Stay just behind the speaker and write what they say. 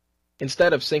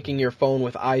Instead of syncing your phone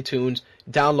with iTunes,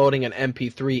 downloading an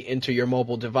MP3 into your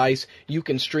mobile device, you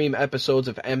can stream episodes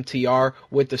of MTR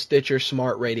with the Stitcher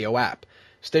Smart Radio app.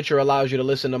 Stitcher allows you to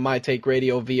listen to My Take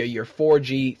Radio via your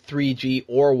 4G, 3G,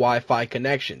 or Wi-Fi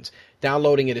connections.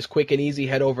 Downloading it is quick and easy.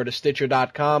 Head over to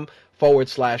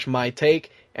Stitcher.com/MyTake,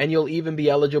 and you'll even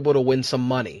be eligible to win some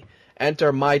money.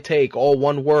 Enter My Take, all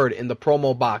one word, in the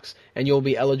promo box, and you'll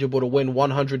be eligible to win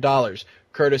 $100,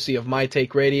 courtesy of My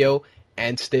Take Radio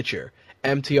and Stitcher.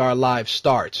 MTR Live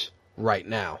starts right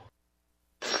now.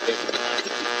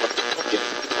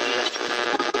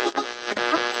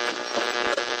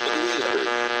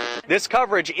 This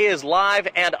coverage is live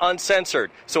and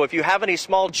uncensored, so if you have any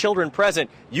small children present,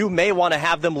 you may want to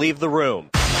have them leave the room.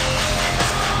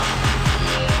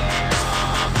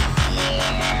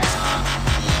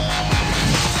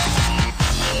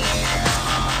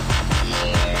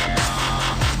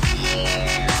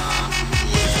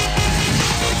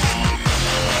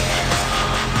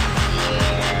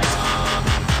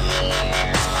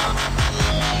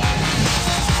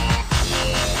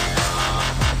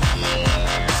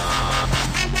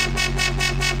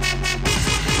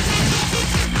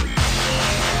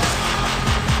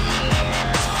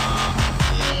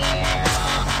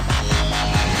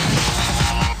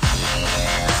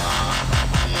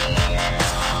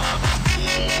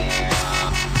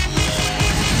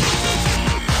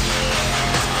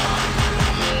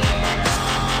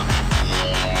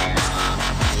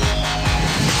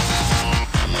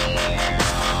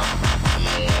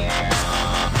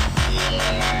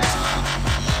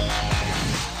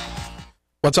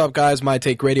 What's up, guys? My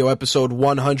Take Radio episode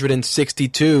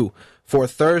 162 for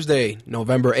Thursday,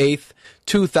 November 8th,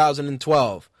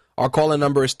 2012. Our call-in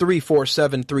number is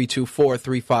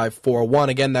 347-324-3541.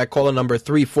 Again, that call-in number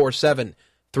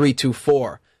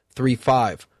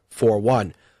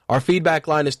 347-324-3541. Our feedback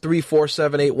line is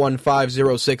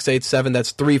 347-815-0687.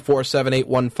 That's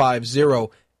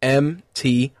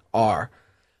 347-815-0MTR.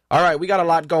 All right, we got a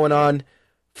lot going on.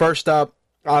 First up,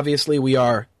 obviously, we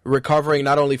are recovering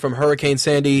not only from Hurricane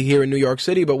Sandy here in New York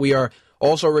City, but we are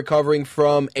also recovering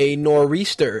from a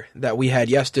nor'easter that we had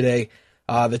yesterday.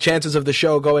 The chances of the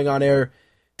show going on air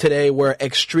today were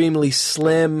extremely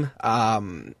slim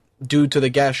due to the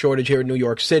gas shortage here in New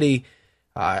York City.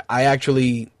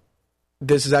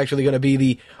 This is actually going to be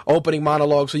the opening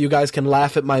monologue so you guys can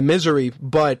laugh at my misery,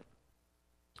 but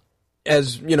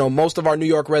as you know, most of our New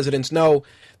York residents know,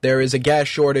 there is a gas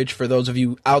shortage. For those of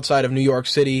you outside of New York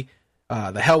City,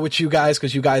 the hell with you guys,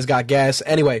 because you guys got gas.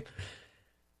 Anyway,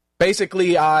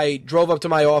 basically, I drove up to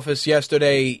my office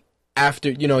yesterday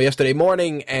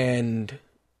morning, and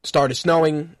started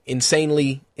snowing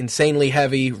insanely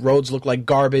heavy. Roads looked like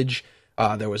garbage.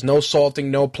 There was no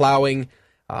salting, no plowing.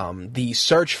 The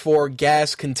search for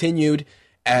gas continued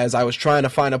as I was trying to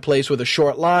find a place with a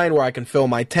short line where I can fill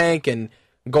my tank and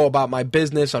go about my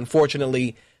business.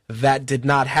 Unfortunately, that did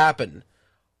not happen.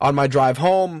 On my drive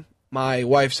home, my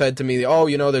wife said to me, oh,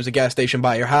 there's a gas station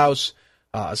by your house.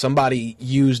 Somebody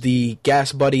used the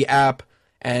Gas Buddy app,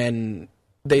 and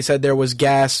they said there was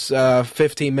gas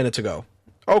 15 minutes ago.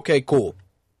 Okay, cool.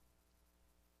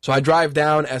 So I drive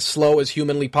down as slow as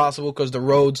humanly possible because the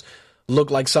roads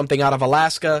look like something out of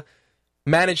Alaska.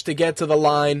 Managed to get to the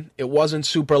line. It wasn't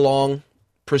super long.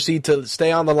 Proceed to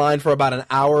stay on the line for about an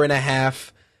hour and a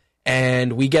half,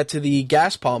 and we get to the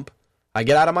gas pump. I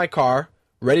get out of my car,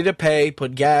 ready to pay,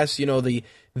 put gas, the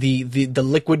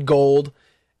liquid gold,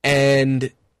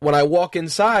 and when I walk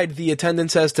inside, the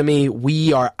attendant says to me,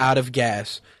 we are out of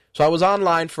gas. So I was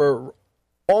online for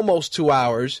almost 2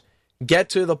 hours, get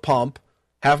to the pump,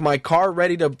 have my car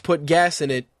ready to put gas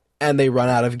in it, and they run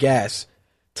out of gas.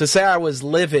 To say I was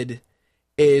livid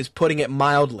is putting it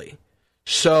mildly.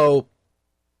 So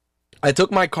I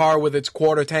took my car with its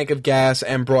quarter tank of gas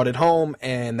and brought it home,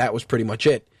 and that was pretty much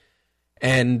it.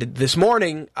 And this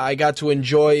morning, I got to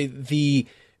enjoy the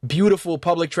beautiful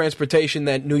public transportation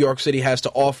that New York City has to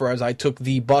offer as I took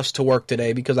the bus to work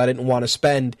today because I didn't want to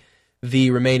spend the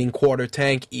remaining quarter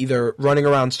tank either running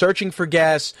around searching for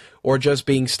gas or just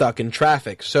being stuck in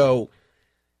traffic. So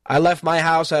I left my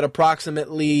house at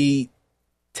approximately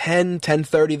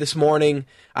 10:30 this morning.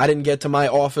 I didn't get to my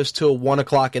office till 1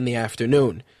 o'clock in the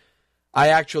afternoon. I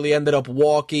actually ended up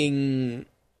walking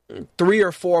 3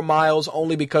 or 4 miles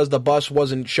only because the bus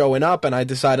wasn't showing up, and I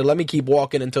decided let me keep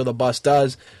walking until the bus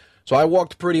does. So I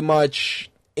walked pretty much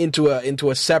into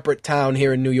a separate town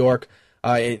here in New York,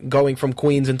 going from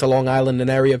Queens into Long Island, an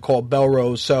area called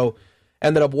Belrose. So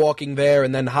ended up walking there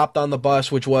and then hopped on the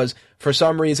bus, which was for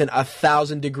some reason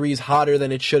 1,000 degrees hotter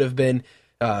than it should have been.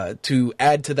 to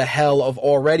add to the hell of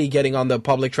already getting on the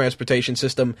public transportation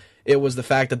system, it was the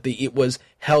fact that it was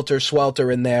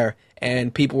helter-swelter in there,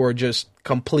 and people were just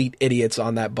complete idiots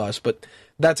on that bus. But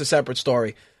that's a separate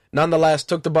story. Nonetheless,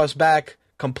 took the bus back,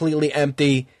 completely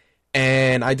empty,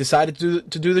 and I decided to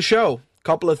do the show.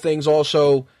 Couple of things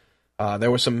also.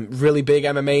 There was some really big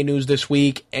MMA news this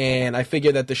week, and I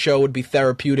figured that the show would be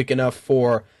therapeutic enough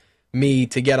for me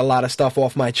to get a lot of stuff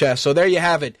off my chest. So there you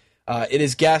have it. It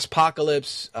is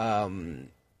Gaspocalypse.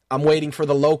 I'm waiting for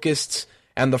the locusts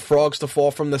and the frogs to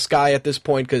fall from the sky at this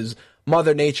point because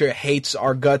Mother Nature hates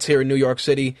our guts here in New York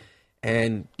City.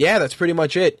 And yeah, that's pretty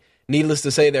much it. Needless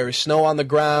to say, there is snow on the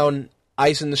ground,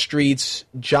 ice in the streets,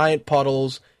 giant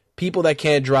puddles, people that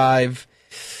can't drive.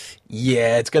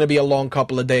 Yeah, it's going to be a long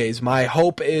couple of days. My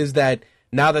hope is that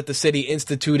now that the city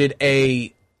instituted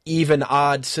a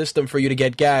even-odd system for you to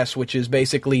get gas, which is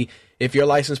basically if your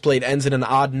license plate ends in an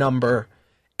odd number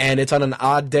and it's on an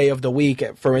odd day of the week,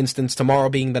 for instance, tomorrow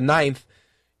being the 9th,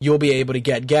 you'll be able to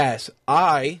get gas.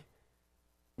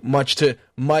 Much to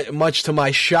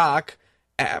my shock,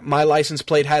 my license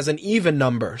plate has an even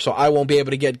number, so I won't be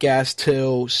able to get gas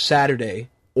till Saturday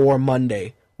or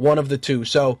Monday, one of the two.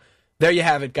 So there you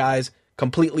have it, guys.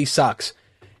 Completely sucks.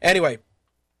 Anyway,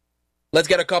 let's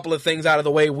get a couple of things out of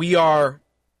the way. We are,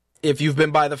 if you've been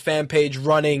by the fan page,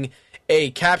 running a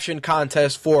caption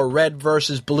contest for Red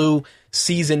vs. Blue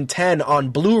Season 10 on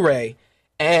Blu-ray,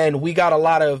 and we got a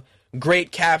lot of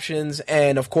great captions,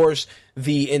 and of course,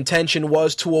 the intention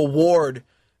was to award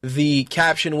the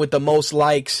caption with the most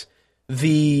likes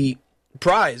the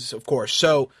prize, of course.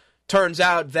 So, turns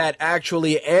out that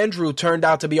actually Andrew turned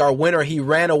out to be our winner. He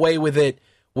ran away with it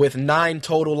with 9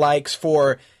 total likes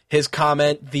for his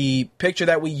comment. The picture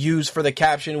that we used for the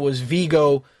caption was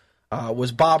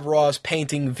was Bob Ross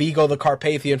painting Vigo the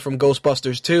Carpathian from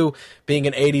Ghostbusters 2. Being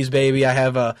an 80s baby, I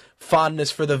have a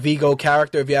fondness for the Vigo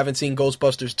character. If you haven't seen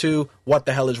Ghostbusters 2, what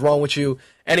the hell is wrong with you?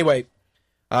 Anyway,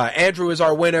 Andrew is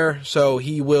our winner, so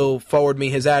he will forward me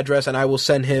his address, and I will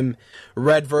send him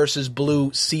Red vs.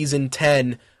 Blue Season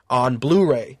 10 on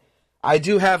Blu-ray. I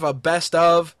do have a best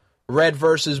of Red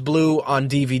vs. Blue on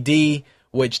DVD,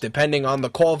 which, depending on the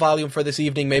call volume for this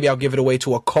evening, maybe I'll give it away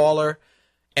to a caller.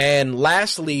 And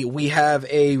lastly, we have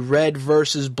a Red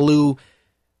vs. Blue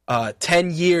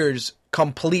 10 years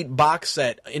complete box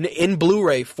set in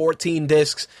Blu-ray, 14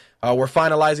 discs. We're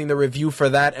finalizing the review for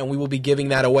that, and we will be giving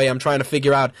that away. I'm trying to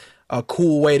figure out a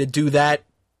cool way to do that.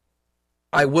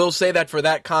 I will say that for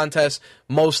that contest,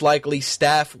 most likely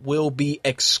staff will be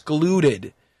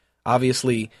excluded,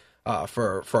 obviously,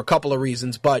 for a couple of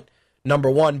reasons. But number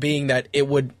one being that it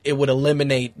would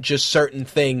eliminate just certain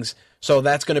things. So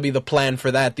that's going to be the plan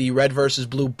for that. The Red vs.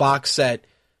 Blue box set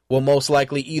will most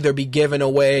likely either be given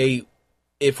away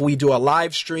if we do a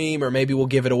live stream, or maybe we'll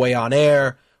give it away on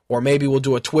air, or maybe we'll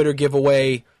do a Twitter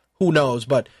giveaway. Who knows?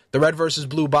 But the Red vs.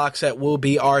 Blue box set will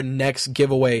be our next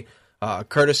giveaway,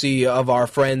 courtesy of our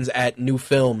friends at New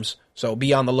Films. So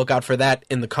be on the lookout for that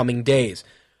in the coming days.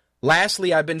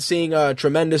 Lastly, I've been seeing a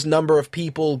tremendous number of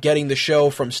people getting the show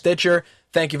from Stitcher.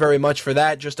 Thank you very much for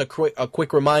that. Just a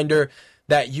quick reminder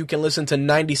that you can listen to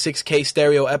 96K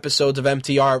stereo episodes of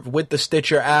MTR with the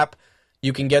Stitcher app.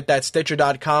 You can get that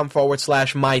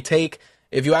stitcher.com/mytake.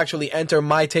 If you actually enter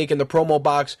My Take in the promo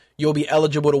box, you'll be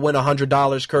eligible to win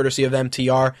 $100 courtesy of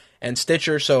MTR and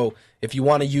Stitcher. So if you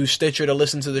want to use Stitcher to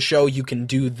listen to the show, you can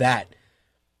do that.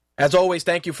 As always,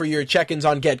 thank you for your check-ins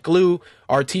on Get Glue.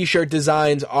 Our t-shirt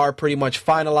designs are pretty much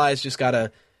finalized. Just got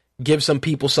to give some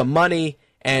people some money,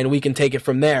 and we can take it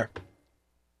from there.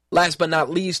 Last but not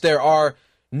least, there are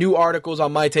new articles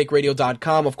on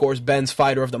MyTakeRadio.com. Of course, Ben's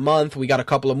Fighter of the Month. We got a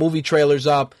couple of movie trailers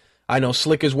up. I know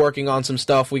Slick is working on some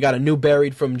stuff. We got a new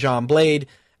Buried from John Blade,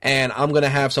 and I'm going to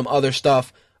have some other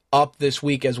stuff up this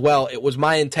week as well. It was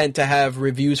my intent to have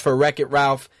reviews for Wreck-It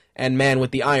Ralph and Man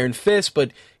with the Iron Fist,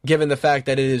 but given the fact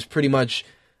that it is pretty much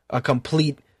a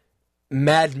complete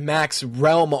Mad Max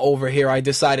realm over here, I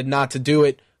decided not to do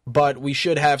it, but we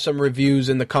should have some reviews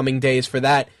in the coming days for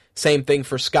that. Same thing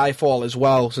for Skyfall as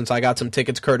well, since I got some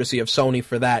tickets courtesy of Sony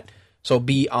for that, so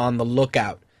be on the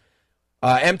lookout.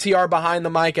 MTR Behind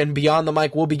the Mic and Beyond the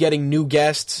Mic will be getting new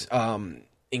guests,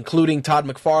 including Todd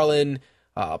McFarlane,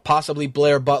 possibly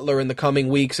Blair Butler in the coming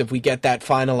weeks if we get that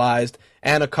finalized,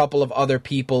 and a couple of other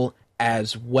people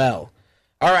as well.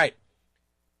 All right,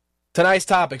 tonight's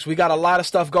topics. We got a lot of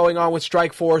stuff going on with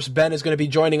Strikeforce. Ben is going to be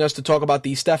joining us to talk about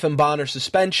the Stephan Bonnar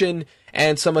suspension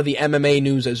and some of the MMA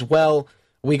news as well.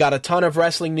 We got a ton of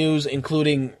wrestling news,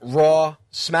 including Raw,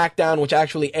 SmackDown, which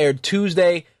actually aired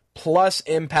Tuesday, plus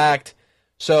Impact.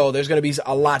 So there's going to be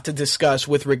a lot to discuss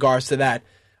with regards to that.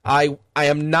 I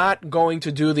am not going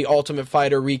to do the Ultimate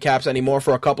Fighter recaps anymore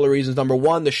for a couple of reasons. Number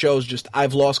one, the show's just,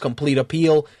 I've lost complete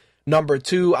appeal. Number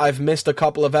two, I've missed a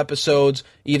couple of episodes,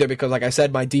 either because, like I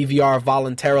said, my DVR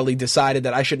voluntarily decided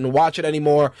that I shouldn't watch it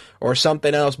anymore or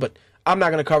something else, but I'm not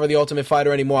going to cover the Ultimate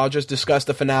Fighter anymore. I'll just discuss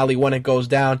the finale when it goes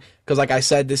down, because like I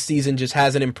said, this season just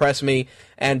hasn't impressed me.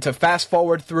 And to fast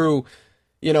forward through,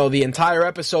 the entire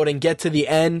episode and get to the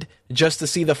end just to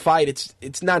see the fight,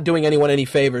 it's not doing anyone any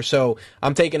favor. So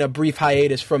I'm taking a brief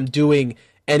hiatus from doing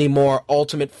any more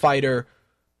Ultimate Fighter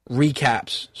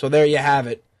recaps. So there you have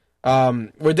it.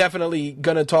 We're definitely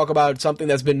going to talk about something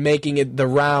that's been making it the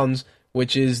rounds,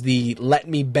 which is the Let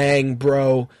Me Bang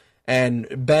Bro. And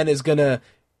Ben is going to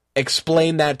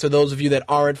explain that to those of you that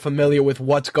aren't familiar with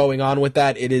what's going on with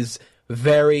that. It is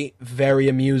very, very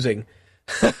amusing.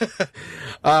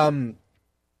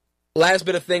 Last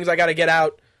bit of things I got to get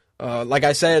out. Like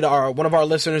I said, one of our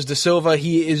listeners, De Silva,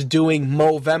 he is doing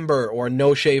Movember, or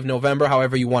No Shave November,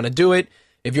 however you want to do it.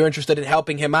 If you're interested in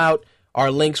helping him out,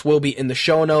 our links will be in the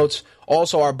show notes.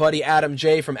 Also, our buddy Adam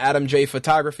J from Adam J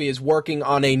Photography is working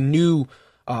on a new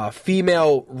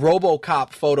female RoboCop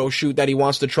photo shoot that he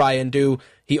wants to try and do.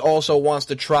 He also wants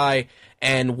to try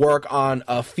and work on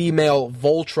a female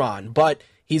Voltron, but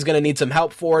he's going to need some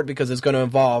help for it because it's going to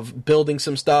involve building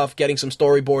some stuff, getting some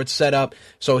storyboards set up.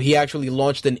 So he actually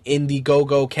launched an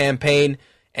Indiegogo campaign,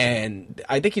 and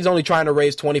I think he's only trying to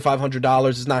raise $2,500.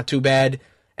 It's not too bad.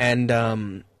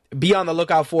 And be on the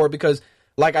lookout for it because,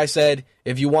 like I said,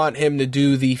 if you want him to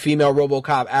do the female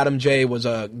RoboCop, Adam J was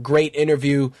a great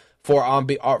interview for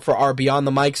our Beyond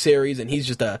the Mic series, and he's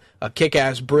just a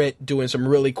kick-ass Brit doing some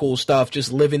really cool stuff,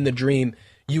 just living the dream.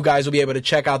 You guys will be able to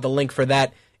check out the link for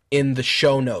that in the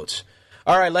show notes.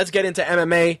 All right, let's get into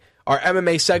MMA. Our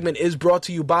MMA segment is brought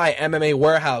to you by MMA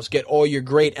Warehouse. Get all your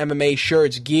great MMA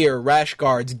shirts, gear, rash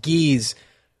guards, gis,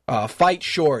 fight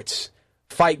shorts,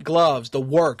 fight gloves, the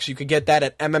works. You can get that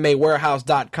at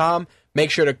MMAwarehouse.com. Make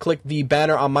sure to click the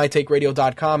banner on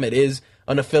MyTakeRadio.com. It is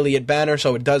an affiliate banner,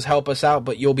 so it does help us out,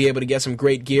 but you'll be able to get some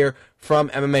great gear from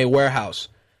MMA Warehouse.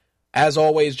 As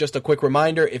always, just a quick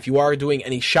reminder, if you are doing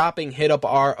any shopping, hit up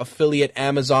our affiliate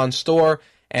Amazon store,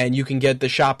 and you can get the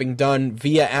shopping done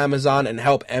via Amazon and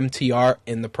help MTR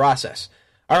in the process.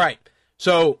 All right,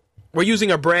 so we're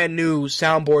using a brand new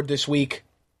soundboard this week,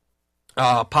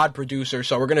 Pod Producer,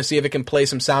 so we're going to see if it can play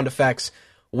some sound effects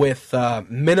with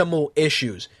minimal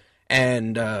issues.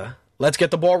 And let's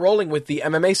get the ball rolling with the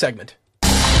MMA segment.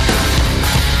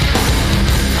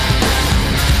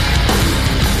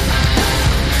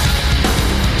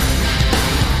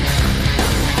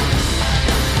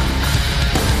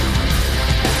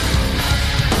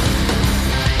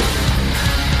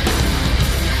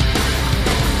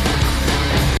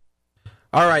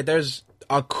 All right, there's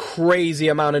a crazy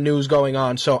amount of news going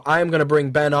on, so I'm going to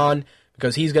bring Ben on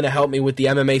because he's going to help me with the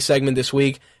MMA segment this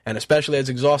week, and especially as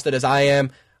exhausted as I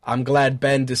am, I'm glad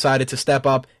Ben decided to step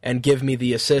up and give me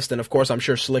the assist, and of course I'm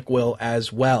sure Slick will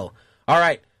as well. All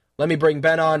right, let me bring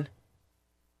Ben on.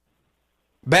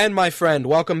 Ben, my friend,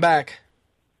 welcome back.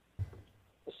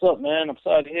 What's up, man? I'm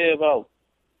sorry to hear about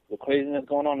the craziness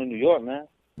going on in New York, man.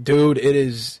 Dude,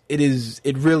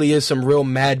 it really is some real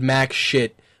Mad Max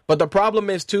shit. But the problem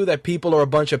is, too, that people are a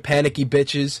bunch of panicky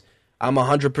bitches. I'm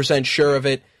 100% sure of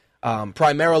it.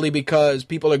 Primarily because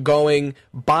people are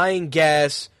buying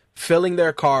gas, filling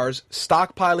their cars,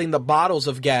 stockpiling the bottles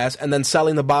of gas, and then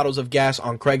selling the bottles of gas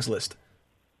on Craigslist.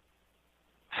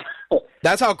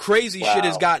 That's how crazy shit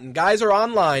has gotten. Guys are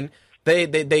online.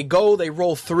 They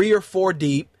roll 3 or 4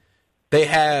 deep. They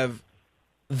have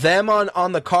them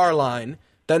on the car line.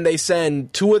 Then they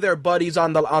send 2 of their buddies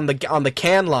on the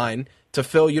can line to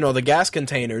fill, the gas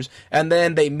containers, and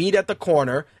then they meet at the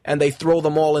corner, and they throw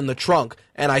them all in the trunk,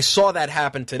 and I saw that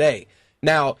happen today.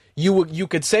 Now, you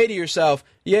could say to yourself,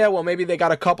 yeah, well, maybe they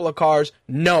got a couple of cars.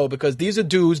 No, because these are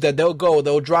dudes that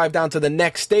they'll drive down to the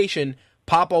next station,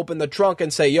 pop open the trunk,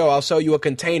 and say, yo, I'll sell you a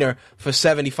container for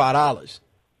 $75.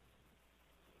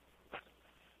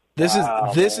 This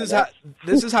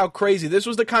is how crazy. This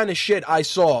was the kind of shit I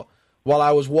saw while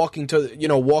I was waiting for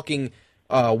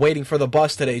the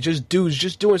bus today. Just dudes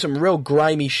just doing some real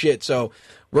grimy shit. So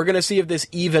we're going to see if this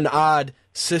even odd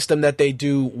system that they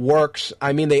do works.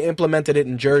 I mean, they implemented it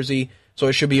in Jersey, so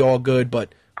it should be all good,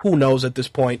 but who knows at this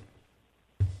point.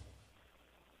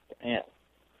 Yeah.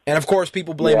 And of course,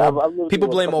 people blame Obama. People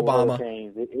blame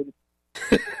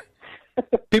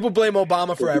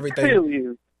Obama for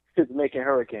everything. He's making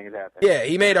hurricanes happen. Yeah,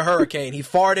 he made a hurricane. He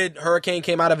farted, hurricane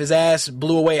came out of his ass,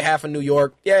 blew away half of New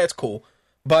York. Yeah, it's cool.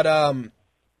 But,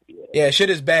 yeah, shit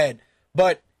is bad.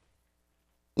 But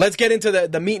Let's get into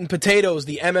the meat and potatoes.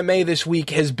 The MMA this week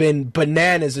has been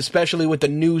bananas, especially with the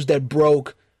news that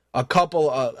broke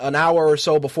an hour or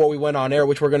so before we went on air,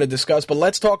 which we're going to discuss. But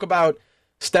let's talk about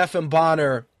Stephan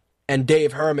Bonnar and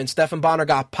Dave Herman. Stephan Bonnar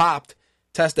got popped,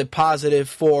 tested positive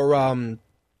for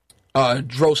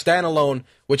drostanolone,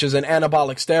 which is an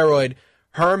anabolic steroid.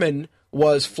 Herman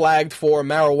was flagged for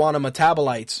marijuana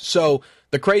metabolites. So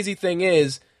the crazy thing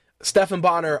is, Stephan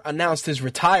Bonnar announced his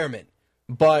retirement,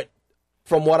 but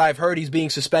from what I've heard, he's being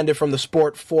suspended from the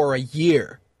sport for a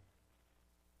year.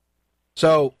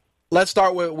 So let's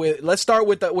start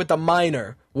with the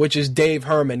minor, which is Dave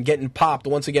Herman getting popped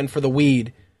once again for the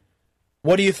weed.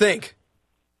 What do you think?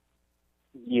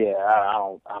 Yeah,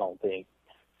 I don't think.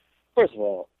 First of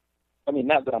all, I mean,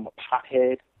 not that I'm a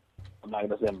pothead. I'm not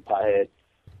gonna say I'm a pothead,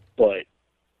 but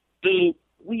dude,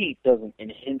 weed doesn't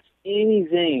enhance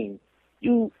anything.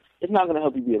 It's not gonna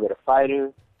help you be a better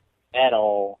fighter at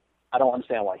all. I don't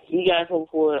understand why he got in trouble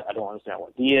for it. I don't understand why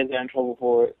Diaz got in trouble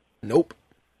for it. Nope.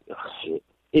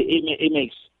 It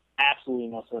makes absolutely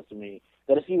no sense to me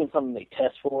that it's even something they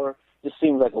test for. Just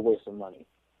seems like a waste of money.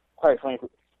 Quite frankly,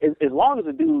 as long as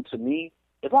the dude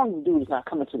is not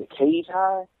coming to the cage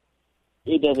high,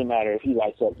 it doesn't matter if he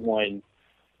lights up one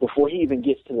before he even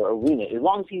gets to the arena. As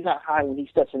long as he's not high when he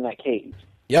steps in that cage.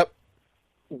 Yep.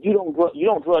 You don't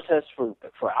drug test for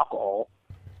alcohol.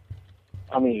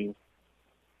 I mean,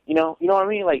 you know what I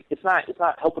mean? Like, it's not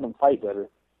helping him fight better.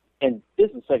 And this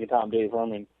is the second time Dave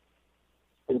Herman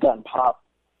has gotten popped.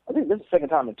 I think this is the second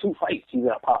time in 2 fights he's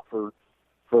got popped for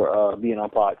being on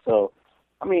pot. So,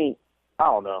 I mean, I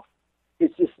don't know.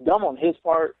 It's just dumb on his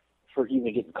part for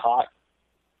even getting caught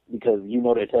because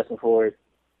they're testing for it.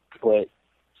 But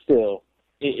still,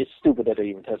 it's stupid that they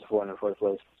even tested for it in the first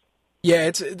place. Yeah,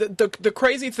 it's the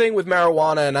crazy thing with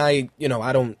marijuana, and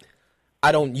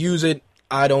I don't use it.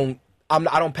 I don't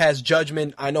pass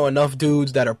judgment. I know enough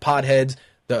dudes that are potheads.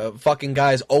 The fucking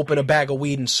guys open a bag of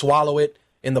weed and swallow it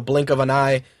in the blink of an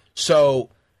eye. So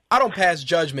I don't pass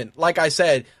judgment. Like I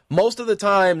said, most of the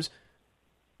times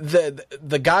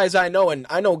the guys I know, and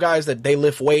I know guys that they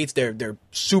lift weights. They're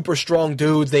super strong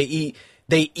dudes. They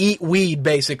eat weed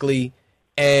basically,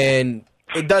 and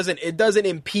it doesn't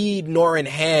impede nor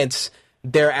enhance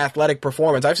their athletic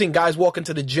performance. I've seen guys walk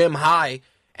into the gym high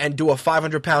and do a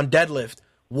 500-pound deadlift,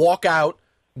 walk out,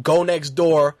 go next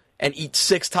door, and eat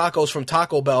 6 tacos from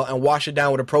Taco Bell and wash it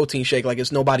down with a protein shake like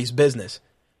it's nobody's business.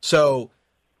 So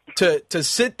to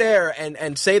sit there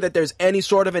and say that there's any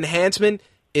sort of enhancement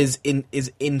is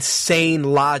insane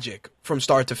logic from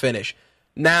start to finish.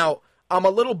 Now, I'm a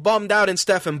little bummed out in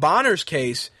Stephan Bonnar's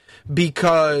case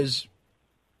because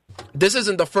this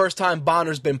isn't the first time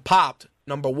Bonnar's been popped,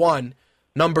 number one.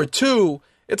 Number two,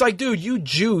 it's like, dude, you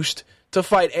juiced to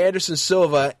fight Anderson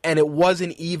Silva, and it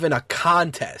wasn't even a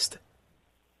contest.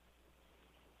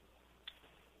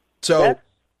 So that's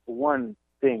one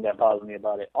thing that bothers me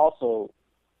about it. Also,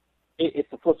 it's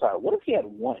the flip side. What if he had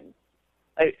won?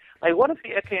 Like what if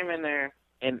he came in there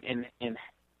and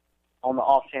on the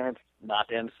off chance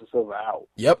knocked Anderson Silva out?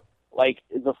 Yep. Like,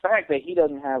 the fact that he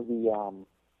doesn't have the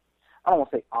I don't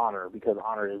want to say honor because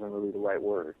honor isn't really the right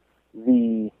word.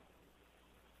 I'm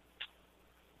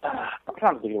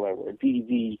trying to think of the right word.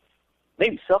 The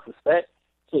maybe self-respect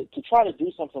to try to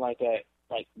do something like that,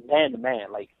 like man to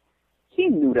man. Like, he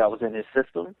knew that was in his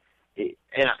system, and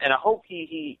I hope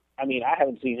he. I mean, I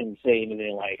haven't seen him say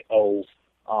anything like, "Oh,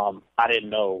 I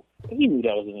didn't know." He knew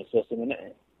that was in his system, and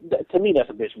to me, that's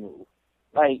a bitch move.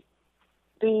 Like,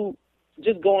 dude,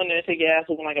 just go in there and take your ass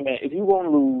whooping like a man. If you want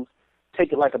to lose,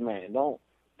 take it like a man.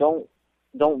 Don't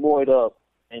roid up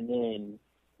and then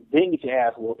get your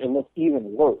ass whooped. It looks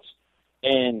even worse.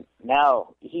 And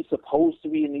now he's supposed to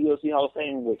be in the UFC Hall of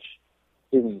Fame, which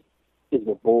is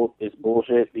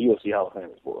bullshit. The UFC Hall of Fame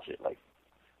is bullshit. Like,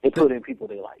 they put in people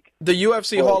they like. The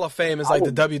UFC Hall of Fame is like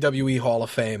the WWE Hall of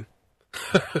Fame.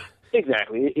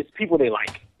 Exactly. It's people they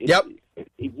like. Yep.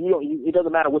 It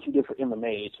doesn't matter what you did for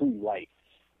MMA. It's who you like.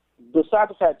 Besides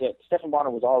the fact that Stephan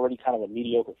Bonnar was already kind of a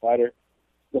mediocre fighter,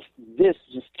 this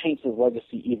just taints his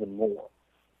legacy even more.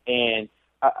 And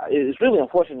it's really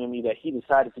unfortunate to me that he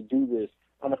decided to do this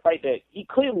on a fight that he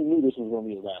clearly knew this was going to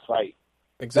be his last fight.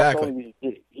 Exactly. That's the only reason he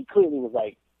did it. He clearly was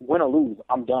like, win or lose,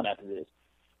 I'm done after this.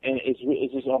 And it's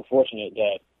just unfortunate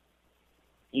that,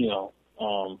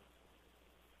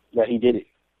 that he did it.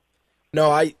 No,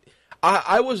 I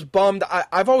was bummed.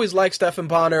 I've always liked Stephan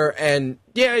Bonnar, and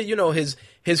yeah,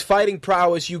 his fighting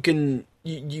prowess, you can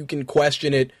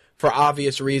question it for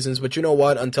obvious reasons, but you know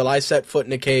what? Until I set foot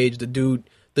in a cage, the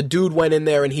dude went in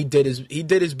there and he did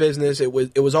his business. It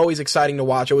was always exciting to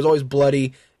watch. It was always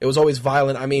bloody. It was always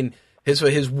violent. I mean,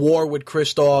 his war with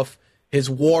Christoph, his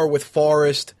war with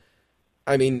Forrest.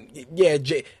 I mean, yeah,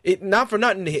 not for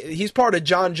nothing, he's part of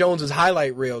John Jones's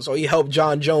highlight reel, so he helped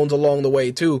John Jones along the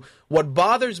way, too. What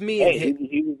bothers me...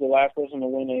 he was the last person to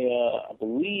win I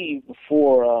believe,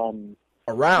 before...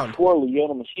 a round. Before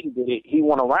Lyoto Machida did it, he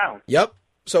won a round. Yep.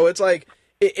 So it's like,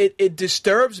 it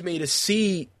disturbs me to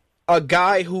see a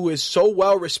guy who is so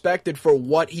well respected for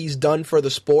what he's done for the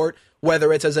sport,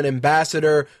 whether it's as an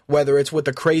ambassador, whether it's with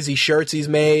the crazy shirts he's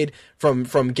made, from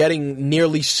getting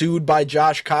nearly sued by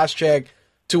Josh Koscheck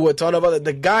to a ton of other.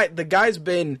 The guy's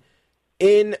been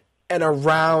in and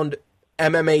around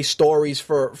MMA stories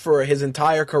for his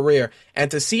entire career,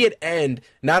 and to see it end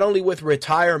not only with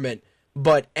retirement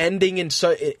but ending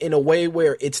in a way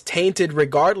where it's tainted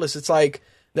regardless. It's like,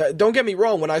 don't get me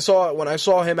wrong, when I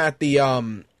saw him at the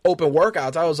open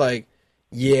workouts, I was like,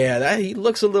 yeah, he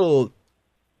looks a little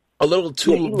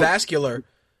too vascular,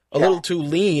 a little too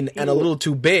lean, and a little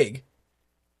too big.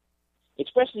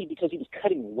 Especially because he was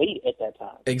cutting weight at that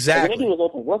time. Exactly. Like, when he was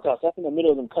open workouts, that's in the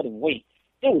middle of him cutting weight.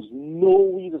 There was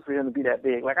no reason for him to be that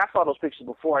big. Like, I saw those pictures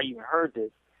before I even heard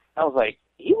this. I was like,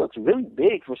 he looks really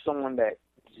big for someone that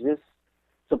just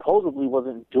supposedly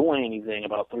wasn't doing anything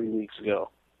about 3 weeks ago.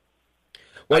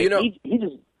 Well, like,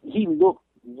 he looked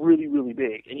really, really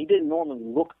big, and he didn't normally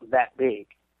look that big.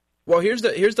 Well, here's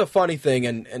the funny thing,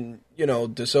 and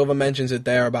De Silva mentions it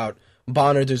there about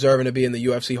Bonner deserving to be in the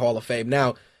UFC Hall of Fame.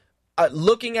 Now,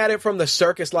 looking at it from the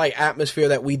circus-like atmosphere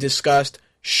that we discussed,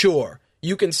 sure,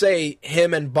 you can say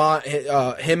him and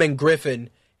Griffin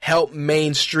helped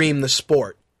mainstream the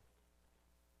sport.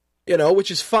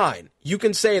 Which is fine. You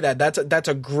can say that. That's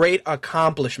a great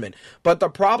accomplishment. But the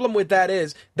problem with that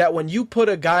is that when you put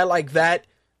a guy like that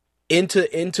into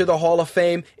the Hall of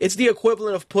Fame, it's the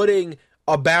equivalent of putting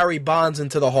a Barry Bonds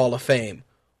into the Hall of Fame,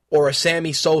 or a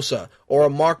Sammy Sosa, or a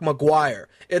Mark McGuire.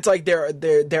 It's like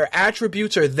their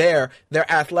attributes are there, their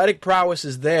athletic prowess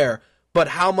is there, but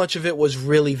how much of it was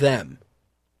really them?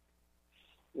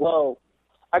 Well,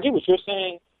 I get what you're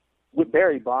saying. With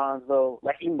Barry Bonds, though,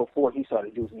 like even before he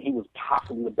started juicing, he was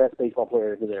possibly the best baseball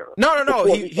player of his era. No.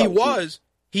 He was,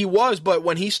 but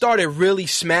when he started really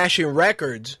smashing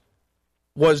records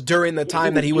was during the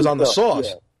time that he was on the sauce.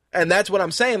 Yeah. And that's what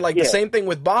I'm saying. Like, the same thing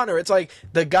with Bonner. It's like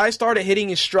the guy started hitting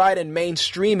his stride and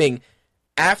mainstreaming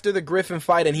after the Griffin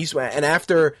fight, and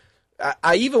after,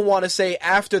 I even want to say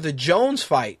after the Jones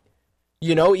fight.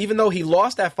 Even though he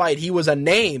lost that fight, he was a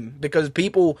name because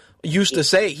people used to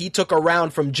say he took a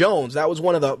round from Jones. That was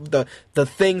one of the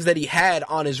things that he had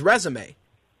on his resume.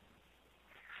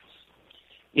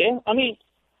 Yeah, I mean,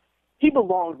 he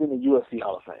belongs in the UFC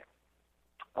Hall of Fame.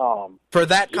 For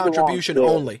that contribution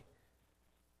only.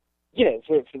 Yeah,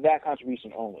 for that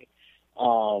contribution only.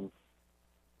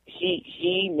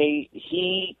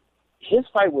 His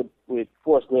fight with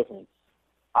Forrest Griffin,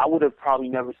 I would have probably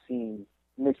never seen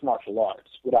mixed martial arts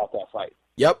without that fight.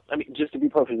 Yep. I mean, just to be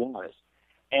perfectly honest.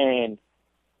 And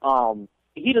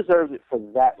he deserves it for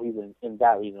that reason and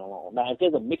that reason alone. Now, if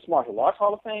there's a mixed martial arts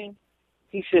Hall of Fame,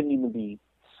 he shouldn't even be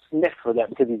sniffed for that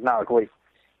because he's not a great.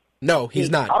 No, he's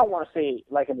not. I don't want to say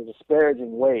like in a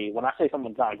disparaging way when I say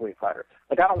someone's not a great fighter.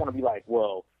 Like, I don't want to be like,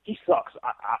 well, he sucks.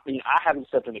 I mean, I haven't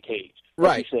stepped in the cage.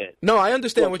 Right. You said. No, I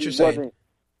understand what you're saying.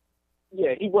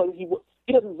 Yeah, he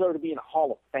doesn't deserve to be in a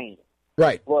Hall of Fame.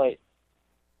 Right. But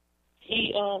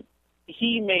he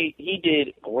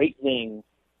did great things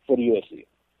for the UFC.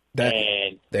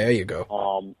 And there you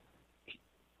go.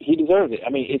 He deserves it. I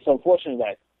mean, it's unfortunate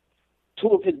that two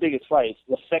of his biggest fights,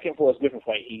 the second Forrest Griffin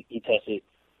fight, he tested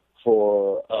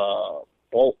for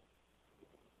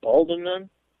Bolden.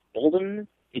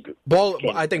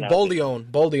 I think Boldion.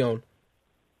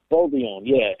 Boldion,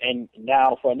 yeah. And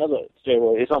now for another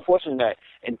steroid. It's unfortunate that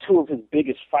in two of his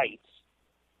biggest fights,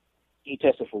 he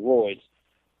tested for roids.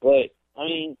 But, I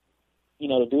mean,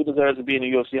 the dude deserves to be in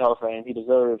the UFC Hall of Fame. He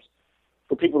deserves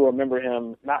for people to remember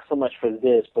him, not so much for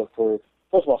this, but for,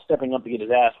 first of all, stepping up to get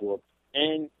his ass whooped.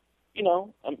 And,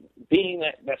 being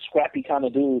that scrappy kind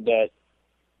of dude that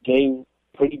gave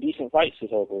pretty decent fights his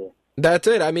whole career. That's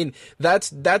it. I mean,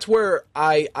 that's where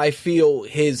I feel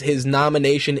his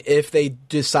nomination, if they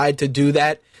decide to do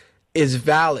that, is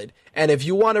valid. And if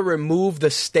you want to remove the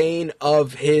stain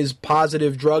of his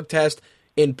positive drug test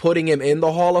in putting him in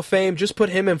the Hall of Fame, just put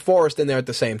him and Forrest in there at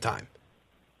the same time.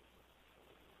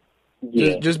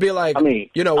 Yeah. Just be like, I mean,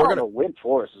 we're I don't gonna know when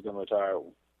Forrest is going to retire,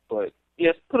 but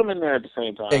yes, put him in there at the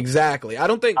same time. Exactly. I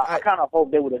don't think I kind of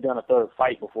hope they would have done a third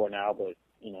fight before now, but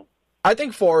I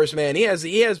think Forrest, man, he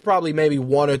has probably maybe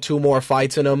one or two more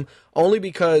fights in him, only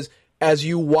because as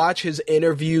you watch his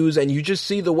interviews and you just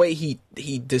see the way he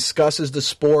discusses the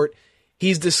sport,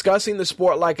 he's discussing the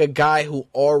sport like a guy who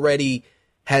already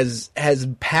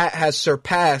has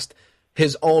surpassed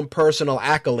his own personal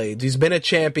accolades. He's been a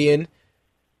champion.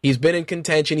 He's been in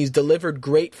contention. He's delivered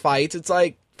great fights. It's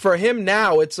like, for him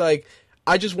now, it's like,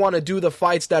 I just want to do the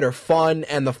fights that are fun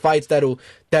and the fights that'll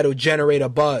generate a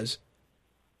buzz.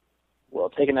 Well,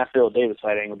 taking that Phil Davis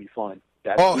fight ain't going to be fun.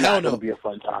 That's hell no. It's going to be a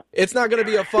fun time. It's not going to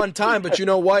be a fun time, but you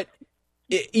know what?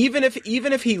 Even if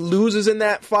he loses in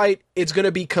that fight, it's going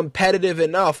to be competitive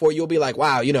enough where you'll be like,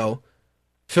 wow, you know,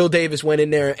 Phil Davis went in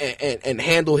there and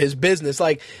handled his business.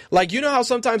 Like you know how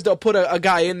sometimes they'll put a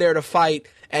guy in there to fight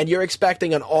and you're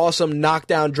expecting an awesome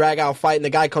knockdown, drag-out fight, and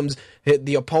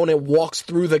the opponent walks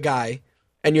through the guy,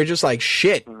 and you're just like,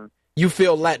 shit, you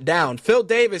feel let down. Phil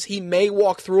Davis, he may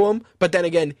walk through him, but then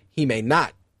again, he may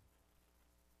not.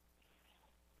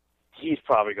 He's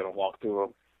probably going to walk through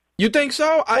him. You think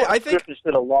so? I think Griffin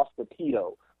should have lost to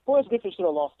Tito. Forrest Griffin should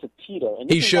have lost to Tito.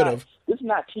 And he should have. This is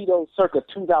not Tito circa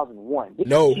 2001. This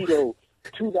is Tito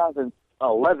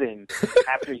 2011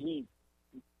 after he,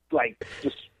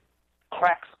 just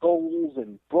cracked skulls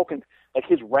and broken,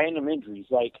 his random injuries.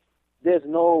 There's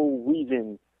no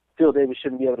reason Phil Davis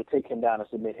shouldn't be able to take him down and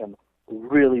submit him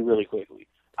really, really quickly.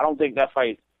 I don't think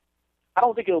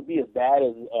it'll be as bad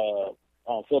as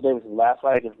Phil Davis' last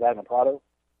fight against Wagner Prado,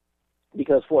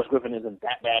 because Forrest Griffin isn't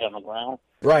that bad on the ground.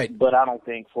 Right. But I don't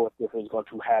think Forrest Griffin is going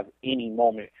to have any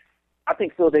moment. I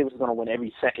think Phil Davis is going to win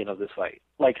every second of this fight.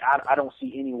 I don't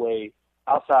see any way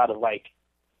outside of,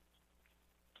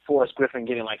 Forrest Griffin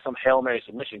getting, some Hail Mary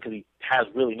submission, because he has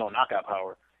really no knockout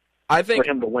power, for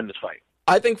him to win this fight.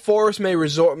 I think Forrest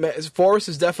Forrest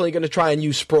is definitely going to try and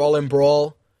use sprawl and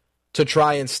brawl to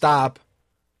try and stop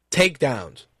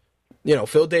takedowns. You know,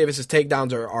 Phil Davis's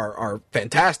takedowns are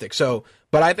fantastic. So,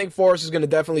 but I think Forrest is going to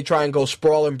definitely try and go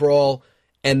sprawl and brawl,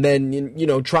 and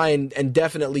then try and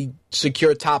definitely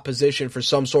secure top position for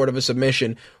some sort of a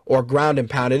submission or ground and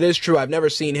pound. It is true, I've never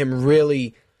seen him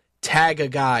really tag a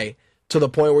guy to the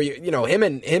point where him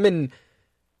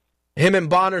and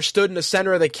Bonner stood in the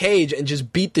center of the cage and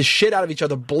just beat the shit out of each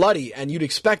other bloody, and you'd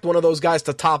expect one of those guys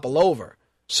to topple over.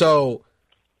 So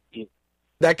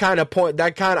I can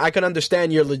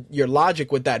understand your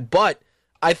logic with that, but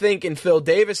I think in Phil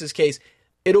Davis's case,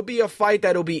 it'll be a fight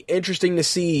that'll be interesting to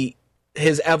see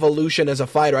his evolution as a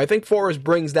fighter. I think Forrest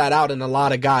brings that out in a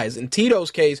lot of guys. In Tito's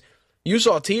case, you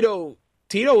saw Tito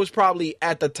was probably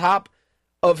at the top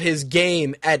of his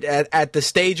game at the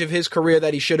stage of his career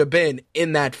that he should have been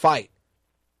in that fight.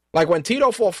 Like when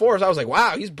Tito fought Forrest, I was like,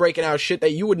 wow, he's breaking out shit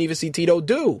that you wouldn't even see Tito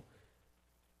do.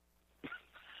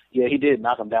 Yeah, he did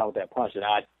knock him down with that punch, and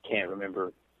I can't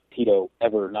remember Tito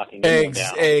ever knocking him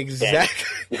down.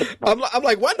 Exactly. I'm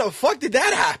like, when the fuck did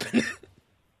that happen?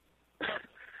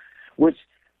 Which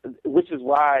is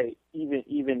why even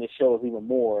it shows even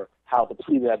more how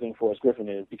depleted I think Forrest Griffin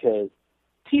is, because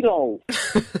Tito's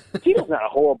not a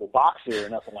horrible boxer or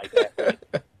nothing like that.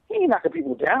 But he ain't knocking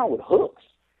people down with hooks.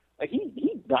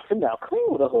 He knocked him down clean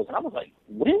with a hook. And I was like,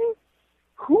 when?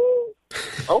 Who?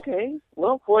 Okay.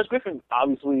 Well, Forrest Griffin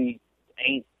obviously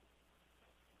ain't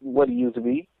what he used to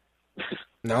be.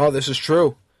 No, this is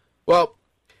true. Well,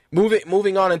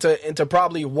 moving on into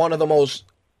probably one of the most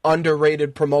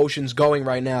underrated promotions going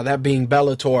right now, that being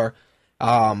Bellator.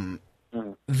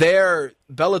 Their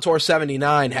Bellator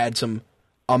 79 had some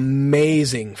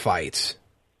amazing fights.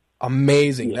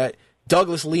 Amazing. Yeah. That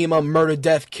Douglas Lima, murder,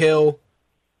 death, kill.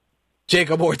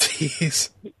 Jacob Ortiz.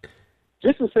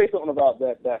 Just to say something about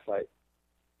that fight,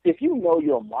 if you know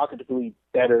you're a markedly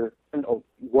better or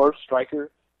worse striker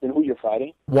than who you're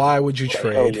fighting, why would you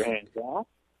trade? Your hands down.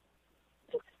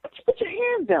 Put your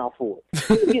hands down for it.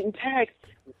 You're getting tagged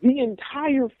the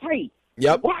entire fight.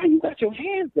 Yep. Why you got your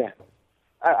hands down?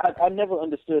 I never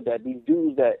understood that. These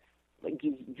dudes that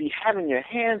be having your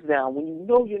hands down when you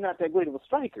know you're not that great of a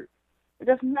striker.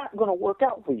 That's not going to work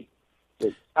out for you.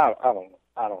 I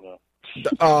don't know.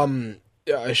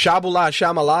 Shabulat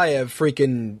Shamalayev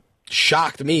freaking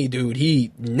shocked me, dude.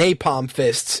 He napalm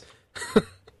fists.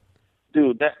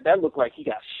 Dude, that looked like he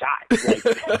got shot.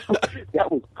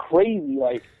 That was crazy.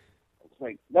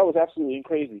 That was absolutely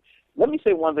crazy. Let me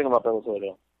say one thing about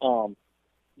Bellator, though.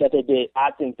 That they did,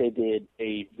 I think they did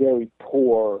a very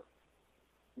poor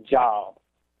job.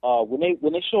 When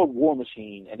they showed War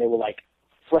Machine and they were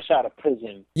fresh out of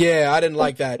prison. Yeah, I didn't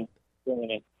like that.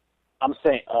 I'm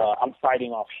saying I'm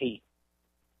fighting off hate.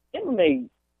 MMA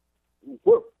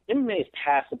is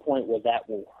past the point where that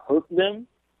will hurt them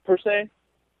per se,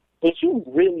 but you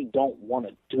really don't want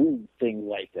to do things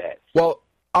like that. Well,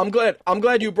 I'm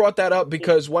glad you brought that up,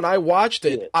 because when I watched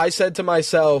it, I said to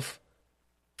myself,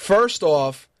 first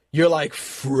off, you're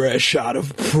fresh out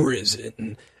of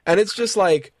prison, and it's just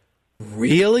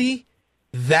really?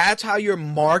 That's how you're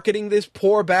marketing this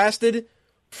poor bastard?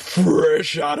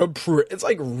 Fresh out of prison. It's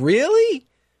like, really?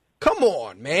 Come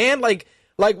on, man. Like,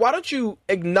 why don't you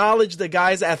acknowledge the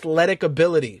guy's athletic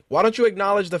ability? Why don't you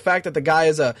acknowledge the fact that the guy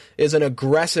is an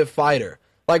aggressive fighter?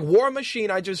 Like War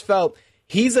Machine, I just felt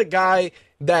he's a guy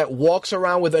that walks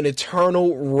around with an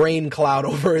eternal rain cloud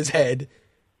over his head.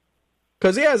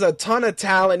 Because he has a ton of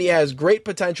talent. He has great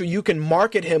potential. You can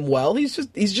market him well. He's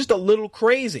just a little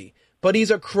crazy. But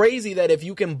he's a crazy that if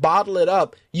you can bottle it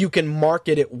up, you can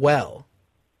market it well.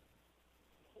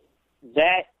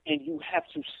 That, and you have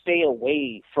to stay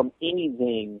away from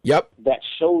anything that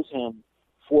shows him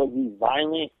for the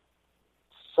violent,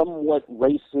 somewhat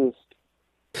racist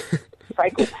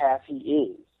psychopath he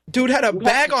is. Dude had a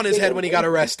bag on his head when he got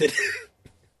arrested.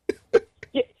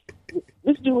 Yeah,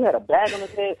 this dude had a bag on his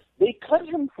head. They cut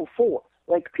him for 4.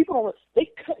 Like, people don't.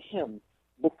 They cut him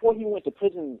before he went to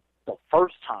prison the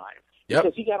first time. Yep.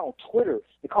 Because he got on Twitter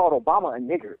and called Obama a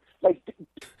nigger. Like,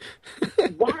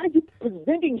 why are you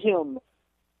presenting him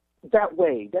that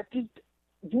way? That just,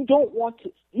 you don't want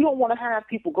to have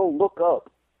people go look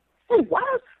up. Hey, why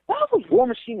was War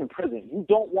Machine in prison? You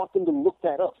don't want them to look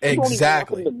that up. You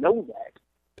exactly. don't even want them to know that.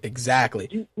 Exactly.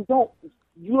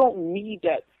 You don't need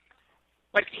that.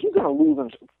 Like, he's gonna lose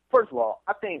him. First of all,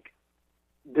 I think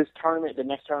this tournament, the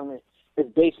next tournament, is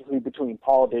basically between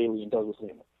Paul Daly and Douglas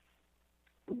Lima.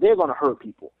 They're going to hurt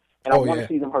people, and I want to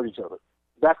see them hurt each other.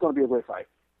 That's going to be a great fight.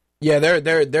 Yeah,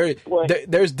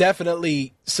 there's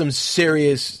definitely some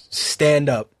serious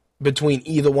stand-up between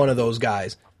either one of those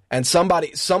guys, and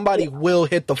somebody will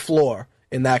hit the floor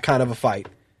in that kind of a fight.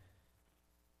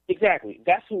 Exactly.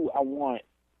 That's who I want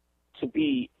to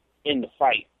be in the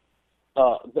fight.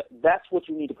 That's what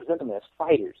you need to present them as,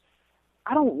 fighters.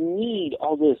 I don't need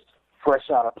all this fresh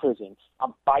out of prison.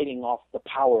 I'm fighting off the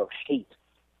power of hate.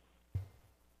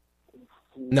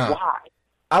 No, why?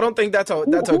 I don't think that's a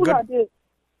good. Idea?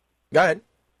 Go ahead.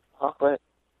 Huh? Go ahead.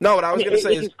 No, what I was going to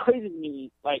say is, it's crazy to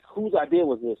me. Like, whose idea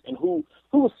was this, and who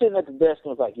was sitting at the desk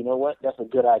and was like, you know what, that's a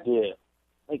good idea.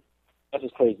 Like, that's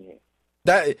just crazy to me.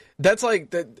 That's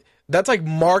like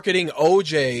marketing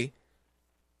OJ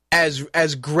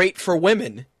as great for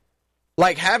women,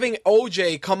 like having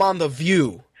OJ come on The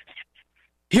View.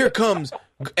 Here comes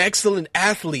excellent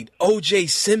athlete OJ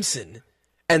Simpson.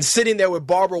 And sitting there with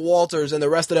Barbara Walters and the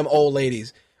rest of them old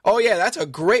ladies. Oh yeah, that's a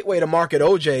great way to market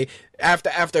OJ.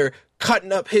 After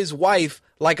cutting up his wife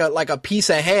like a piece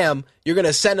of ham, you're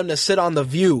gonna send him to sit on The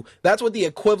View. That's what the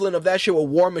equivalent of that shit with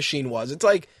War Machine was. It's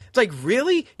like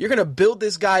really? You're gonna build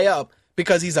this guy up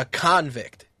because he's a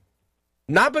convict.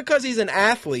 Not because he's an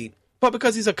athlete, but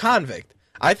because he's a convict.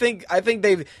 I think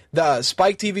the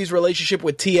Spike TV's relationship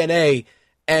with TNA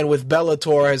and with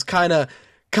Bellator has kind of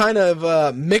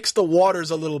mix the waters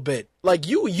a little bit. Like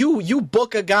you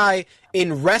book a guy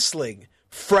in wrestling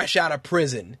fresh out of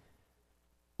prison.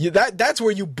 That's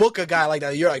where you book a guy like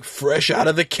that. You're like fresh out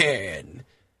of the can.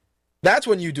 That's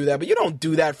when you do that, but you don't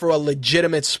do that for a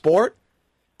legitimate sport.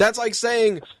 That's like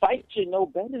saying Spike should know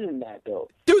better than that, though.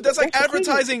 Dude, that's like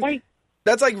advertising.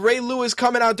 That's like Ray Lewis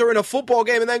coming out during a football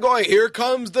game and then going, "Here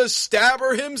comes the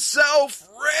stabber himself,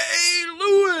 Ray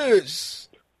Lewis."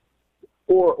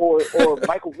 Or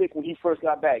Michael Vick when he first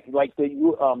got back, like the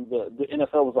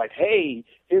NFL was like, "Hey,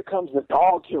 here comes the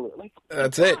dog killer." Like,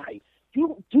 that's why? it. You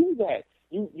don't do that.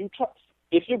 You try,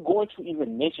 if you're going to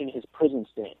even mention his prison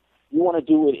stint, you want to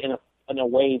do it in a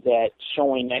way that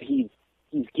showing that he's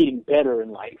getting better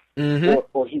in life,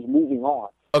 or he's moving on.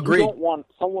 Agreed. You don't want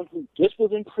someone who just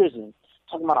was in prison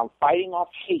talking about I'm fighting off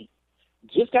hate,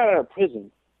 just got out of prison,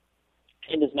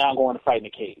 and is now going to fight in a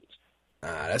cage.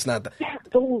 That's not the...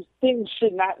 Those things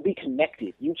should not be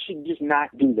connected. You should just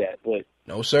not do that. But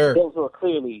no, sir. Those are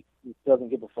clearly doesn't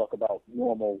give a fuck about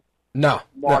normal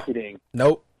marketing.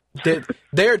 Nope.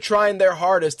 They're trying their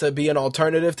hardest to be an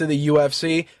alternative to the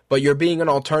UFC, but you're being an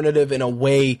alternative in a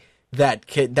way that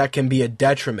can be a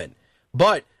detriment.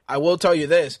 But I will tell you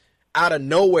this: out of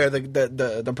nowhere,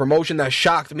 the promotion that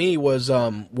shocked me was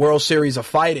World Series of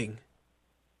Fighting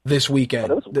this weekend.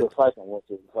 There was some good fights on World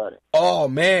Series of Fighting. Oh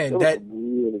man, that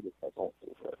really good fights on World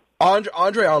Series of Fighting.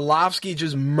 Andre Arlovsky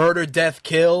just murder, death,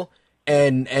 kill,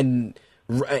 and Anthony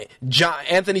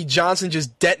Johnson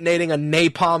just detonating a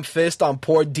napalm fist on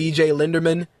poor DJ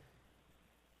Linderman.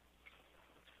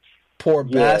 Poor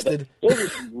bastard. It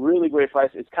was really great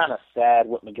fights. It's kind of sad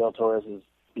what Miguel Torres has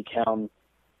become.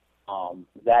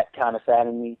 That kind of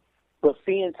saddened me. But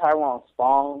seeing Tyrone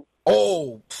Spong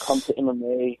come to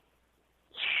MMA,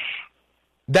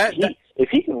 if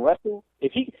he can wrestle,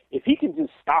 if he can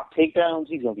just stop takedowns,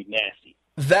 he's gonna be nasty.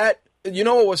 You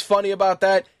know what was funny about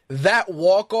that? That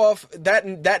walk off,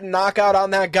 that knockout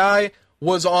on that guy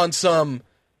was on some,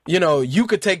 you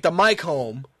could take the mic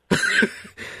home.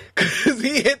 Because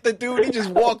he hit the dude, he just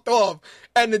walked off,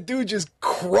 and the dude just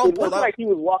crumpled up. It looked like he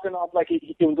was walking off like it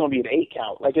was going to be an 8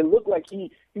 count. Like, it looked like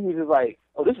he was just like,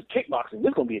 oh, this is kickboxing. This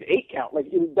is going to be an 8 count. Like,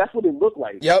 that's what it looked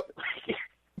like. Yep.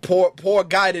 Poor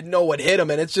guy didn't know what hit him,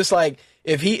 and it's just like,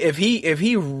 if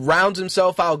he rounds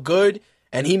himself out good,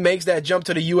 and he makes that jump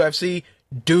to the UFC,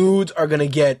 dudes are going to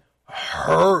get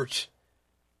hurt.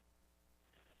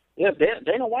 Yeah,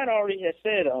 Dana White already had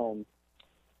said,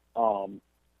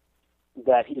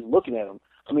 that he's looking at him.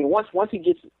 I mean, once he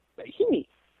gets,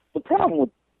 the problem with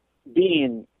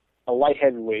being a light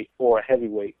heavyweight or a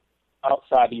heavyweight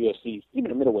outside the UFC,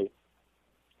 even a middleweight,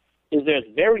 is there's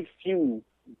very few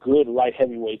good light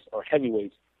heavyweights or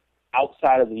heavyweights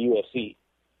outside of the UFC.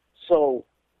 So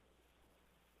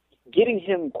getting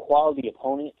him quality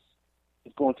opponents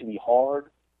is going to be hard.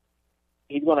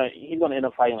 He's gonna end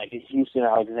up fighting like Houston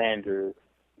Alexander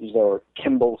or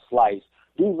Kimbo Slice,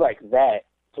 dudes like that,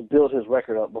 to build his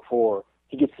record up before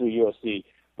he gets to the UFC.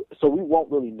 So we won't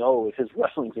really know if his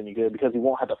wrestling's any good because he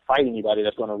won't have to fight anybody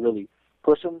that's going to really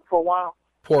push him for a while.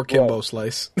 Poor Kimbo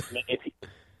Slice.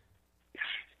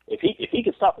 If he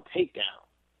can stop a takedown,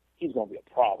 he's going to be a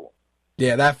problem.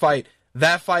 Yeah, that fight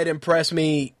impressed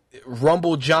me.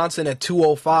 Rumble Johnson at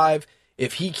 205.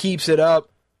 If he keeps it up,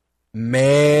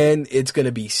 man, it's going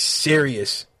to be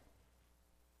serious.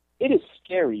 It is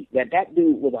scary that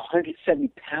dude was 170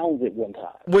 pounds at one time.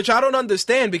 Which I don't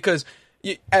understand because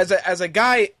as a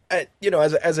guy,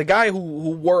 as a guy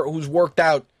who's worked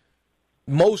out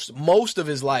most of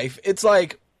his life, it's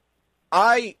like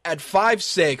at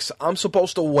 5'6", I'm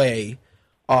supposed to weigh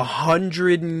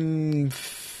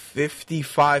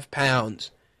 155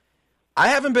 pounds. I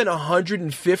haven't been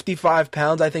 155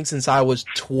 pounds, I think, since I was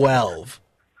 12.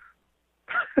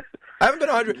 I haven't been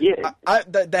 100. Yeah.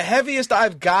 The heaviest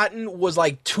I've gotten was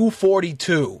like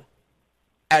 242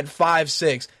 at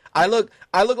 5'6". I look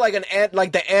like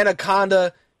the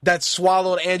anaconda that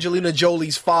swallowed Angelina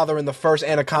Jolie's father in the first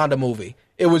Anaconda movie.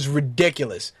 It was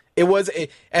ridiculous. And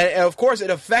of course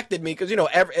it affected me because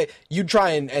you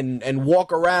try and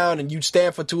walk around and you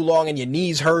stand for too long and your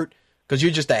knees hurt because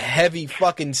you're just a heavy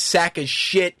fucking sack of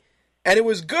shit. And it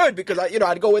was good because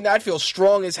I'd go in there, I'd feel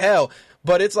strong as hell.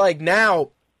 But it's like now.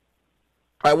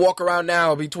 I walk around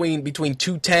now between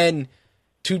 210,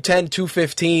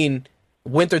 215,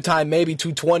 wintertime maybe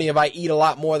 220 if I eat a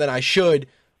lot more than I should.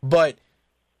 But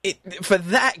for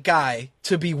that guy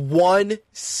to be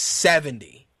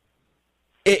 170,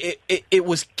 it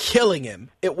was killing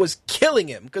him. It was killing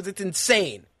him because it's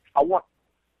insane. I want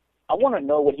to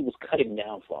know what he was cutting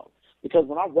down from because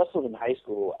when I wrestled in high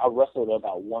school, I wrestled at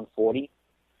about 140,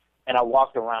 and I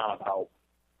walked around about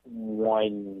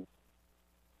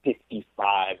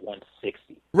 155,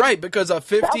 160. Right, because a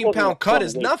 15-pound cut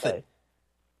is nothing.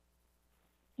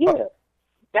 Yeah,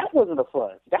 that wasn't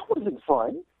fun. That wasn't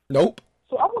fun. Nope.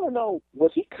 So I want to know,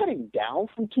 was he cutting down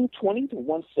from 220 to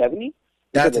 170?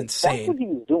 That's insane. That's what he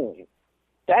was doing.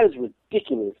 That is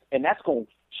ridiculous, and that's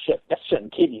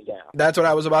shutting kidneys down. That's what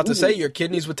I was about to say. Your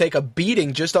kidneys would take a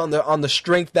beating just on the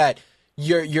strength that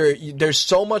there's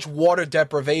so much water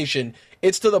deprivation.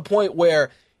 It's to the point where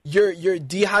you're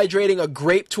dehydrating a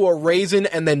grape to a raisin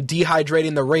and then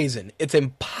dehydrating the raisin. It's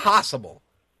impossible.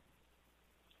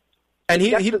 And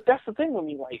that's the thing with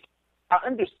me. Like, I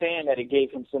understand that it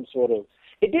gave him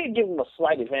it did give him a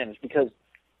slight advantage because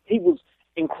he was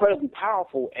incredibly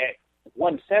powerful at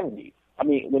 170. I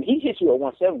mean, when he hit you at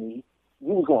 170,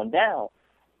 you was going down,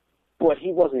 but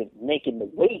he wasn't making the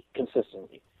weight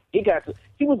consistently. He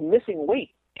was missing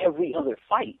weight every other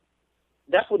fight.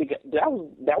 That's what that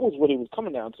was what it was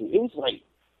coming down to. It was like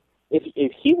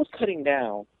if he was cutting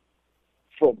down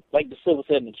from, like the Silver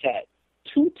said in the chat,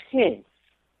 210.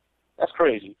 That's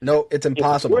crazy. No, it's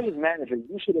impossible. If you're his manager,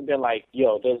 you should have been like,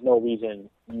 yo, there's no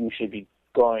reason you should be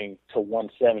going to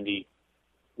 170.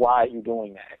 Why are you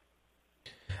doing that?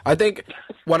 I think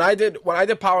when I did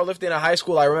powerlifting in high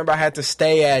school, I remember I had to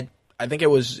stay at, I think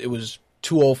it was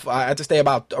 205. I had to stay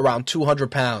around 200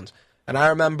 pounds. And I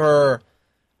remember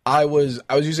I was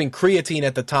using creatine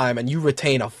at the time, and you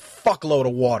retain a fuckload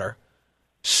of water.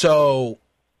 So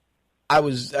I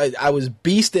was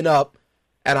beasting up,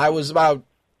 and I was about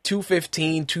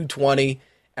 215, 220,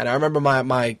 and I remember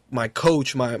my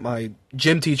coach, my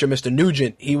gym teacher, Mr.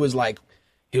 Nugent, he was like,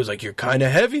 you're kind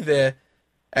of heavy there,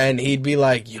 and he'd be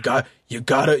like, you gotta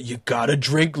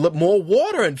drink more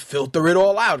water and filter it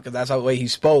all out, because that's how the way he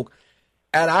spoke.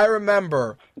 And I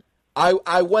remember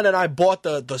I went and I bought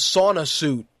the sauna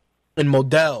suit in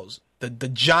Modell's, the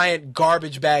giant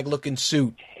garbage bag looking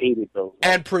suit, hated those,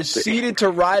 and proceeded to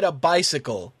ride a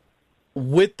bicycle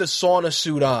with the sauna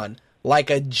suit on like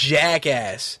a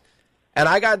jackass. And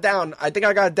I think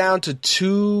I got down to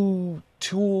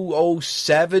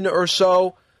 207 or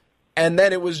so. And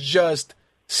then it was just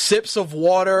sips of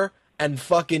water and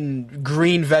fucking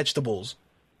green vegetables.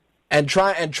 And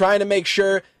trying to make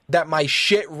sure that my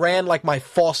shit ran like my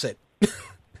faucet.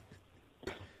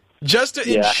 Just to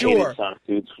ensure. I hated sauna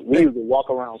suits. We used to walk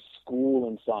around school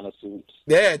in sauna suits.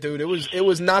 Yeah, dude, it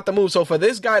was not the move. So for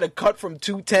this guy to cut from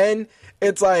 210,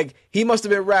 it's like he must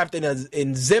have been wrapped in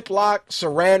Ziploc,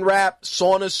 saran wrap,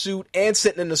 sauna suit, and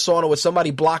sitting in the sauna with somebody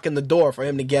blocking the door for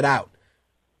him to get out.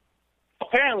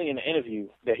 Apparently, in the interview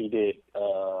that he did,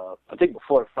 I think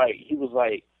before the fight, he was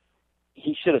like,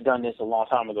 he should have done this a long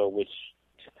time ago, which,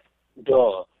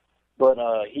 duh. But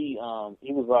he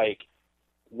was like,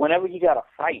 whenever he got a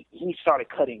fight, he started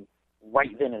cutting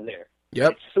right then and there.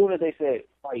 Yep. As soon as they said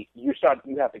fight, you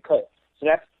have to cut. So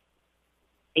that's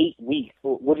 8 weeks.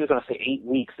 We're just gonna say 8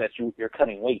 weeks that you're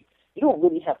cutting weight. You don't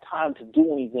really have time to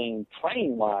do anything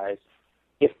training wise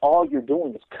if all you're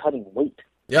doing is cutting weight.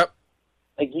 Yep.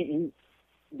 Like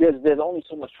there's only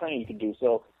so much training you can do.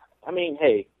 So I mean,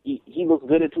 hey, he looks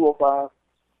good at 205.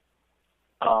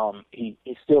 He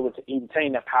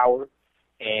retained that power,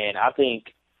 and I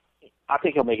think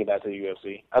he'll make it back to the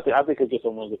UFC. I think he'll get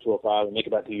some runs at 205 and make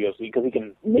it back to the UFC because he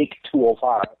can make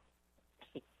 205.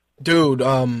 Dude,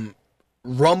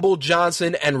 Rumble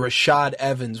Johnson and Rashad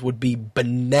Evans would be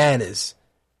bananas.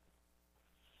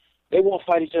 They won't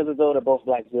fight each other, though. They're both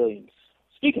Black Zillions.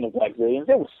 Speaking of Black Zillions,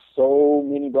 there were so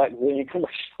many Black Zillion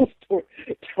commercials during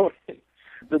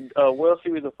the World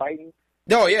Series of Fighting.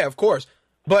 No, yeah, of course.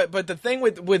 But the thing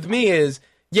with me is,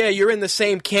 yeah, you're in the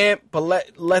same camp, but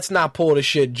let's not pull the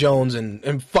shit Jones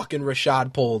and fucking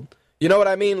Rashad pulled. You know what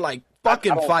I mean? Like,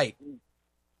 fucking fight.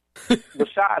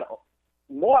 Rashad,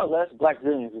 more or less, Black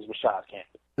Zillions is Rashad's camp.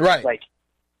 Right. Like,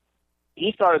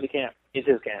 he started the camp. It's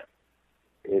his camp.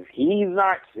 If he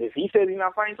says he's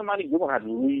not fighting somebody, you're gonna have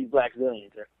to leave Black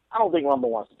Zillions. I don't think Rumble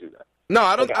wants to do that. No,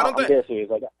 I don't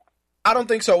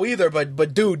think so either.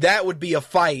 But dude, that would be a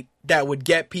fight that would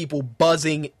get people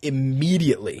buzzing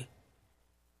immediately.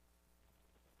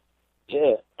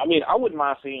 Yeah, I mean, I wouldn't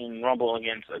mind seeing Rumble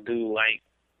against a dude like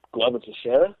Glover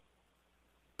Teixeira.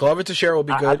 Glover Teixeira will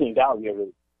be good. I think that would be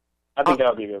that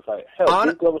would be a good fight.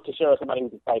 Hell, Glover Teixeira, somebody who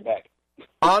can fight back.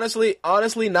 Honestly,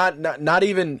 not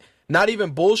even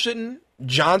bullshitting.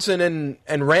 Johnson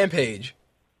and Rampage.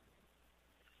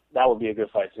 That would be a good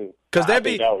fight too. Because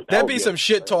there'd be some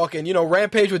shit talking. You know,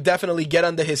 Rampage would definitely get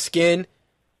under his skin,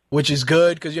 which is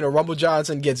good because you know Rumble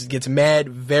Johnson gets mad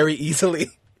very easily.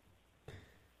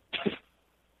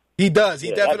 He does.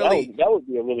 He definitely. That would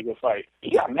be a really good fight.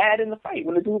 He got mad in the fight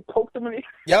when the dude poked him in the.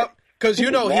 Yep, because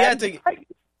you know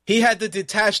he had to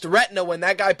detach the retina when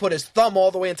that guy put his thumb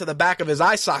all the way into the back of his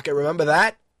eye socket. Remember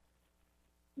that?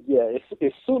 Yeah.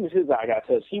 As soon as his eye got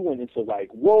touched, he went into like,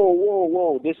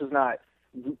 whoa, this is not.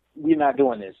 We're not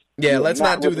doing this. Yeah, let's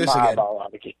not do this again.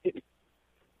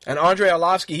 And Andrei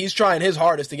Arlovski, he's trying his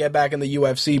hardest to get back in the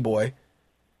UFC, boy.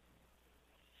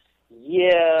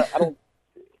 Yeah,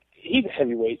 he's a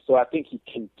heavyweight, so I think he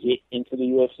can get into the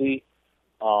UFC.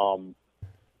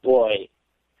 Boy,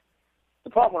 the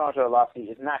problem with Andrei Arlovski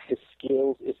is not his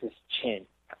skills, it's his chin.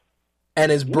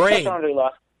 And his brain.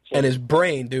 And his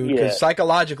brain, dude, because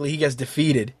psychologically he gets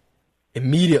defeated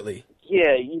immediately.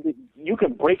 Yeah, you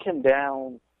can break him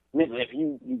down if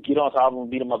you get on top of him and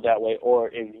beat him up that way, or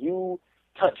if you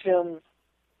touch him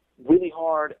really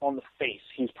hard on the face,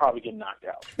 he's probably getting knocked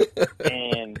out.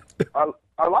 And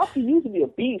Arlovski used to be a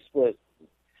beast, but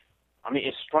I mean,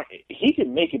 it's strong. He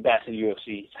can make it back to the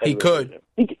UFC. He could.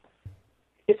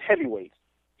 It's heavyweight.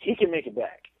 He can make it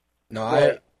back.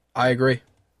 No, I agree.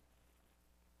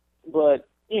 But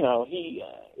you know,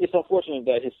 it's unfortunate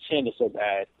that his chin is so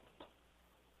bad.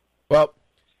 Well,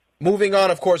 moving on,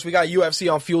 of course, we got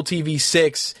UFC on Fuel TV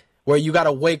 6, where you got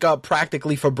to wake up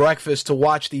practically for breakfast to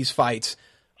watch these fights.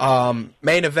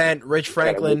 Main event, Rich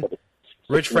Franklin,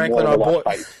 our boy,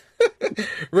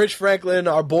 Rich Franklin,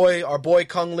 our boy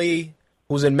Kung Lee,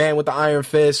 who's in Man with the Iron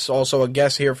Fist, also a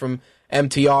guest here from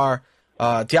MTR.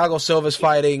 Thiago Silva's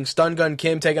fighting, Stun Gun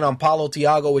Kim taking on Paulo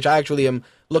Thiago, which I actually am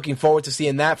looking forward to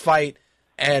seeing that fight,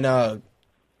 and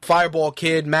Fireball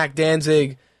Kid, Mac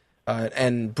Danzig,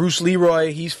 and Bruce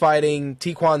Leroy, he's fighting.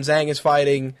 Tiquan Zhang is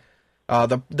fighting.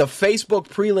 The Facebook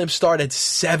prelims start at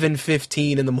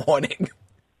 7:15 in the morning.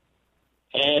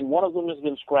 And one of them has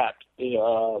been scrapped.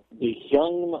 The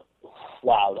Hyung,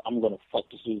 wow, I'm going to fuck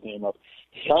this dude's name up.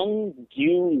 Hyung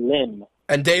Gyu Lim.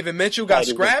 And David Mitchell got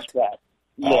scrapped?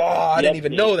 Yeah, I didn't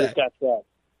even know that. Got scrapped.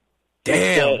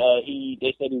 Damn.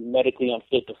 They said he's medically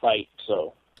unfit to fight,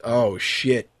 so. Oh,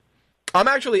 shit. I'm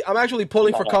actually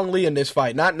pulling for Kung Lee in this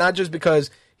fight. Not just because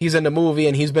he's in the movie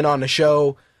and he's been on the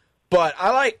show, but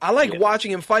I like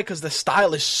watching him fight because the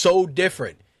style is so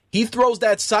different. He throws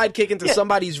that sidekick into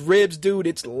somebody's ribs, dude.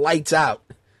 It's lights out.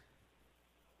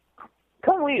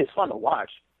 Kung Lee is fun to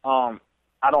watch. I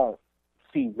don't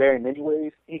see very many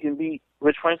ways he can beat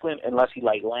Rich Franklin unless he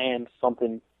lands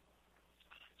something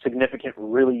significant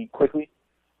really quickly.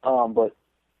 But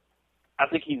I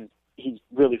think he's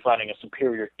really fighting a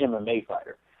superior MMA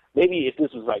fighter. Maybe if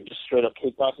this was just straight up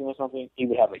kickboxing or something, he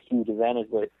would have a huge advantage.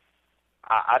 But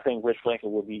I think Rich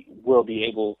Franklin will be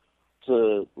able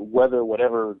to weather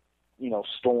whatever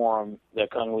storm that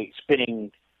Kung Lee,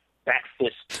 spinning back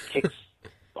fist kicks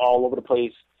all over the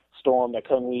place storm that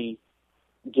Kung Lee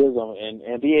gives him,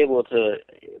 and be able to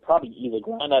probably either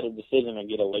grind out a decision or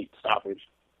get a late stoppage.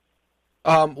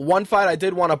 One fight I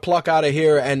did want to pluck out of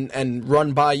here and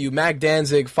run by you, Mac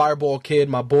Danzig, Fireball Kid,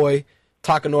 my boy,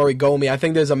 Takanori Gomi. I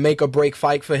think there's a make or break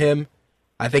fight for him.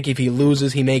 I think if he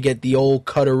loses, he may get the old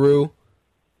cutaroo.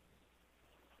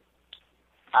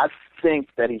 I think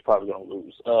that he's probably going to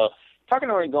lose.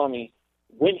 Takanori Gomi,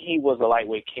 when he was a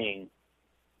lightweight king,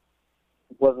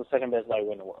 was the second best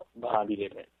lightweight in the world behind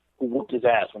BJ Penn, who whooped his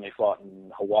ass when they fought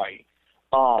in Hawaii.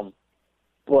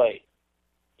 But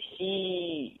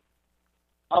he,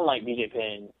 unlike BJ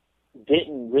Penn,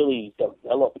 didn't really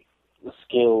develop the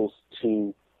skills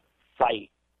to fight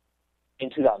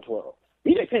in 2012.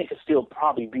 BJ Penn could still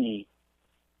probably be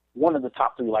one of the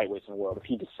top 3 lightweights in the world if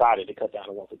he decided to cut down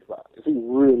to 155, if he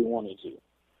really wanted to.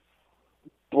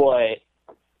 But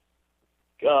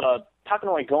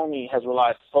Takanori Gomi has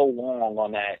relied so long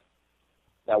on that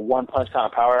one-punch kind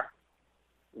of power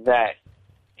that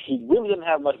he really doesn't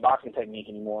have much boxing technique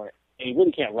anymore, and he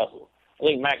really can't wrestle. I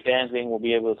think Mac Danzig will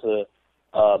be able to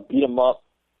beat him up,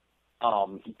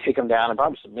 take him down, and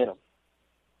probably submit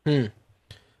him.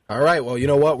 All right, well, you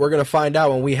know what? We're going to find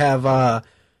out when we have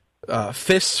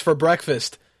Fists for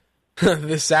Breakfast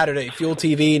this Saturday. Fuel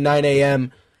TV, 9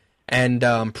 a.m., and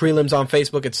prelims on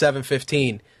Facebook at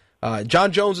 7:15.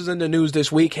 John Jones is in the news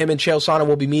this week. Him and Chael Sonnen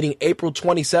will be meeting April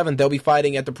 27th. They'll be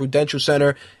fighting at the Prudential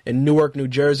Center in Newark, New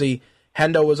Jersey.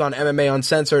 Hendo was on MMA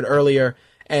Uncensored earlier,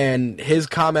 and his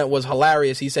comment was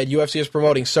hilarious. He said UFC is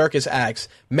promoting circus acts.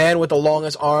 Man with the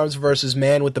longest arms versus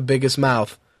man with the biggest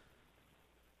mouth.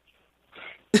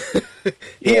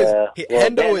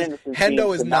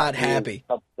 Hendo is not happy.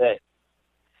 Upset.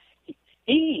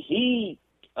 He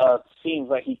seems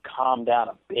like he calmed down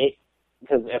a bit,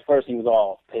 because at first he was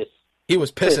all pissed. He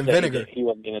was piss and vinegar. He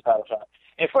wasn't getting a title shot.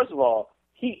 And first of all,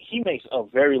 he makes a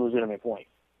very legitimate point.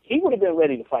 He would have been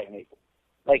ready to fight Naples.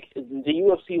 The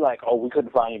UFC, we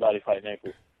couldn't find anybody to fight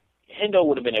Naples. Hendo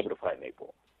would have been able to fight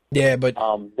Naples. Yeah, but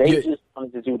they just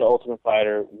wanted to do the Ultimate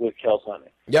Fighter with Chael Sonnen.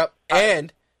 Yep,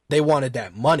 and they wanted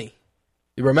that money.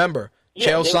 You remember,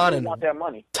 Chael Sonnen, want that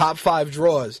money. Top 5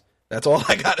 draws. That's all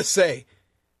I gotta say.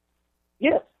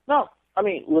 Yeah, no, I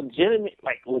mean legitimate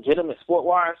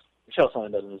sport-wise, Chael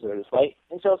Sonnen doesn't deserve this fight,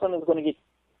 and Chael Sonnen is going to get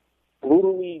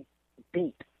brutally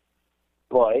beat.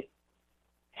 But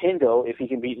Hendo, if he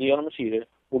can beat Lyoto Machida,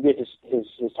 will get his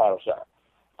title shot.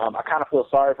 I kind of feel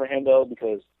sorry for Hendo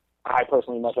because I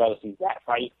personally much rather see that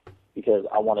fight, because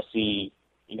I want to see,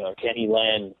 can he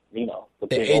land, the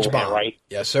H-bomb, right?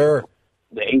 Yes, sir.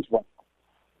 The H-bomb.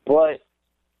 But,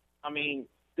 I mean,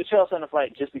 the Chael Sonnen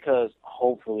fight, just because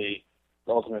hopefully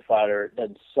the Ultimate Fighter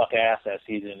doesn't suck ass that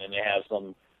season and they have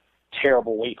some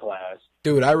terrible weight class.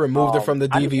 Dude, I removed it from the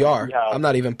DVR. I'm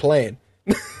not even playing.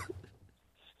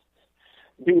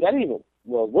 Dude, I didn't even.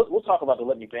 Well, we'll talk about the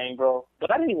Let Me Bang, bro.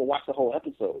 But I didn't even watch the whole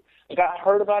episode. I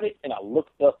heard about it and I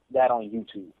looked up that on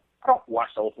YouTube. I don't watch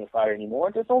the Ultimate Fighter anymore.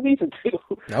 There's no reason to.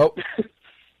 Nope.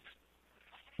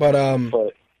 But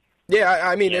yeah,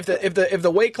 I mean, if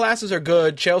the weight classes are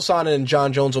good, Chael Sonnen and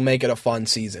John Jones will make it a fun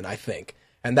season, I think,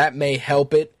 and that may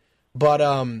help it. But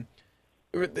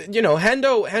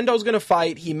Hendo's gonna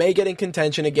fight. He may get in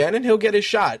contention again, and he'll get his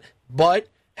shot. But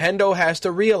Hendo has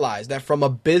to realize that from a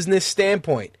business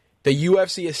standpoint, the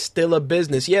UFC is still a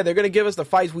business. Yeah, they're going to give us the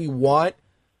fights we want,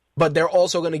 but they're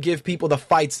also going to give people the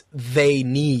fights they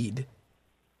need.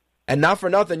 And not for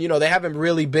nothing, they haven't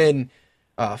really been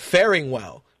faring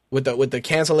well with the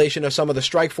cancellation of some of the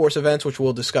Strikeforce events, which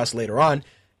we'll discuss later on,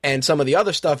 and some of the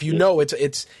other stuff.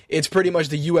 It's pretty much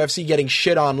the UFC getting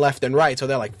shit on left and right. So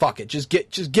they're like, fuck it, just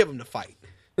give them the fight,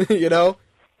 Yeah.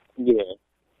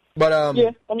 But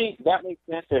yeah, I mean, that makes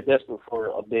sense. They're desperate for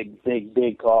a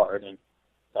big card, and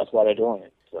that's why they're doing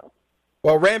it. So,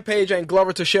 well, Rampage and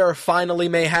Glover Teixeira finally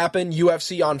may happen.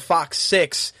 UFC on Fox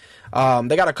 6. They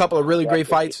got a couple of really great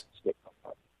fights.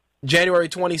 January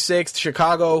 26th,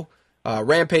 Chicago.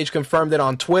 Rampage confirmed it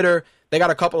on Twitter. They got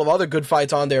a couple of other good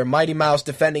fights on there. Mighty Mouse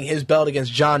defending his belt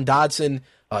against John Dodson.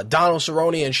 Donald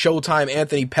Cerrone and Showtime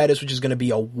Anthony Pettis, which is going to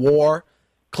be a war.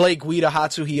 Clay Guida,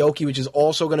 Hatsu Hioki, which is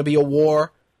also going to be a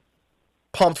war.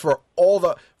 Pumped for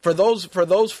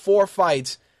those 4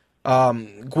 fights.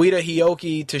 Guida,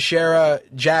 Hioki, Teixeira,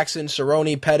 Jackson,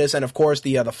 Cerrone, Pettis, and of course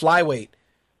the flyweight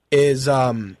is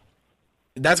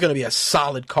that's going to be a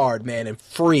solid card, man, and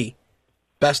free.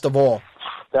 Best of all.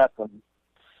 That's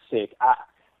sick.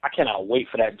 I cannot wait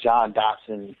for that John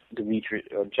Dodson Demetrius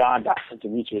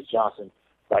Johnson.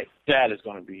 Like, that is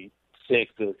going to be sick.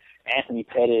 The Anthony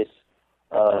Pettis,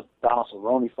 Donald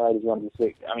Cerrone fight is going to be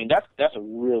sick. I mean, that's a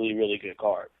really, really good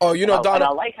card. Oh, Donald. And I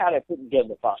like how they're putting together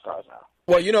the Fox cards now.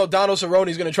 Well, Donald Cerrone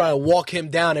is going to try and walk him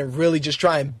down and really just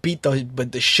try and beat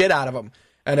the shit out of him.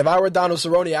 And if I were Donald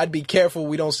Cerrone, I'd be careful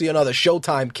we don't see another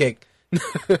Showtime kick.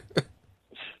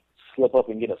 Slip up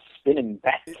and get a spinning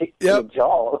back kick to the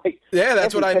jaw. Like, yeah,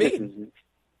 that's what I mean.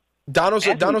 Donald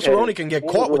Cerrone can get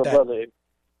caught with that. Brother,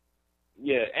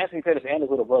 yeah, Anthony Pettis and his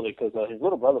little brother, because his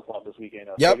little brother fought this weekend.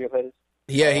 Sergio Pettis.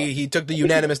 Yeah, he took the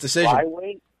unanimous decision.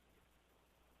 Flyweight?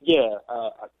 Yeah,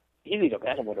 he's either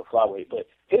bantamweight or flyweight, but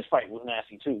his fight was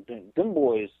nasty too. Them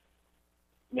boys,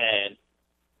 man,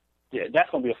 yeah, that's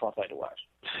going to be a fun fight to watch.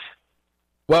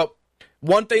 Well,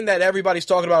 one thing that everybody's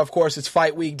talking about, of course, is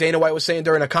Fight Week. Dana White was saying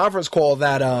during a conference call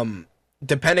that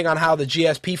depending on how the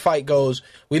GSP fight goes,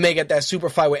 we may get that super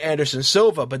fight with Anderson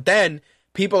Silva. But then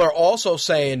people are also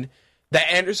saying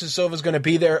that Anderson Silva is going to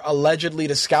be there allegedly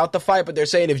to scout the fight, but they're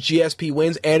saying if GSP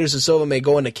wins, Anderson Silva may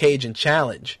go in the cage and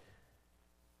challenge.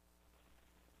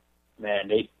 Man,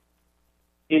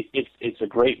 it's a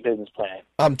great business plan.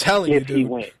 I'm telling you, dude. If he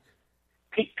wins.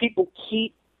 People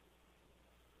keep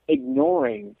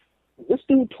ignoring this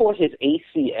dude tore his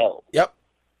ACL. Yep.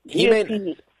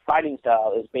 GSP's fighting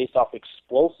style is based off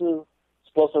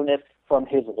explosiveness from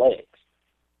his legs.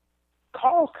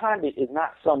 Carlos Condit is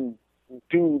not some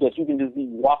dude that you can just be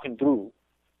walking through.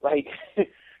 Like,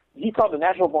 he's called the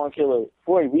natural born killer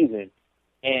for a reason,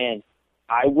 and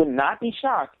I would not be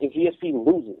shocked if GSP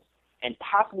loses, and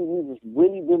possibly loses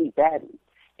really, really badly.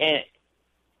 And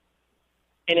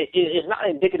it's not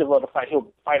indicative of the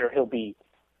fighter he'll be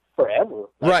forever,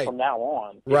 right, from now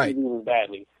on, if right, he loses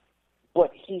badly.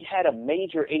 But he had a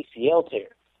major ACL tear.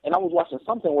 And I was watching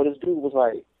something where this dude was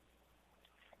like,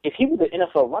 if he was an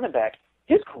NFL running back,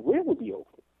 his career would be over.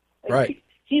 Like, right.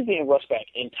 He's being rushed back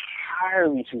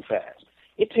entirely too fast.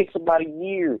 It takes about a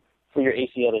year for your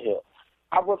ACL to heal.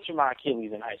 I ruptured my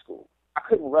Achilles in high school. I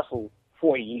couldn't wrestle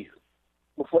for a year.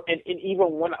 And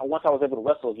even once I was able to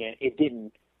wrestle again, it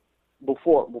didn't.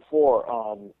 Before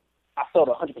I felt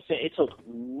 100%. It took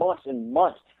months and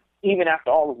months, even after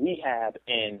all the rehab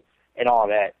and all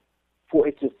that, for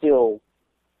it to feel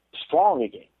strong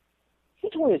again. He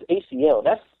tore his ACL.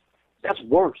 That's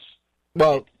worse.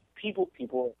 Well, people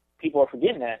are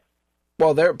forgetting that.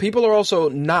 Well, people are also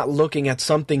not looking at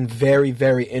something very,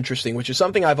 very interesting, which is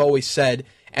something I've always said,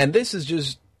 and this is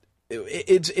just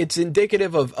it's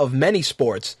indicative of many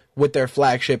sports with their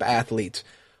flagship athletes.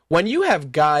 When you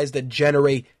have guys that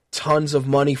generate tons of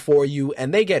money for you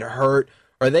and they get hurt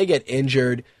or they get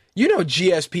injured,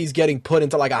 GSP's getting put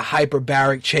into like a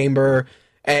hyperbaric chamber,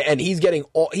 and he's getting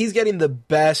the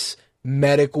best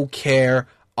medical care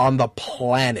on the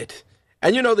planet.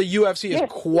 And the UFC is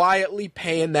quietly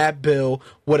paying that bill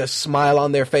with a smile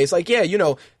on their face. Like,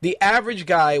 the average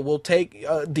guy will take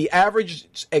the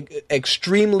average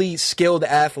extremely skilled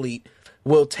athlete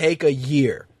will take a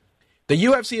year. The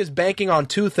UFC is banking on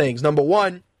two things. Number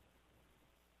one,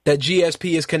 that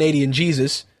GSP is Canadian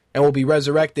Jesus and will be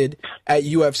resurrected at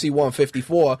UFC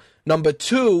 154. Number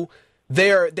two,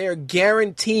 they're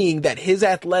guaranteeing that his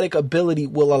athletic ability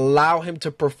will allow him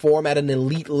to perform at an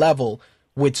elite level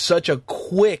with such a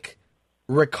quick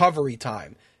recovery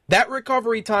time. That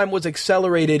recovery time was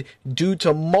accelerated due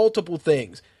to multiple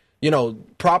things.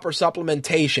 Proper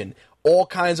supplementation, all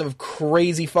kinds of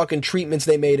crazy fucking treatments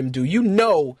they made him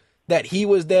do. That he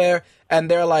was there and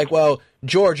they're like, well,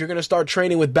 George, you're going to start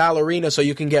training with ballerina so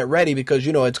you can get ready because,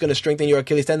 it's going to strengthen your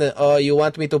Achilles tendon. You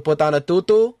want me to put on a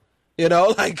tutu? He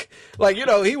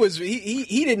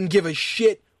didn't give a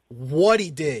shit what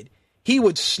he did. He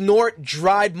would snort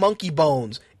dried monkey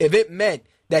bones if it meant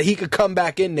that he could come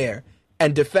back in there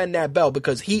and defend that belt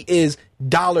because he is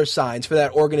dollar signs for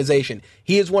that organization.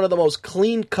 He is one of the most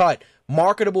clean-cut,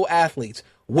 marketable athletes.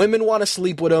 Women want to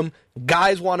sleep with him.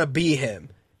 Guys want to be him.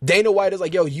 Dana White is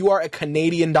like, yo, you are a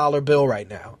Canadian dollar bill right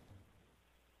now.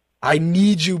 I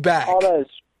need you back. All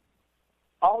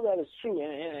that is true,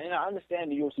 and I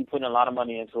understand the UFC putting a lot of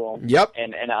money into him. Yep.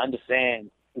 And I understand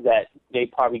that they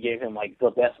probably gave him like the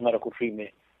best medical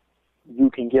treatment you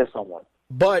can give someone.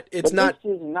 But it's not.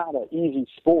 This is not an easy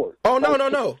sport. Oh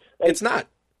no! It's not.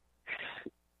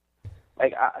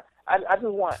 Like I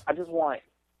just want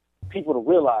people to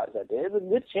realize that there's a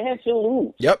good chance you'll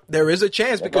lose. Yep, there is a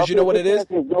chance because you know what it is?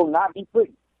 It will not be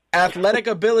pretty. Athletic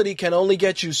ability can only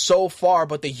get you so far,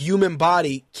 but the human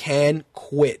body can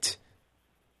quit.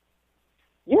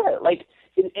 Yeah, like,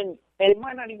 and it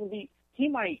might not even be. He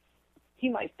might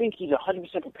think he's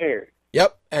 100% prepared.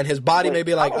 Yep, and his body may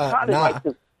be like, nah.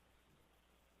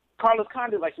 Carlos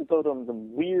Condit likes to throw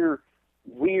them weird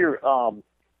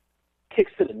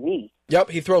kicks to the knee. Yep,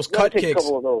 he throws cut kicks.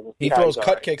 He throws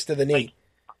cut kicks to the knee.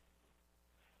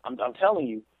 Like, I'm telling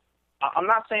you, I'm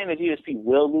not saying that GSP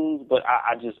will lose, but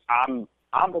I'm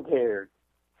prepared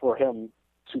for him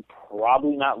to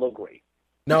probably not look great.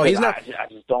 No, he's not. I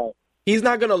just don't. He's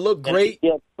not going to look great.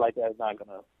 Yeah, like that's not going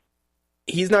to.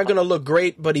 He's not going to look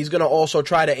great, but he's going to also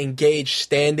try to engage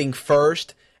standing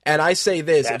first. And I say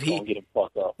this: if he get him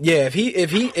fucked up. Yeah,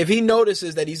 if he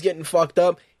notices that he's getting fucked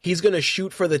up, he's going to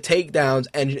shoot for the takedowns,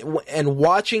 and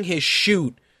watching his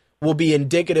shoot will be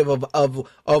indicative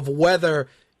of whether,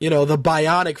 you know, the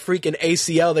bionic freaking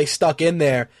ACL they stuck in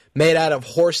there, made out of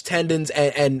horse tendons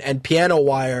and piano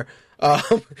wire,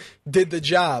 did the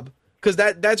job. Because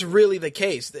that's really the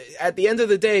case. At the end of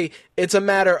the day, it's a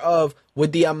matter of,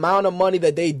 with the amount of money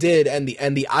that they did and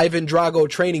the Ivan Drago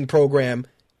training program,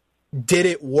 did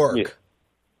it work? Yeah.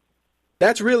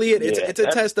 That's really it. It's a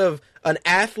test of an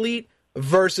athlete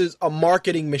versus a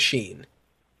marketing machine.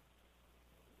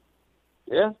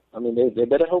 Yeah, I mean, they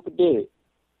better hope it did.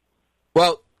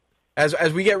 Well,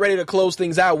 as we get ready to close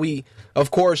things out, we,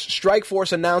 of course,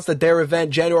 Strikeforce announced that their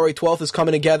event, January 12th, is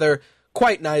coming together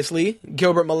quite nicely.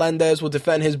 Gilbert Melendez will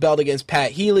defend his belt against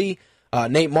Pat Healy.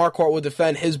 Nate Marquardt will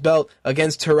defend his belt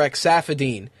against Tarek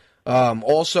Safadine.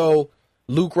 Also,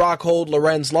 Luke Rockhold,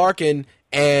 Lorenz Larkin,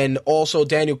 and also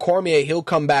Daniel Cormier, he'll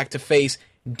come back to face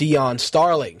Dion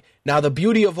Starling. Now, the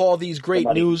beauty of all these great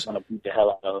news, beat the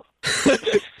hell out of.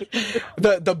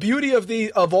 the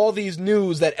beauty of all these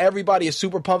news that everybody is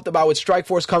super pumped about with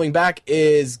Strikeforce coming back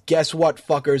is, guess what,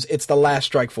 fuckers? It's the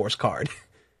last Strikeforce card.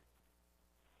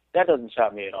 That doesn't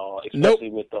shock me at all, especially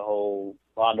with the whole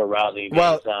Ronda Rousey being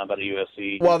signed by the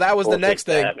UFC. Well, that was the next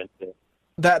thing.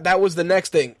 That was the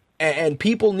next thing, and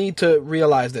people need to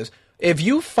realize this. If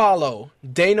you follow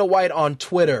Dana White on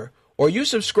Twitter, or you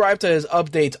subscribe to his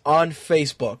updates on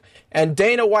Facebook, and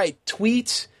Dana White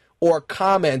tweets or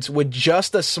comments with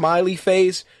just a smiley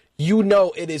face, you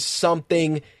know it is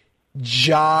something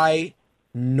ginormous.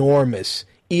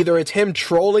 Either it's him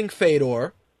trolling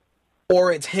Fedor,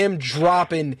 or it's him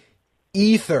dropping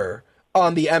ether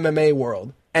on the MMA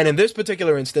world. And in this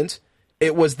particular instance,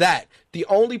 it was that. The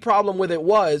only problem with it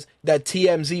was that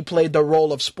TMZ played the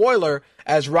role of spoiler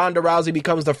as Ronda Rousey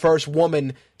becomes the first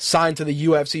woman signed to the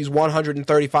UFC's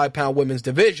 135-pound women's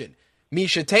division.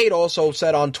 Miesha Tate also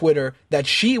said on Twitter that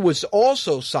she was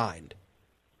also signed.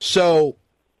 So,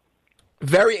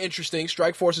 very interesting.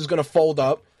 Strikeforce is going to fold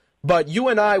up. But you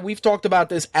and I, we've talked about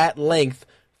this at length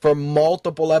for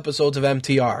multiple episodes of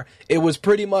MTR. It was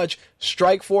pretty much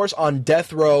Strikeforce on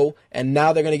death row, and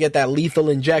now they're going to get that lethal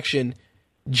injection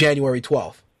January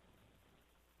 12th.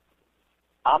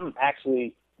 I'm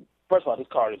actually, first of all, this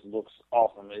card looks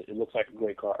awesome. It looks like a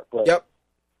great card. But yep.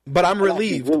 But I'm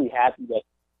relieved. Really happy that.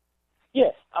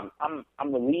 Yes,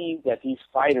 I'm relieved that these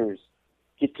fighters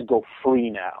get to go free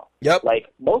now. Yep. Like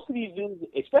most of these dudes,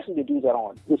 especially the dudes that are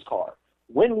on this card,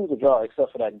 win, lose, or draw,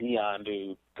 except for that Dion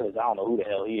dude, because I don't know who the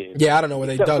hell he is. Yeah, I don't know where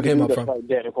they dug him up from.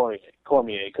 Daniel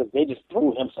Cormier, because they just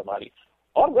threw him somebody.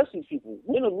 All the rest of these people,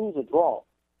 win or lose or draw,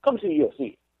 come to the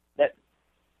UFC. That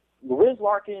Lorenz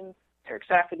Larkin, Tarek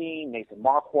Safadine, Nathan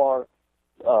Marquardt,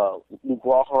 Luke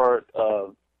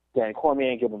Rockhold, Dan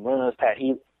Cormier, Gilbert Melendez, Pat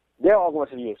Healy, they're all going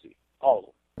to the UFC. All of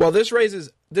them. Well, this raises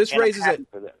it.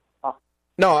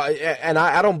 No, and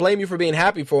I don't blame you for being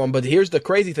happy for him, but here's the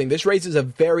crazy thing. This raises a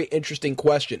very interesting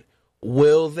question.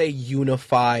 Will they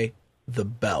unify the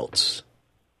belts?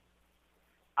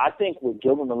 I think with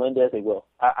Gilbert Melendez, they will.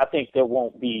 I think there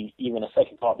won't be even a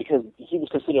second thought because he was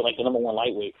considered like the number one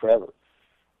lightweight forever.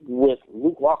 With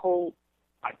Luke Rockhold,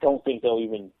 I don't think they'll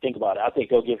even think about it. I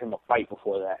think they'll give him a fight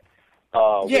before that.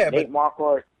 With Nate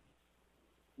Marquardt,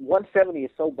 170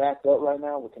 is so backed up right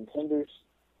now with contenders.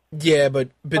 Yeah, but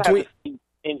between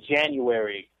in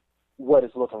January, what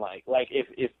it's looking like. Like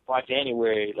if by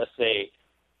January, let's say,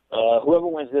 whoever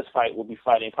wins this fight will be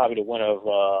fighting probably the winner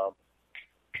of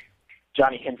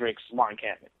Johnny Hendricks, Martin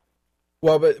Kampman.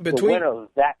 Well, but between the winner of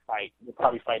that fight will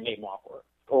probably fight Nate Marquardt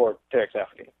or Tarek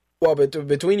Safadine. Well, but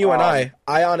between you and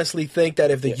I honestly think that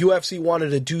if the UFC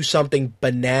wanted to do something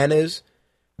bananas,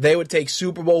 they would take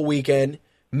Super Bowl weekend,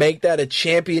 make that a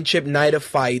championship night of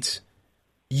fights,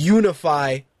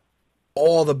 unify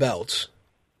all the belts,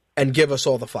 and give us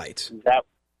all the fights.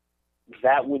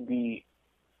 That would be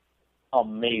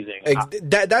amazing.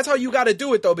 That's how you got to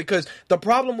do it, though, because the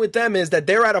problem with them is that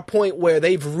they're at a point where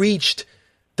they've reached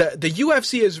the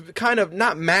UFC is kind of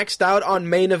not maxed out on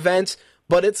main events,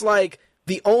 but it's like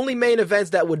the only main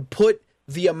events that would put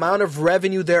the amount of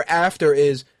revenue thereafter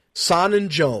is Son and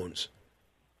Jones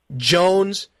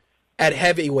at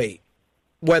heavyweight,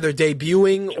 whether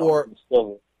debuting or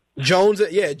Jones.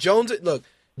 Look,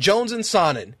 Jones and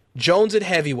Sonnen, Jones at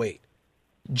heavyweight,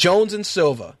 Jones and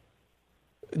Silva,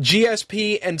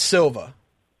 GSP and Silva.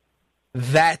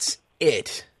 That's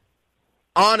it.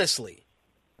 Honestly,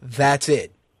 that's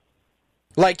it.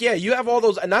 Like, yeah, you have all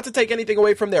those, not to take anything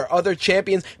away from their other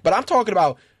champions, but I'm talking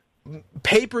about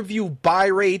pay-per-view buy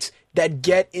rates that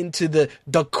get into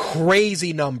the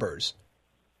crazy numbers.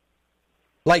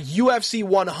 Like UFC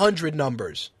 100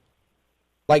 numbers.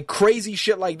 Like crazy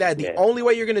shit like that. The only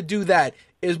way you're going to do that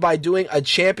is by doing a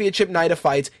championship night of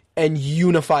fights and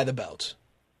unify the belts.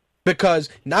 Because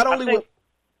not only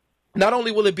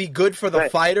will it be good for the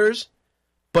fighters,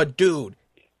 but dude,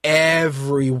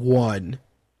 everyone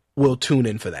will tune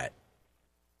in for that.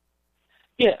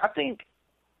 Yeah, I think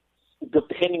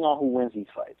depending on who wins these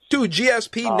fights. Dude,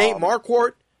 GSP, Nate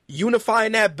Marquardt,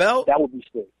 unifying that belt. That would be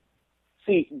sick.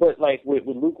 See, but like with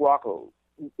Luke Rockhold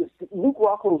is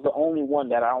the only one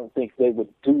that I don't think they would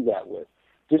do that with.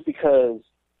 Just because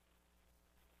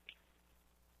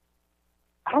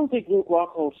I don't think Luke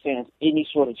Rockhold stands any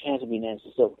sort of chance of being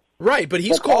Anderson Silva. Right, but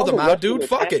he's called them out, dude.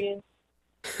 Fuck it.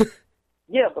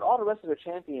 Yeah, but all the rest of their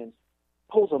champions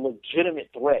pose a legitimate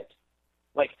threat.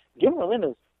 Like, Gilbert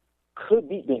Melendez could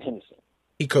beat Ben Henderson.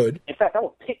 He could. In fact, I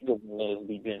would pick Gilbert Melendez to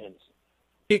beat Ben Henderson.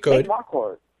 He could. Nate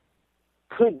Marquardt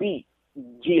could beat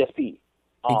GSP.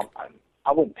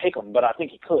 I wouldn't pick him, but I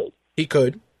think he could. He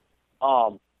could.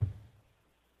 Daniel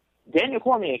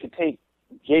Cormier could take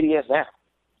JDS down.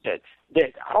 I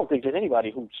don't think there's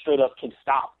anybody who straight up can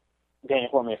stop Daniel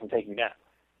Cormier from taking you down.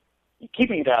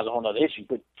 Keeping you down is a whole other issue,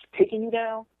 but taking you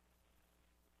down,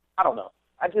 I don't know.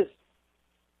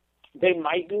 They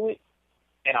might do it,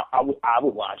 and I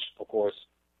would watch, of course.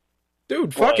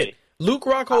 Dude, fuck it. Luke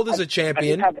Rockhold is a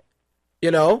champion. You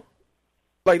know?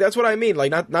 Like, that's what I mean. Like,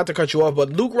 not to cut you off, but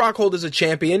Luke Rockhold is a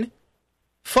champion.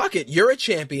 Fuck it. You're a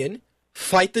champion.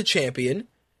 Fight the champion.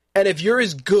 And if you're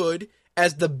as good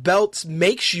as the belt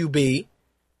makes you be,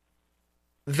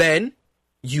 then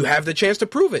you have the chance to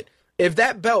prove it. If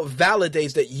that belt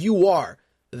validates that you are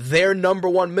their number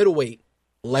one middleweight,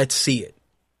 let's see it.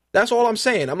 That's all I'm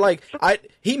saying. I'm like,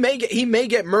 he may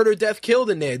get murder, death, killed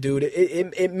in there, dude.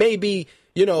 It may be,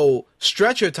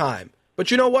 stretcher time.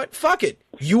 But you know what? Fuck it.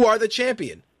 You are the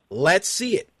champion. Let's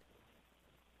see it.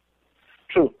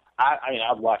 True. I mean,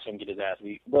 I'd watch him get his ass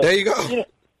beat. But, there you go.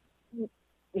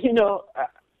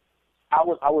 I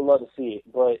would love to see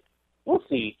it, but we'll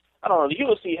see. I don't know. The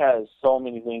UFC has so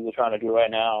many things they're trying to do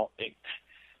right now.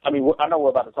 I know we're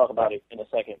about to talk about it in a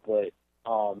second, but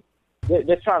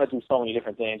they're trying to do so many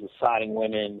different things with signing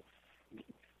women,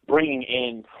 bringing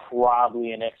in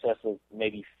probably in excess of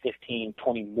maybe 15,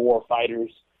 20 more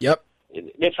fighters. Yep.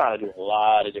 They're trying to do a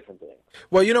lot of different things.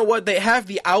 Well, you know what? They have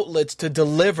the outlets to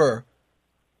deliver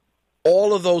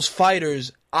all of those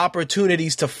fighters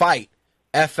opportunities to fight.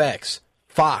 FX,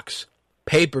 Fox,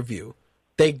 pay-per-view.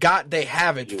 They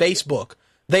have it. Facebook.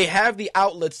 They have the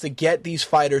outlets to get these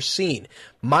fighters seen.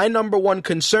 My number one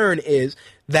concern is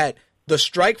that the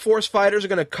Strikeforce fighters are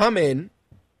going to come in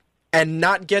and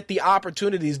not get the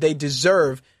opportunities they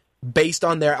deserve based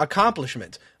on their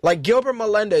accomplishments. Like Gilbert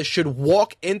Melendez should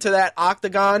walk into that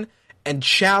octagon and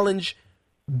challenge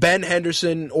Ben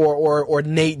Henderson or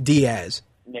Nate Diaz.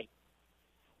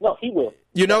 No, he will.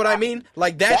 You know what I mean?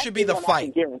 Like that should be the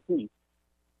fight.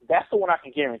 That's the one I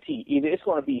can guarantee. Either it's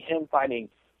going to be him fighting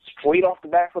straight off the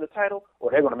bat for the title,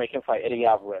 or they're going to make him fight Eddie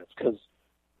Alvarez. Because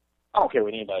I don't care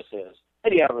what anybody says.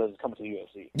 Eddie Alvarez is coming to the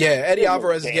UFC. Yeah, Eddie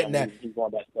Alvarez is getting that. He's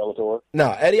going back to Bellator.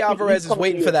 No, Eddie Alvarez is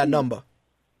waiting for that number.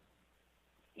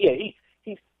 Yeah,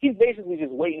 he's basically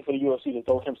just waiting for the UFC to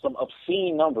throw him some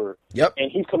obscene number. Yep.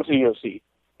 And he's coming to the UFC.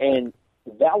 And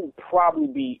that will probably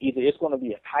be either it's going to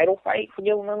be a title fight for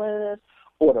Gilbert Melendez,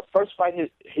 or the first fight, his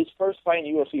first fight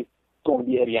in the UFC is going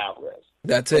to be Eddie Alvarez.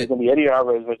 That's it. It's going to be Eddie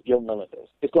Alvarez versus Gilbert Melendez.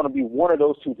 It's going to be one of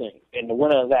those two things, and the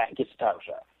winner of that gets the title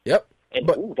shot. Yep. And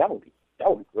that would be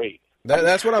great.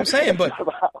 That's what I'm saying, but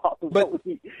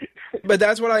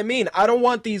that's what I mean. I don't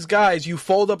want these guys. You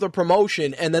fold up the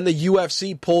promotion, and then the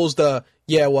UFC pulls fuck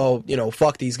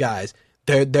these guys.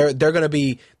 they're gonna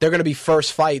be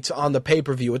first fights on the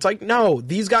pay-per-view. It's like, no,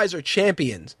 these guys are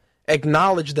champions.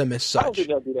 Acknowledge them as such. I don't think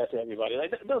they'll do that to everybody.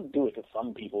 Like, they'll do it to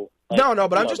some people. Like, no,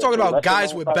 but I'm just talking about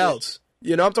guys with belts.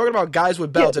 You know, I'm talking about guys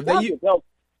with belts.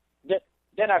 Yeah,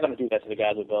 they're not going to do that to the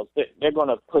guys with belts. They're going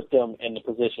to put them in the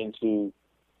position to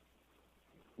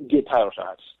get title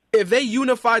shots. If they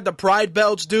unified the Pride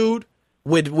belts, dude,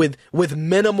 with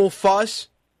minimal fuss,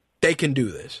 they can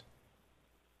do this.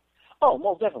 Oh,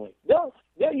 most definitely. They'll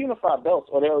unify belts,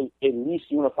 or they'll at least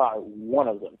unify one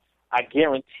of them. I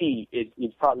guarantee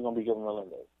it's probably going to be Given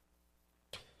Melendez.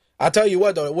 I'll tell you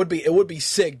what, though, it would be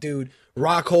sick, dude.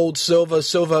 Rock holds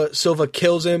Silva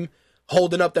kills him,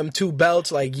 holding up them two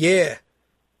belts, like, yeah.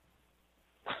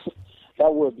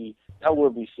 that would be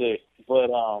sick. But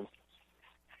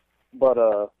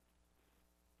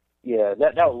yeah,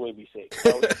 that would be sick.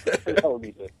 That would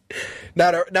be sick.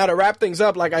 Now to wrap things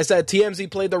up, like I said,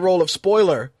 TMZ played the role of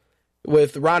spoiler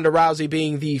with Ronda Rousey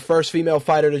being the first female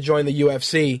fighter to join the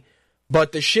UFC.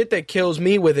 But the shit that kills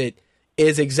me with it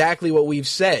is exactly what we've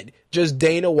said. Just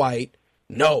Dana White,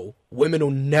 no, women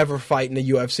will never fight in the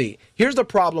UFC. Here's the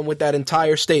problem with that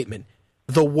entire statement.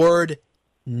 The word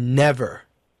never.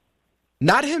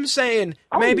 Not him saying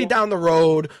maybe down the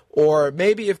road, or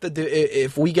maybe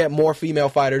if we get more female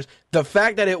fighters. The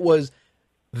fact that it was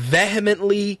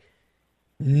vehemently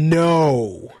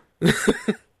no.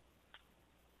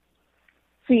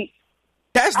 See,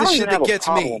 that's the shit that gets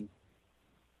me.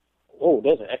 Oh,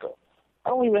 there's an echo. I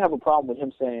don't even have a problem with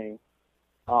him saying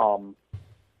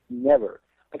never.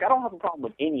 Like, I don't have a problem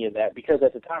with any of that, because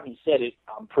at the time he said it,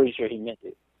 I'm pretty sure he meant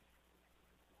it.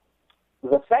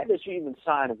 The fact that you even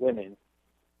sign women,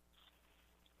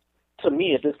 to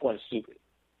me at this point, is stupid.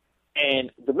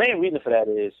 And the main reason for that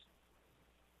is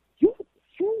you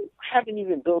haven't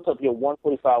even built up your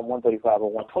 145, 135,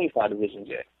 or 125 divisions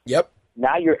yet. Yep.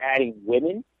 Now you're adding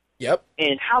women. Yep.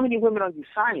 And how many women are you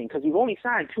signing? Because you've only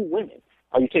signed 2 women.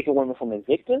 Are you taking women from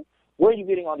Invicta? Where are you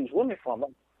getting all these women from?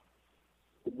 Like,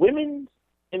 women's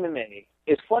MMA,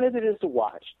 as fun as it is to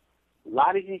watch, a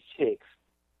lot of these chicks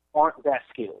aren't that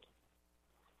skilled.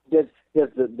 There's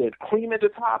the cream at the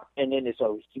top, and then it's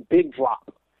a big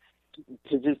drop,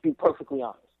 to just be perfectly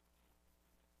honest.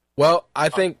 Well, I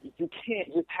think you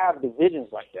can't just have divisions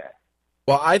like that.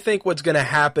 Well, I think what's going to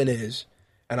happen is,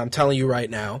 and I'm telling you right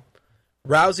now,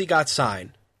 Rousey got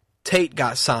signed. Tate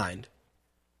got signed.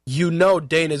 You know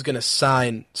Dana's going to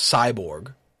sign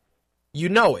Cyborg. You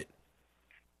know it.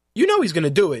 You know he's going to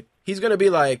do it. He's going to be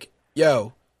like,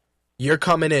 yo, you're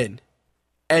coming in.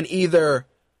 And either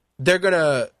they're going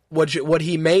to, what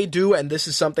he may do, and this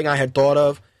is something I had thought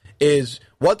of, is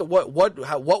what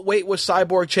weight was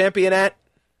Cyborg champion at?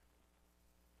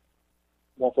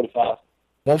 145.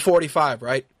 145,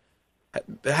 right?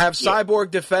 Have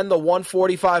Cyborg defend the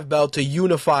 145 belt to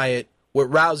unify it with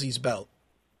Rousey's belt.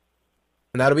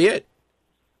 And that'll be it.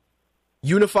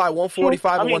 Unify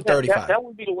 145 and 135. That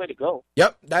would be the way to go.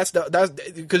 Yep, that's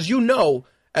because you know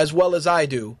as well as I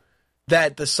do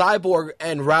that the Cyborg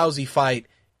and Rousey fight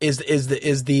is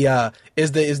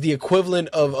the equivalent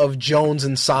of Jones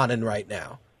and Sonnen right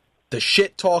now. The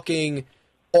shit talking,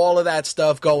 all of that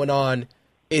stuff going on,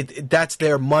 that's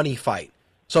their money fight.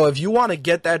 So if you want to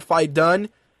get that fight done,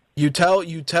 you tell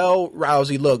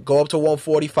Rousey, look, go up to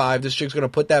 145. This chick's gonna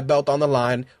put that belt on the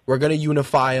line. We're gonna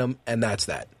unify them, and that's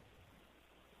that.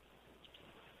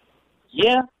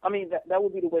 Yeah, I mean that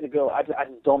would be the way to go. I just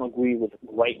don't agree with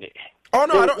writing it. Oh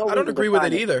no, I don't agree with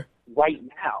it either. Right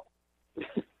now,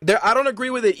 I don't agree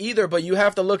with it either. But you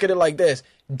have to look at it like this: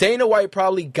 Dana White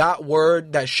probably got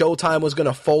word that Showtime was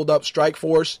gonna fold up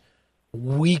Strikeforce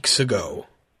weeks ago.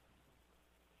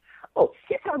 Oh,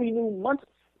 he probably knew months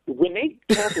when they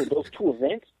canceled those 2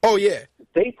 events. Oh yeah,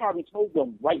 they probably told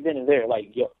them right then and there,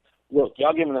 like, yo, look,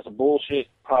 y'all giving us a bullshit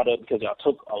product because y'all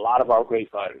took a lot of our great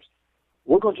fighters.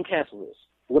 We're going to cancel this.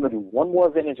 We're going to do one more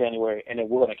event in January, and then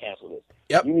we're going to cancel this.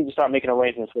 Yep. You need to start making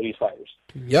arrangements for these fighters.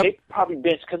 Yep. They probably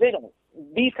benched, because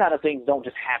these kind of things don't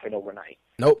just happen overnight.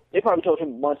 Nope. They probably told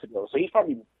him months ago, so he's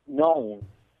probably known.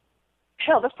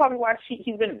 Hell, that's probably why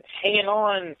he's been hanging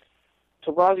on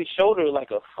to Rousey's shoulder like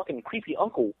a fucking creepy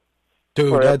uncle.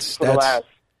 Dude, that's the last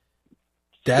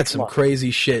some months.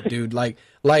 crazy shit, dude. Like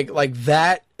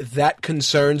that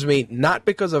concerns me, not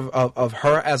because of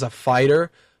her as a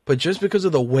fighter, but just because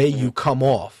of the way you come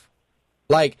off.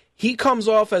 Like, he comes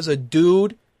off as a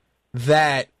dude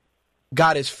that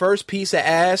got his first piece of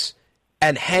ass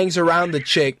and hangs around the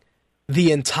chick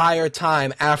the entire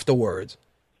time afterwards.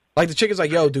 Like, the chick is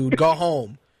like, yo, dude, go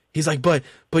home. He's like, but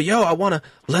yo,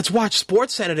 let's watch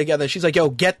SportsCenter together. She's like,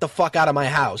 yo, get the fuck out of my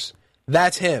house.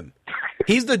 That's him.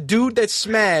 He's the dude that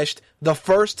smashed the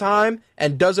first time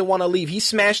and doesn't want to leave. He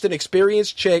smashed an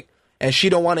experienced chick, and she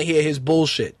don't want to hear his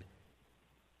bullshit.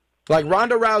 Like,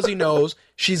 Ronda Rousey knows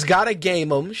she's got to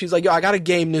game him. She's like, yo, I got to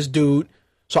game this dude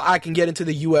so I can get into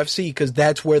the UFC because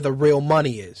that's where the real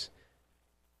money is.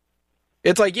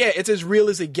 It's like, yeah, it's as real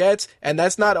as it gets, and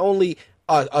that's not only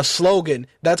a slogan,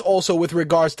 that's also with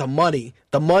regards to money.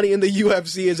 The money in the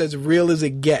UFC is as real as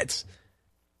it gets.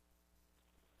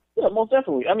 Yeah, most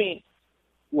definitely. I mean,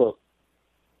 look,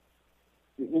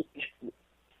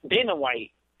 Dana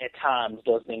White at times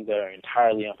does things that are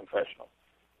entirely unprofessional.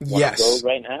 Yes. One of those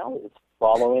right now is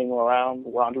following around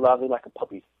Ronda Rousey like a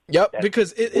puppy. Yep, That's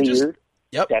because it weird, just...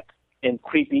 Yep. That's and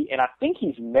creepy, and I think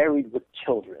he's married with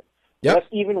children. Yep. That's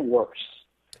even worse.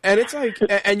 And it's like,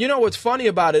 and you know what's funny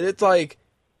about it? It's like,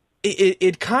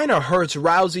 it kind of hurts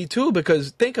Rousey too, because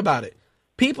think about it.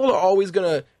 People are always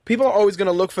gonna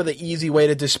look for the easy way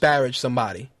to disparage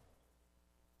somebody.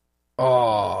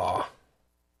 Oh,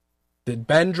 did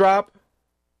Ben drop?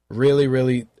 Really,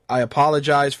 really, I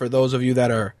apologize for those of you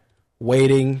that are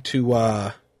waiting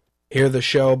to hear the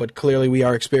show, but clearly we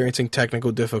are experiencing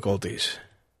technical difficulties.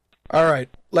 All right,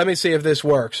 let me see if this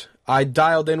works. I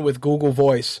dialed in with Google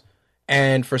Voice,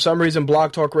 and for some reason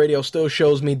Blog Talk Radio still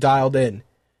shows me dialed in.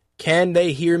 Can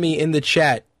they hear me in the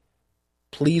chat?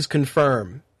 Please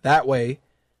confirm. That way,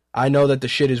 I know that the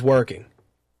shit is working.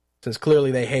 Since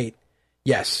clearly they hate.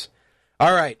 Yes.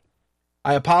 All right.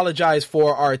 I apologize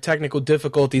for our technical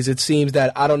difficulties. It seems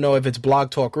that I don't know if it's Blog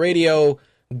Talk Radio,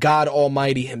 God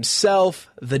Almighty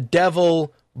himself, the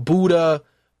devil, Buddha,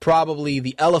 probably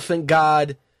the elephant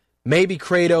god, maybe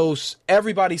Kratos.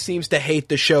 Everybody seems to hate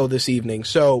the show this evening.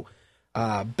 So,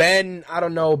 Ben, I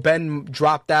don't know, Ben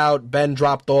dropped out, Ben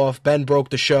dropped off, Ben broke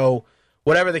the show,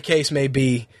 whatever the case may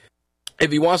be.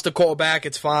 If he wants to call back,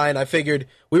 it's fine. I figured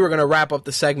we were going to wrap up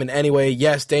the segment anyway.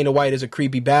 Yes, Dana White is a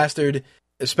creepy bastard,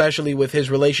 especially with his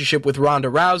relationship with Ronda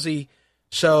Rousey.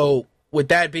 So, with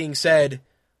that being said,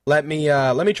 let me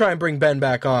try and bring Ben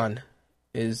back on.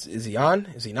 Is he on?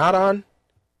 Is he not on?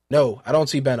 No, I don't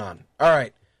see Ben on. All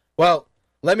right. Well,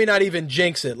 let me not even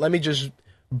jinx it. Let me just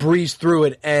breeze through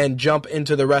it and jump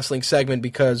into the wrestling segment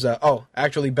because,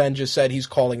 actually Ben just said he's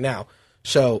calling now.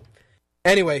 So,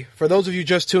 anyway, for those of you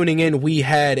just tuning in, we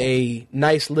had a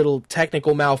nice little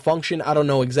technical malfunction. I don't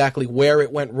know exactly where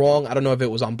it went wrong. I don't know if it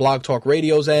was on Blog Talk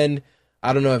Radio's end.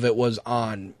 I don't know if it was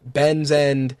on Ben's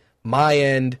end, my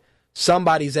end,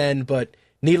 somebody's end, but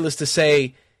needless to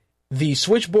say, the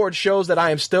switchboard shows that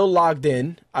I am still logged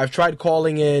in. I've tried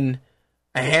calling in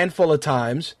a handful of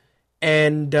times,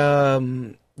 and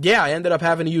I ended up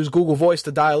having to use Google Voice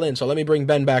to dial in, so let me bring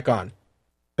Ben back on.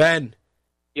 Ben.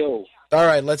 Yo. All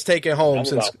right, let's take it home.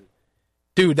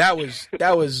 Dude, that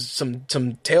was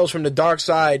some Tales from the Dark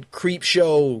Side creep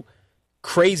show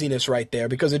craziness right there,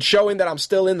 because it's showing that I'm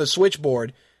still in the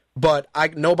switchboard, but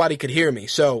nobody could hear me.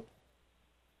 So,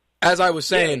 as I was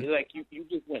saying, like you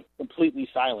just went completely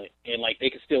silent, and like they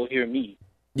could still hear me.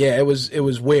 Yeah, it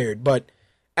was weird, but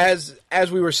as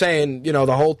we were saying, you know,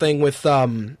 the whole thing with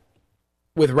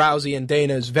Rousey and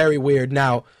Dana is very weird.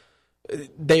 Now,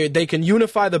 they can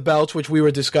unify the belts, which we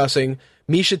were discussing.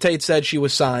 Miesha Tate said she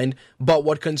was signed, but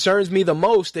what concerns me the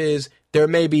most is there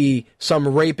may be some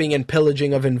raping and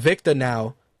pillaging of Invicta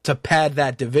now to pad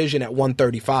that division at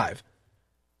 135.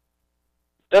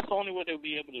 That's the only way they'll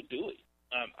be able to do it.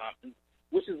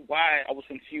 Which is why I was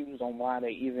confused on why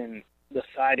they even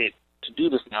decided to do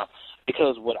this now.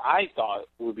 Because what I thought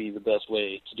would be the best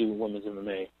way to do women's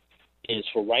MMA is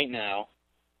for right now,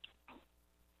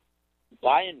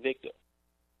 buy Invicta.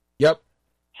 Yep.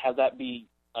 Have that be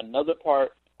another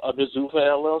part of the Zuffa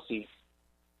LLC.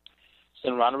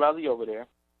 Send Ronda Rousey over there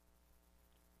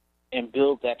and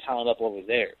build that talent up over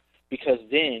there. Because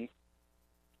then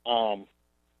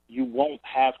you won't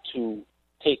have to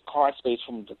take card space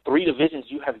from the 3 divisions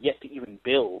you have yet to even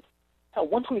build. Hell,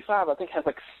 125, I think, has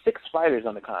like 6 fighters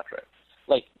on the contract.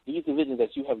 Like, these divisions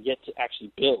that you have yet to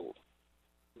actually build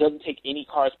doesn't take any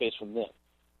card space from them.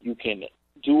 You can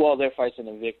do all their fights in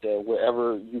Invicta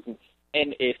wherever you can.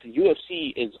 And if the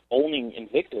UFC is owning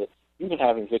Invicta, you can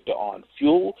have Invicta on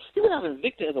Fuel. You can have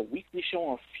Invicta as a weekly show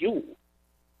on Fuel.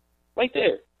 Right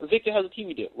there. Invicta has a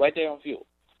TV deal right there on Fuel.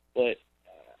 But,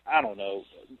 I don't know.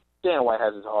 Dana White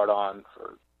has his heart on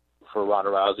for Ronda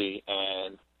Rousey,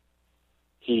 and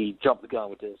he jumped the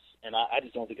gun with this, and I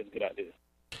just don't think it's a good idea.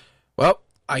 Well,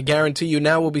 I guarantee you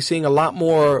now we'll be seeing a lot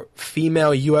more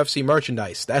female UFC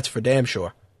merchandise. That's for damn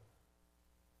sure.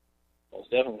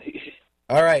 Most definitely.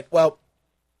 All right, well,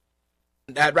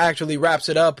 that actually wraps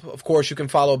it up. Of course, you can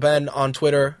follow Ben on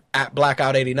Twitter, at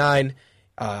Blackout89.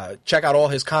 Check out all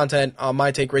his content on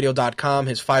MyTakeRadio.com,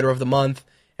 his Fighter of the Month,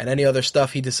 and any other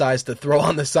stuff he decides to throw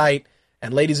on the site.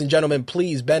 And ladies and gentlemen,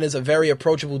 please, Ben is a very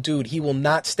approachable dude. He will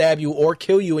not stab you or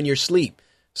kill you in your sleep.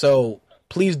 So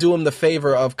please do him the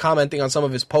favor of commenting on some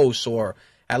of his posts, or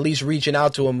at least reaching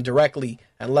out to him directly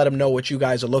and let him know what you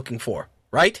guys are looking for.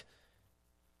 Right?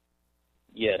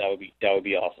 Yeah, that would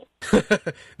be awesome.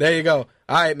 There you go.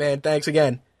 All right, man. Thanks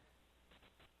again.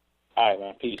 All right,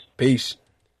 man. Peace. Peace.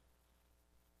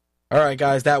 All right,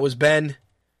 guys. That was Ben.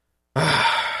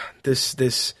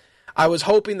 I was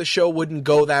hoping the show wouldn't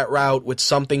go that route with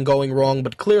something going wrong,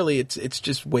 but clearly it's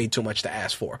just way too much to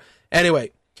ask for.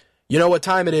 Anyway, you know what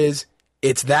time it is?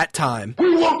 It's that time.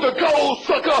 We want the gold,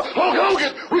 sucker! Hulk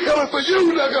Hogan, we coming for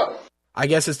you, nigga! I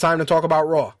guess it's time to talk about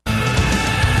Raw.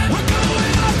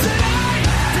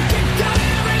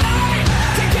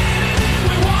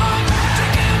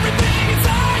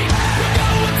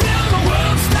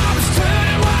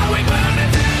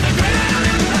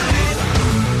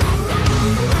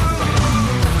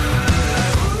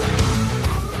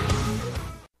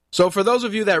 So for those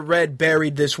of you that read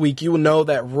Buried this week, you will know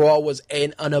that Raw was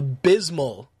an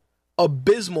abysmal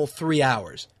 3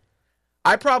 hours.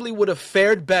 I probably would have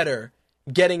fared better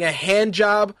getting a hand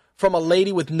job from a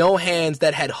lady with no hands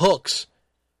that had hooks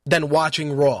than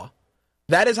watching Raw.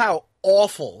 That is how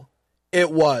awful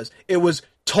it was. It was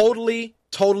totally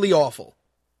awful.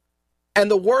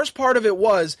 And the worst part of it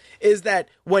is that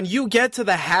when you get to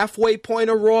the halfway point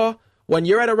of Raw, when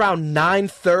you're at around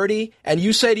 9:30 and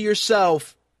you say to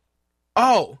yourself,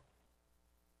 oh,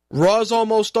 Raw's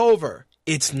almost over.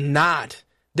 It's not.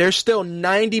 There's still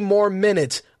 90 more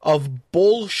minutes of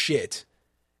bullshit.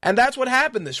 And that's what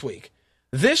happened this week.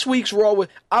 This week's Raw was,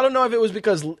 I don't know if it was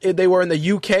because they were in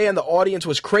the UK and the audience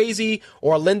was crazy,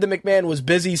 or Linda McMahon was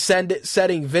busy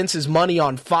setting Vince's money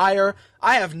on fire.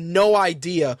 I have no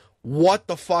idea what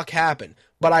the fuck happened.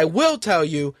 But I will tell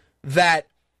you that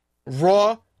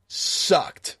Raw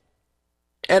sucked.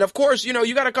 And of course, you know,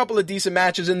 you got a couple of decent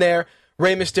matches in there.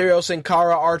 Rey Mysterio, Sin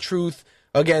Cara, R-Truth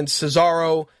against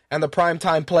Cesaro and the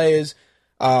Primetime Players.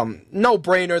 No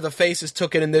brainer. The faces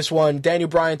took it in this one. Daniel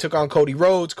Bryan took on Cody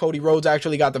Rhodes. Cody Rhodes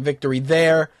actually got the victory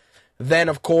there. Then,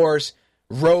 of course,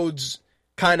 Rhodes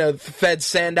kind of fed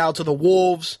Sandow to the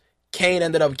wolves. Kane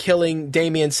ended up killing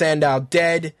Damian Sandow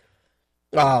dead.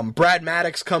 Brad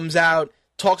Maddox comes out,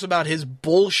 talks about his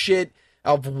bullshit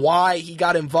of why he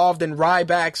got involved in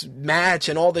Ryback's match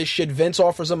and all this shit. Vince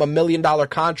offers him $1 million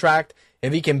contract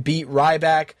if he can beat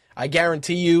Ryback. I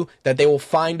guarantee you that they will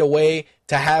find a way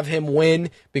to have him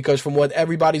win, because from what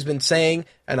everybody's been saying,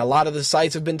 and a lot of the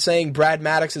sites have been saying, Brad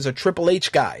Maddox is a Triple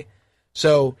H guy.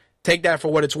 So take that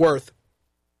for what it's worth.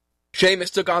 Sheamus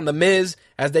took on The Miz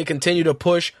as they continue to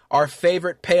push our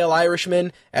favorite pale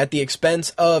Irishman at the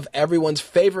expense of everyone's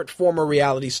favorite former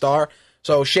reality star.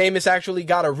 So Sheamus actually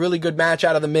got a really good match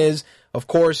out of The Miz. Of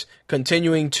course,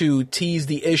 continuing to tease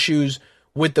the issues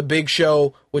with the Big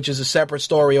Show, which is a separate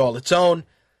story all its own.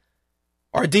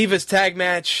 Our Divas tag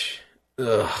match.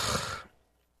 Ugh.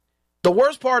 The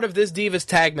worst part of this Divas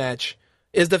tag match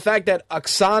is the fact that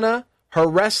Oksana, her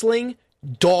wrestling,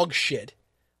 dog shit.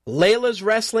 Layla's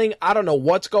wrestling, I don't know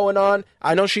what's going on.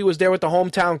 I know she was there with the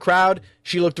hometown crowd.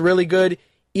 She looked really good.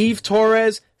 Eve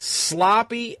Torres,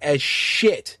 sloppy as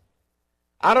shit.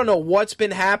 I don't know what's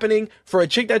been happening. For a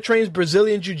chick that trains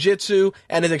Brazilian Jiu-Jitsu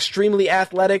and is extremely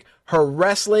athletic, her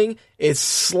wrestling is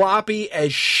sloppy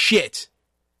as shit.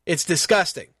 It's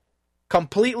disgusting.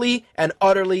 Completely and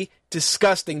utterly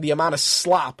disgusting, the amount of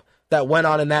slop that went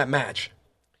on in that match.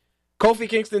 Kofi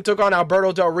Kingston took on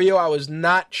Alberto Del Rio. I was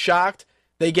not shocked.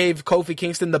 They gave Kofi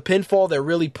Kingston the pinfall. They're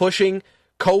really pushing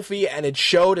Kofi, and it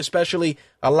showed, especially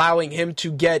allowing him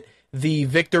to get the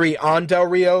victory on Del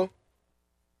Rio.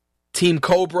 Team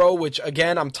Cobra, which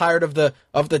again, I'm tired of the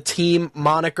team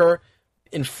moniker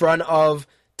in front of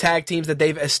tag teams that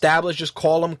they've established. Just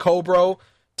call them Cobra.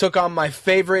 Took on my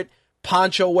favorite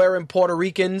poncho-wearing Puerto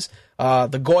Ricans,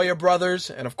 the Goya brothers,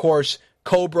 and of course,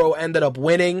 Cobra ended up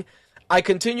winning. I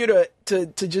continue to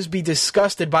just be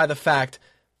disgusted by the fact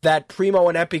that Primo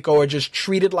and Epico are just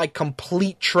treated like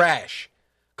complete trash.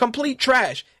 Complete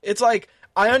trash. It's like,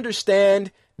 I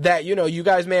understand that, you know, you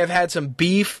guys may have had some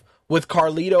beef with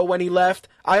Carlito when he left.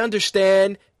 I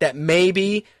understand that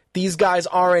maybe these guys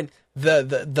aren't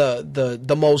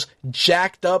the most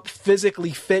jacked up,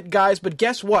 physically fit guys, but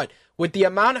guess what? With the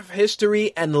amount of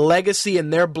history and legacy in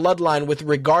their bloodline with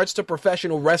regards to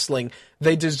professional wrestling,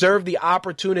 they deserve the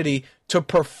opportunity to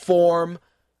perform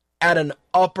at an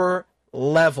upper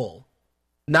level.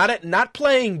 Not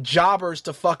playing jobbers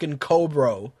to fucking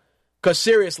Cobra. Because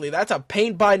seriously, that's a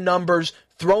paint by numbers,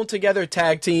 thrown together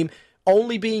tag team,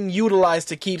 only being utilized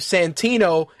to keep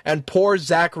Santino and poor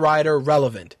Zack Ryder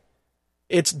relevant.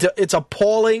 It's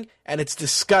appalling and it's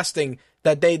disgusting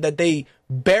that they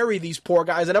bury these poor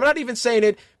guys. And I'm not even saying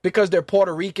it because they're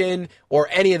Puerto Rican or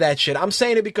any of that shit. I'm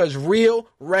saying it because real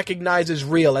recognizes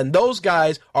real. And those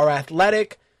guys are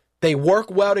athletic. They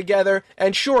work well together.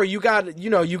 And sure, you got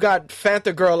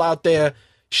Fanta Girl out there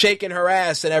shaking her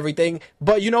ass and everything.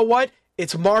 But you know what?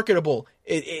 It's marketable.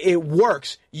 It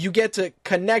works. You get to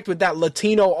connect with that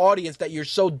Latino audience that you're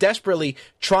so desperately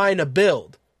trying to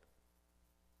build.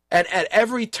 And at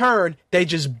every turn, they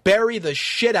just bury the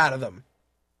shit out of them.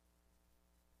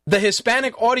 The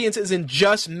Hispanic audience isn't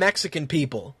just Mexican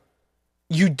people.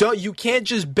 You can't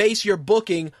just base your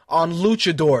booking on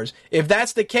luchadors. If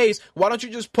that's the case, why don't you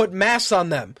just put masks on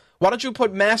them? Why don't you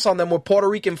put masks on them with Puerto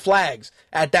Rican flags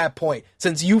at that point,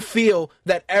 since you feel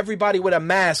that everybody with a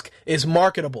mask is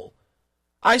marketable?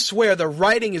 I swear the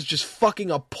writing is just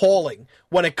fucking appalling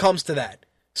when it comes to that.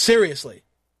 Seriously.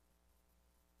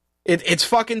 It's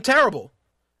fucking terrible.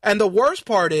 And the worst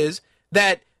part is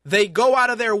that they go out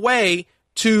of their way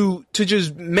to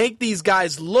just make these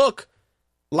guys look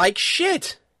like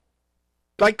shit.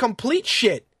 Like complete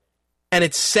shit. And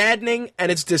it's saddening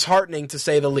and it's disheartening to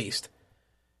say the least.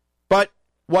 But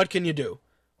what can you do?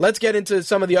 Let's get into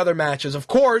some of the other matches. Of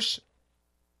course,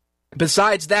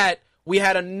 besides that, we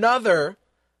had another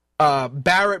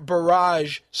Barrett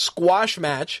Barrage squash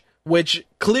match, which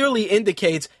clearly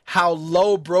indicates how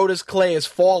low Brodus Clay has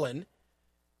fallen.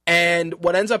 And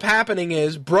what ends up happening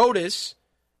is Brodus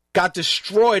got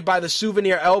destroyed by the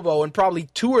souvenir elbow in probably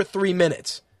 2 or 3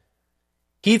 minutes.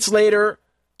 Heath Slater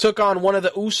took on one of the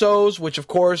Usos, which of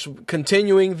course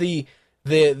continuing the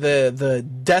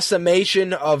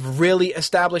decimation of really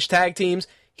established tag teams.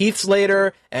 Heath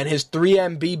Slater and his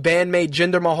 3MB bandmate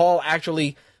Jinder Mahal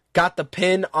actually got the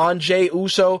pin on Jey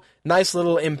Uso. Nice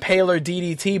little impaler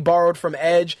DDT borrowed from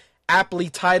Edge, aptly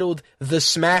titled The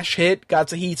Smash Hit, got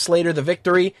to Heath Slater the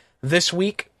victory this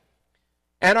week.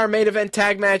 And our main event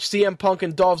tag match, CM Punk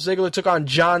and Dolph Ziggler took on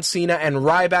John Cena and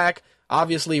Ryback.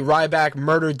 Obviously, Ryback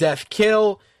murder, death,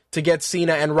 kill to get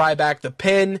Cena and Ryback the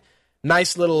pin.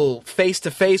 Nice little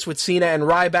face-to-face with Cena and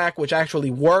Ryback, which actually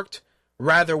worked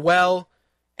rather well.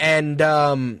 And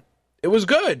it was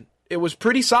good. It was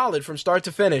pretty solid from start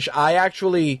to finish. I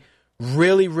actually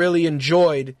really, really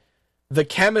enjoyed the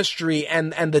chemistry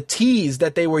and the tease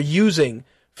that they were using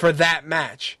for that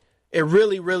match. It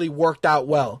really, really worked out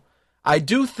well. I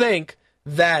do think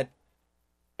that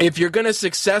if you're going to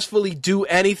successfully do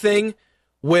anything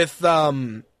with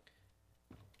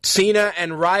Cena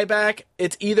and Ryback,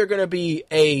 it's either going to be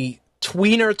a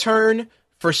tweener turn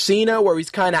for Cena where he's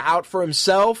kind of out for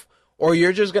himself, or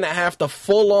you're just going to have to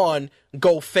full-on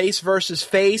go face versus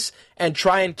face and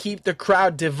try and keep the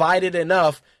crowd divided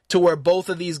enough to where both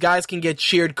of these guys can get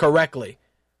cheered correctly.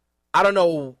 I don't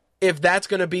know if that's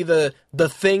going to be the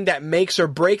thing that makes or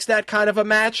breaks that kind of a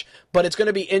match, but it's going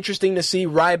to be interesting to see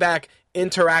Ryback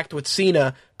interact with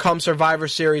Cena come Survivor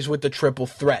Series with the triple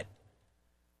threat.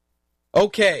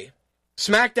 Okay,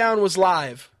 SmackDown was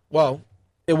live. Well,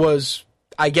 it was,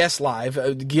 I guess,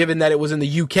 live, given that it was in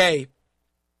the UK.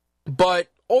 But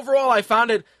overall, I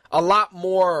found it a lot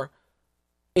more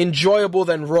enjoyable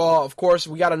than Raw. Of course,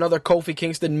 we got another Kofi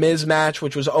Kingston-Miz match,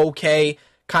 which was okay.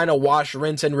 Kind of wash,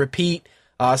 rinse, and repeat.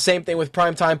 Same thing with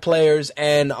Primetime Players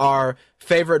and our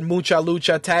favorite Mucha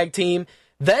Lucha tag team.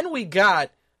 Then we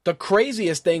got the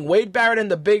craziest thing, Wade Barrett and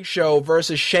the Big Show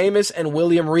versus Sheamus and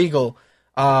William Regal.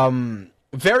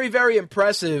 Very, very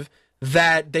impressive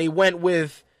that they went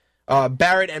with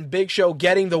Barrett and Big Show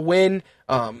getting the win.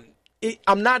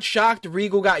 I'm not shocked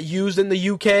Regal got used in the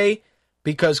UK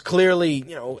because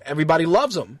clearly, everybody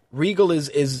loves him. Regal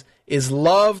is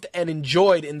loved and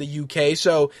enjoyed in the UK,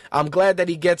 so I'm glad that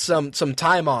he gets some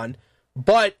time on.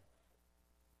 But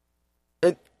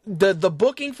the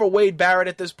booking for Wade Barrett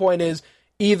at this point is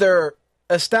either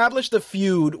establish the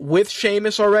feud with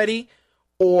Sheamus already,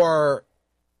 or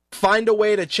find a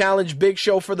way to challenge Big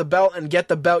Show for the belt and get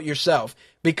the belt yourself.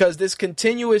 Because this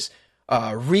continuous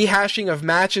rehashing of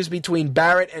matches between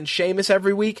Barrett and Sheamus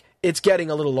every week, it's getting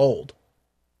a little old.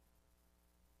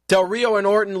 Del Rio and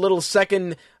Orton, little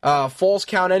second Falls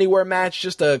Count Anywhere match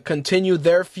just to continue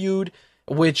their feud,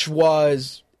 which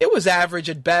was average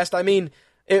at best. I mean,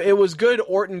 it was good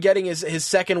Orton getting his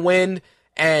second win,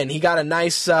 and he got a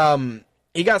nice,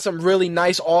 he got some really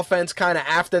nice offense kind of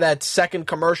after that second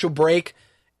commercial break.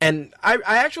 And I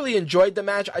actually enjoyed the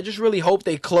match. I just really hope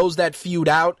they close that feud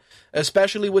out,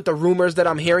 especially with the rumors that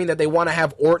I'm hearing that they want to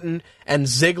have Orton and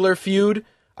Ziggler feud.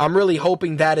 I'm really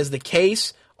hoping that is the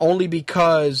case, only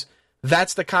because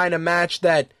that's the kind of match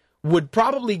that would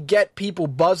probably get people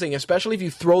buzzing, especially if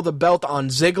you throw the belt on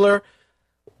Ziggler.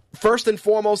 first and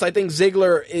foremost, I think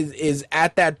Ziggler is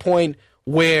at that point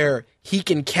where he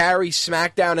can carry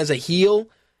SmackDown as a heel.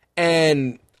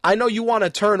 And I know you want to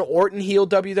turn Orton heel,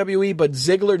 WWE, but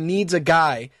Ziggler needs a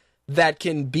guy that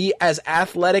can be as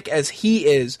athletic as he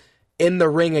is in the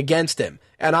ring against him.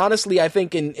 And honestly, I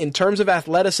think in terms of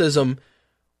athleticism,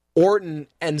 Orton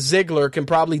and Ziggler can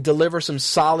probably deliver some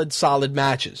solid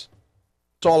matches.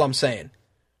 That's all I'm saying.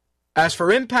 As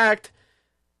for Impact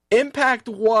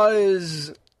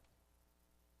was...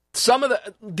 Some of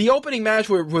the opening match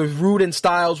with Rude and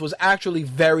Styles was actually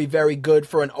very, very good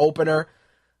for an opener.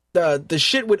 The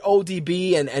shit with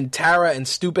ODB and Tara and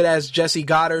stupid-ass Jesse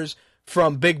Goddard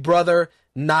from Big Brother,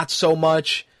 not so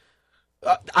much.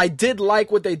 I did like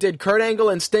what they did. Kurt Angle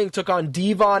and Sting took on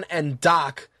Devon and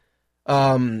Doc,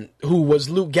 who was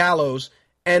Luke Gallows.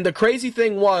 And the crazy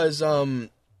thing was,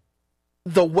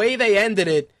 the way they ended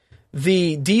it,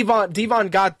 Devon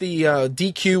got the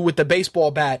DQ with the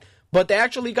baseball bat, but they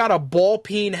actually got a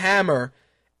ball-peen hammer,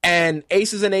 and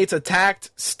Aces and Eights attacked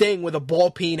Sting with a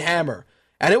ball-peen hammer.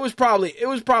 And it was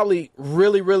probably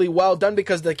really, really well done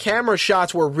because the camera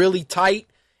shots were really tight,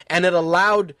 and it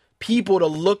allowed people to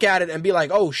look at it and be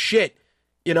like, oh shit,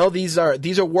 these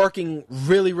are working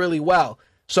really, really well.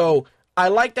 So I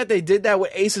like that they did that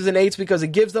with Aces and Eights because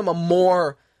it gives them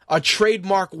a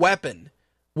trademark weapon,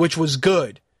 which was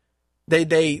good.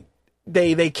 They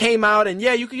came out, and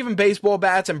yeah, you could give them baseball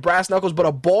bats and brass knuckles, but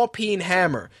a ball-peen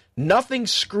hammer. Nothing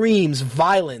screams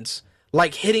violence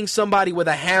like hitting somebody with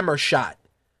a hammer shot.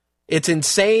 It's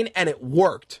insane, and it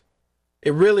worked.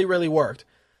 It really, really worked.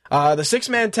 The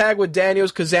six-man tag with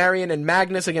Daniels, Kazarian, and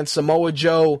Magnus against Samoa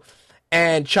Joe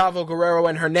and Chavo Guerrero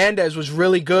and Hernandez was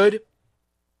really good.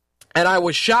 And I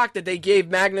was shocked that they gave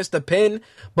Magnus the pin,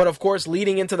 but of course,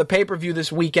 leading into the pay-per-view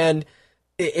this weekend,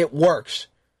 it works.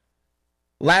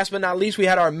 Last but not least, we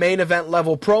had our main event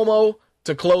level promo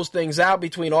to close things out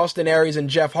between Austin Aries and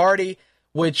Jeff Hardy,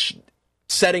 which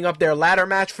setting up their ladder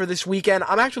match for this weekend.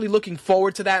 I'm actually looking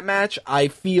forward to that match. I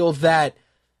feel that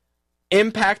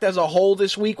Impact as a whole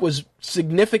this week was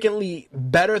significantly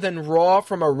better than Raw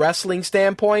from a wrestling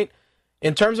standpoint.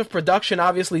 In terms of production,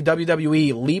 obviously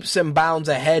WWE leaps and bounds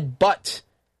ahead, but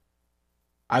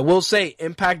I will say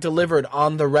Impact delivered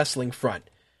on the wrestling front.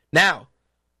 Now,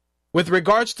 with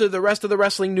regards to the rest of the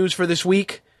wrestling news for this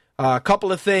week, a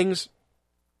couple of things.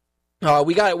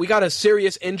 We got a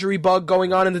serious injury bug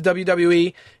going on in the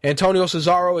WWE. Antonio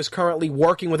Cesaro is currently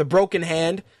working with a broken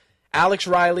hand. Alex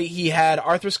Riley, he had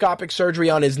arthroscopic surgery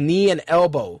on his knee and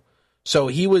elbow, so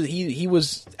he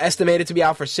was estimated to be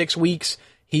out for 6 weeks.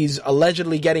 He's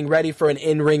allegedly getting ready for an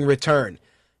in-ring return.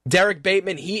 Derek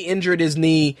Bateman, he injured his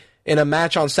knee in a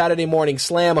match on Saturday Morning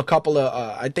Slam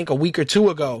a week or two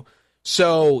ago.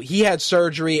 So he had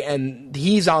surgery, and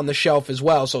he's on the shelf as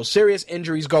well. So serious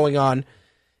injuries going on.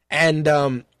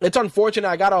 And it's unfortunate.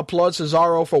 I got to applaud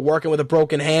Cesaro for working with a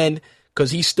broken hand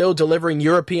because he's still delivering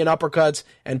European uppercuts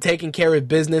and taking care of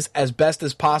business as best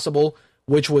as possible,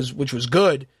 which was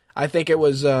good. I think it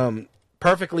was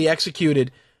perfectly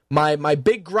executed. My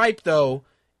big gripe, though,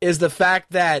 is the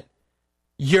fact that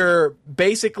you're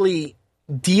basically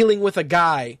dealing with a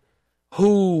guy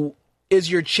who is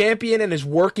your champion and is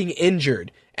working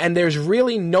injured, and there's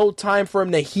really no time for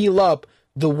him to heal up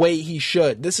the way he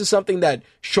should. This is something that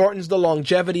shortens the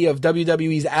longevity of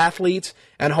WWE's athletes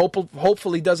and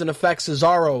hopefully doesn't affect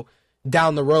Cesaro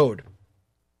down the road.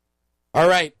 All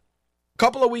right. A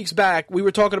couple of weeks back, we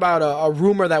were talking about a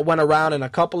rumor that went around, and a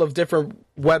couple of different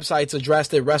websites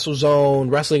addressed it, WrestleZone,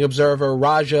 Wrestling Observer,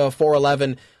 Raja,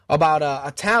 411, about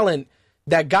a talent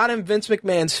that got in Vince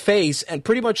McMahon's face and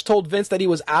pretty much told Vince that he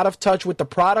was out of touch with the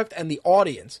product and the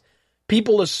audience.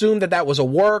 People assumed that was a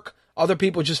work. Other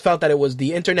people just felt that it was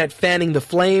the internet fanning the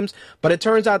flames. But it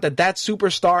turns out that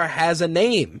superstar has a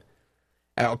name.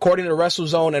 According to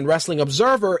WrestleZone and Wrestling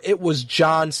Observer, it was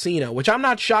John Cena, which I'm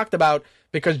not shocked about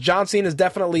because John Cena is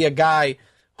definitely a guy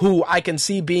who I can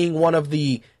see being one of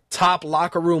the top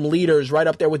locker room leaders right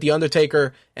up there with The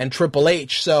Undertaker and Triple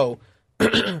H. So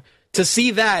to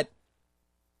see that,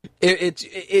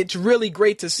 it's really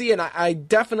great to see, and I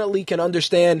definitely can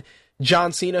understand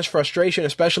John Cena's frustration,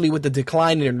 especially with the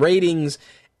decline in ratings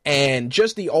and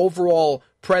just the overall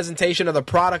presentation of the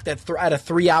product at a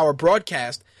 3-hour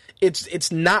broadcast.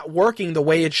 It's not working the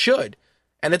way it should,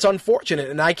 and it's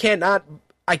unfortunate. And I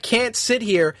can't sit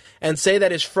here and say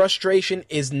that his frustration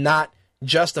is not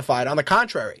justified. On the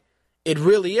contrary, it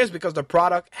really is, because the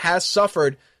product has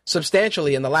suffered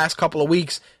substantially in the last couple of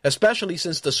weeks, especially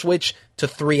since the switch to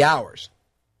 3 hours.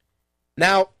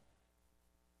 Now,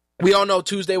 we all know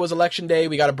Tuesday was election day.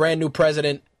 We got a brand new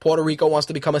president. Puerto Rico wants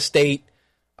to become a state.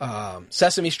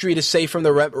 Sesame Street is safe from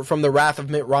the wrath of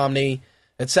Mitt Romney,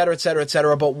 etc., etc.,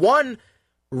 etc. But one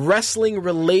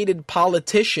wrestling-related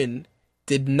politician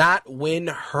did not win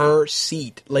her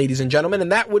seat, ladies and gentlemen,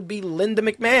 and that would be Linda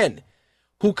McMahon,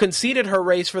 who conceded her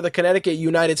race for the Connecticut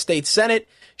United States Senate.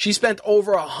 She spent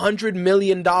over $100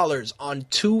 million on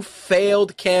 2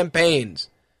 failed campaigns.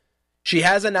 She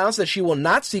has announced that she will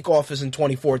not seek office in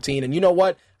 2014, and you know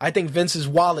what? I think Vince's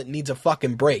wallet needs a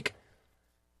fucking break.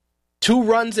 2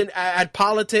 runs at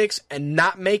politics and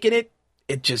not making it,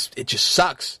 it just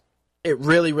sucks. It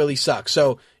really, really sucks.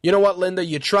 So, you know what, Linda?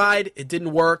 You tried, it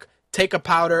didn't work. Take a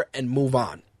powder and move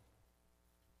on.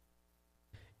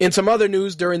 In some other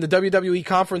news, during the WWE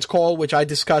conference call, which I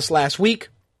discussed last week,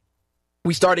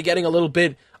 we started getting a little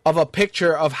bit of a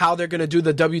picture of how they're going to do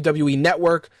the WWE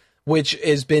Network, which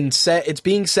has been said. It's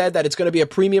being said that it's going to be a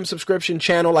premium subscription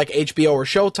channel like HBO or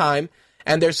Showtime,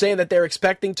 and they're saying that they're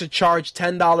expecting to charge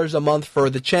 $10 a month for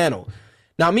the channel.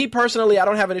 Now, me personally, I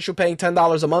don't have an issue paying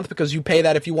 $10 a month because you pay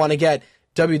that if you want to get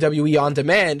WWE on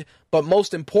demand, but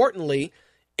most importantly,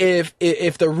 if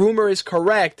the rumor is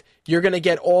correct, you're going to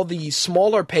get all the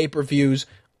smaller pay-per-views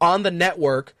on the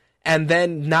network and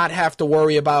then not have to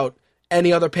worry about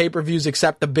any other pay-per-views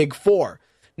except the big 4.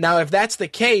 Now, if that's the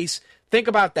case, think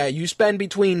about that. You spend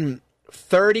between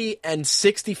 $30 and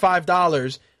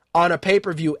 $65 on a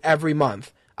pay-per-view every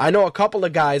month. I know a couple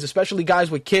of guys, especially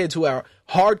guys with kids who are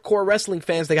hardcore wrestling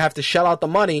fans, they have to shell out the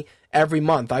money every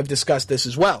month. I've discussed this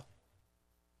as well.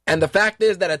 And the fact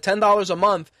is that at $10 a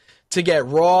month, to get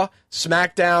Raw,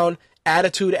 SmackDown,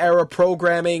 Attitude Era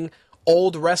programming,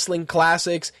 old wrestling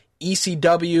classics,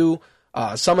 ECW,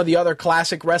 some of the other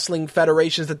classic wrestling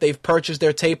federations that they've purchased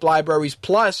their tape libraries,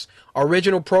 plus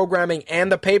original programming and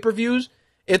the pay-per-views,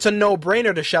 it's a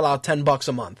no-brainer to shell out $10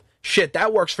 a month. Shit,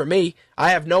 that works for me. I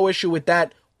have no issue with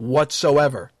that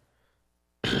whatsoever.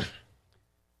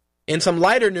 In some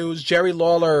lighter news, Jerry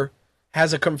Lawler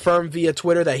has confirmed via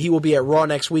Twitter that he will be at Raw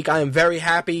next week. I am very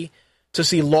happy to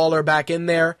see Lawler back in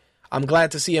there. I'm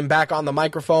glad to see him back on the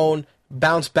microphone,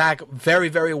 bounce back very,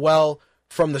 very well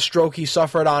from the stroke he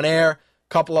suffered on air a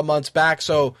couple of months back.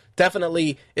 So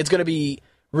definitely it's going to be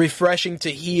refreshing to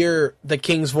hear the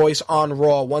King's voice on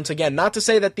Raw once again. Not to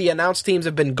say that the announced teams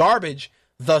have been garbage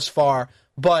thus far,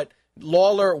 but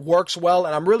Lawler works well,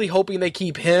 and I'm really hoping they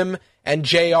keep him and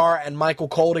JR and Michael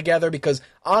Cole together because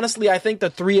honestly, I think the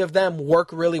 3 of them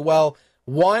work really well.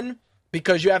 One,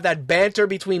 because you have that banter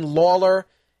between Lawler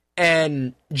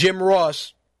and Jim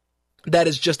Ross that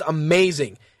is just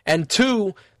amazing. And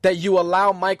 2, that you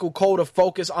allow Michael Cole to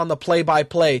focus on the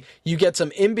play-by-play. You get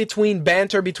some in-between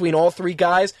banter between all 3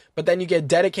 guys, but then you get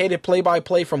dedicated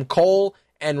play-by-play from Cole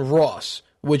and Ross,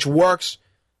 which works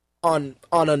on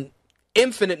an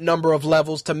infinite number of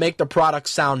levels to make the product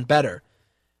sound better.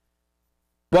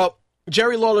 Well,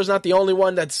 Jerry Lawler's not the only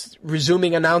one that's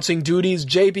resuming announcing duties.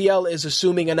 JBL is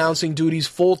assuming announcing duties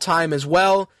full-time as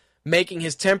well, making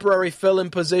his temporary fill-in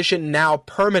position now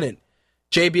permanent.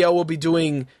 JBL will be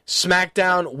doing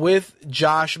SmackDown with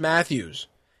Josh Matthews.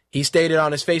 He stated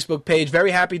on his Facebook page,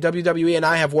 "Very happy WWE and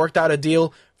I have worked out a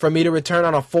deal for me to return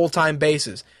on a full-time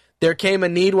basis. There came a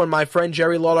need when my friend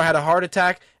Jerry Lawler had a heart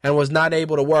attack and was not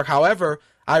able to work. However,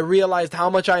 I realized how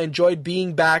much I enjoyed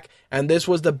being back, and this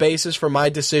was the basis for my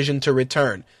decision to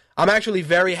return." I'm actually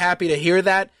very happy to hear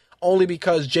that, only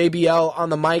because JBL on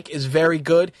the mic is very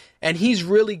good, and he's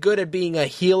really good at being a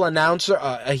heel announcer,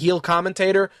 a heel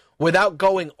commentator, without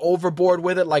going overboard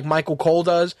with it like Michael Cole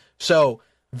does. So,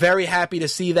 very happy to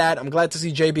see that. I'm glad to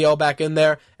see JBL back in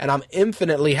there, and I'm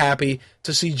infinitely happy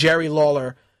to see Jerry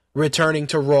Lawler returning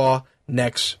to Raw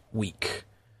next week.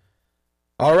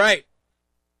 All right.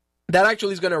 That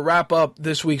actually is going to wrap up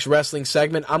this week's wrestling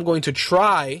segment. I'm going to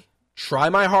try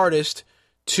my hardest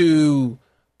to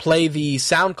play the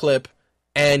sound clip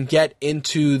and get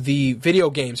into the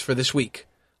video games for this week.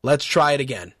 Let's try it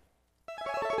again.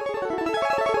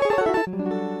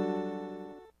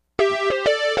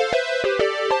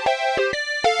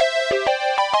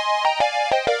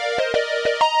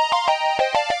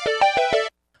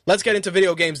 Let's get into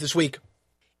video games this week.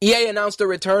 EA announced the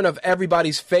return of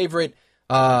everybody's favorite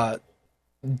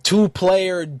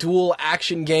two-player dual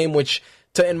action game, which,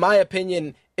 in my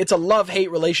opinion, it's a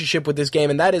love-hate relationship with this game,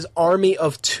 and that is Army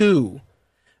of Two,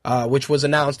 which was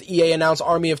announced. EA announced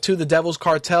Army of Two, The Devil's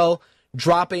Cartel,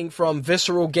 dropping from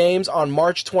Visceral Games on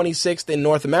March 26th in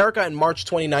North America and March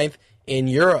 29th in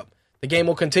Europe. The game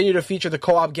will continue to feature the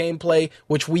co-op gameplay,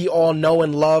 which we all know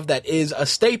and love, that is a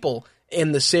staple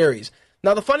in the series.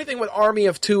 Now, the funny thing with Army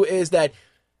of Two is that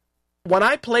when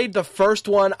I played the first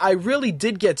one, I really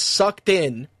did get sucked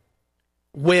in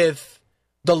with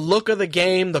the look of the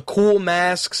game, the cool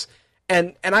masks,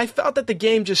 And I felt that the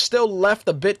game just still left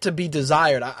a bit to be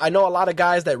desired. I know a lot of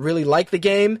guys that really like the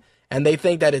game, and they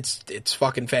think that it's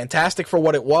fucking fantastic for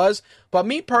what it was. But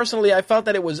me personally, I felt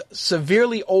that it was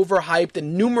severely overhyped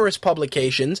in numerous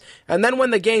publications. And then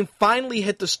when the game finally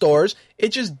hit the stores, it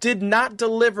just did not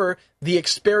deliver the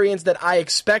experience that I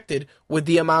expected with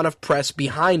the amount of press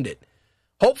behind it.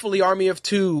 Hopefully Army of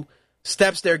Two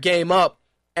steps their game up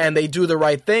and they do the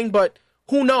right thing. But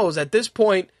who knows? At this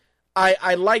point,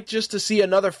 I like just to see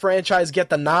another franchise get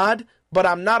the nod. But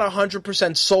I'm not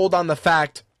 100% sold on the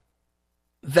fact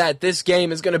that this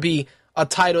game is going to be a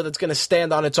title that's going to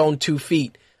stand on its own 2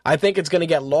 feet. I think it's going to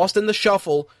get lost in the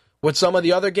shuffle with some of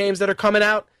the other games that are coming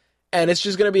out, and it's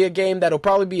just going to be a game that'll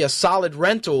probably be a solid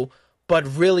rental, but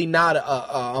really not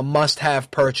a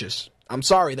must-have purchase. I'm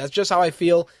sorry, that's just how I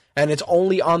feel, and it's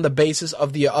only on the basis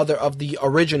of the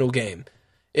original game.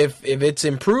 If it's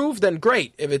improved, then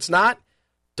great. If it's not,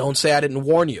 don't say I didn't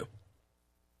warn you.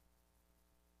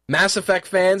 Mass Effect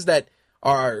fans that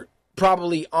are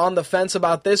probably on the fence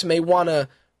about this may want to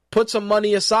put some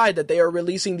money aside that they are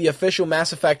releasing the official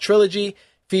Mass Effect trilogy.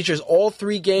 Features all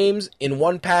 3 games in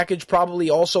one package, probably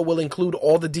also will include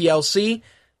all the DLC.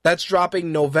 That's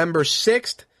dropping November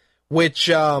 6th, which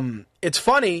it's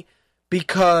funny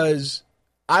because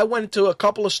I went to a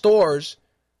couple of stores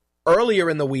earlier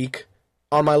in the week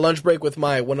on my lunch break with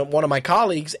one of my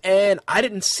colleagues, and I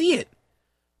didn't see it.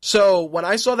 So when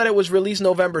I saw that it was released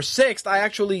November 6th, I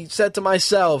actually said to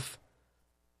myself,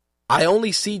 I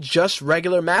only see just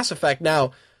regular Mass Effect.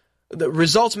 Now, the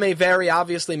results may vary,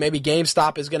 obviously. Maybe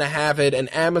GameStop is going to have it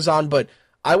and Amazon, but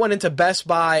I went into Best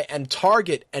Buy and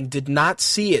Target and did not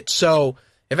see it. So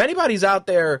if anybody's out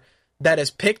there that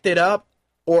has picked it up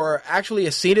or actually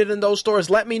has seen it in those stores,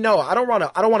 let me know. I don't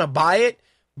want to buy it,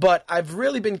 but I've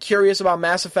really been curious about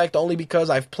Mass Effect only because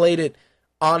I've played it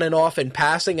on and off in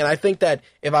passing, and I think that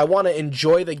if I want to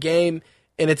enjoy the game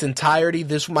in its entirety,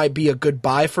 this might be a good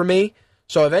buy for me.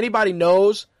 So if anybody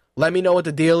knows, let me know what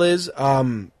the deal is.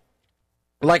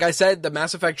 Like I said, the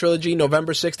Mass Effect trilogy,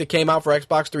 November 6th, it came out for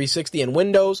Xbox 360 and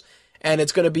Windows, and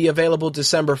it's going to be available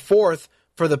December 4th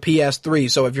for the PS3.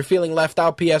 So if you're feeling left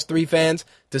out, PS3 fans,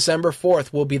 December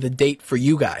 4th will be the date for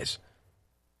you guys.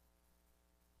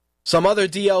 Some other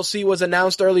DLC was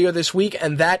announced earlier this week,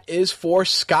 and that is for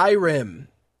Skyrim.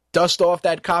 Dust off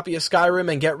that copy of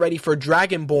Skyrim and get ready for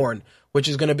Dragonborn, which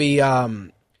is going to be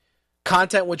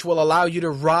content which will allow you to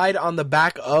ride on the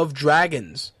back of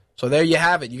dragons. So there you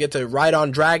have it. You get to ride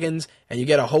on dragons, and you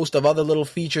get a host of other little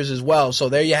features as well. So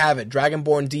there you have it.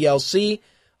 Dragonborn DLC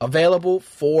available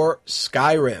for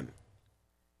Skyrim.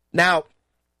 Now,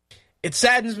 it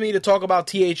saddens me to talk about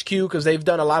THQ because they've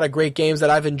done a lot of great games that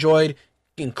I've enjoyed,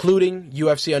 including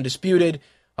UFC Undisputed,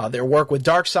 their work with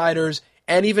Darksiders,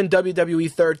 and even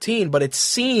WWE 13. But it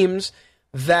seems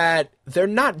that they're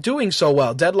not doing so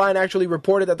well. Deadline actually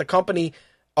reported that the company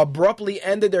abruptly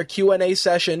ended their Q&A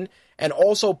session and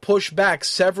also pushed back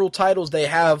several titles they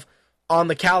have on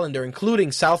the calendar,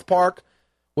 including South Park,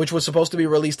 which was supposed to be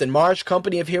released in March,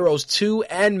 Company of Heroes 2,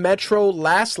 and Metro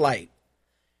Last Light.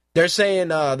 They're saying,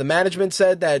 the management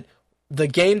said that the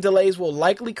game delays will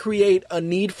likely create a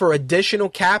need for additional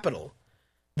capital.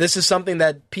 This is something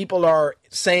that people are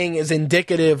saying is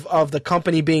indicative of the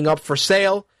company being up for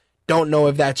sale. Don't know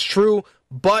if that's true,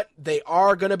 but they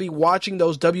are going to be watching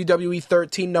those WWE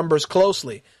 13 numbers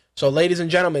closely. So, ladies and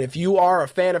gentlemen, if you are a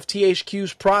fan of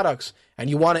THQ's products and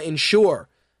you want to ensure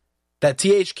that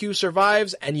THQ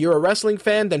survives and you're a wrestling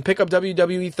fan, then pick up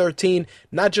WWE 13,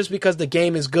 not just because the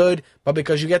game is good, but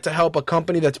because you get to help a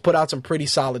company that's put out some pretty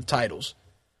solid titles.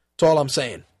 That's all I'm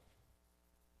saying.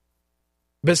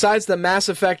 Besides the Mass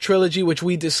Effect trilogy, which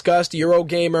we discussed,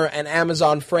 Eurogamer and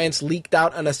Amazon France leaked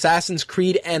out an Assassin's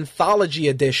Creed Anthology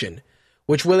Edition,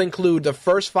 which will include the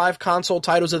first 5 console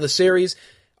titles of the series,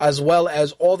 as well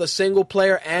as all the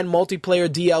single-player and multiplayer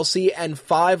DLC and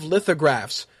 5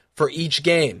 lithographs for each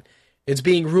game. It's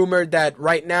being rumored that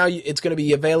right now it's going to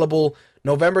be available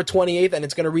November 28th, and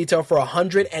it's going to retail for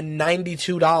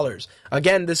 $192.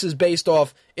 Again, this is based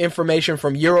off information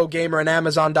from Eurogamer and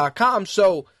Amazon.com,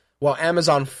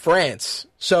 Amazon France.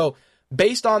 So,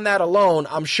 based on that alone,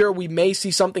 I'm sure we may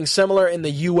see something similar in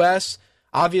the U.S.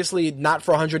 Obviously, not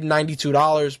for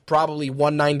 $192, probably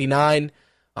 $199.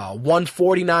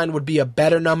 $149 would be a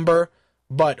better number,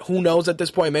 but who knows at this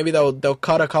point? Maybe they'll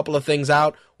cut a couple of things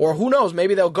out, or who knows?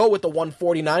 Maybe they'll go with the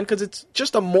 $149 because it's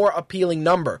just a more appealing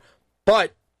number.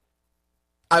 But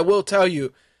I will tell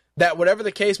you that whatever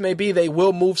the case may be, they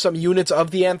will move some units of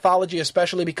the anthology,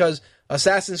 especially because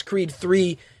Assassin's Creed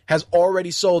 3 has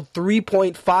already sold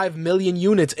 3.5 million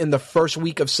units in the first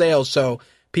week of sales. So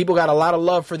people got a lot of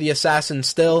love for the Assassin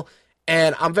still,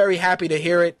 and I'm very happy to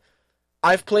hear it.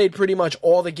 I've played pretty much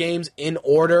all the games in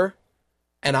order,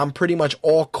 and I'm pretty much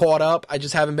all caught up. I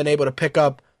just haven't been able to pick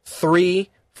up 3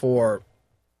 for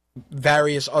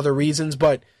various other reasons,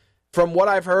 but from what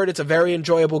I've heard, it's a very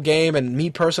enjoyable game, and me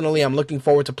personally, I'm looking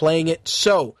forward to playing it.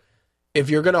 So, if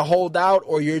you're going to hold out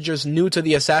or you're just new to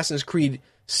the Assassin's Creed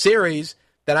series,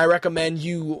 then I recommend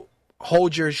you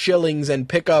hold your shillings and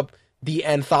pick up the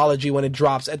anthology when it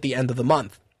drops at the end of the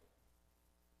month.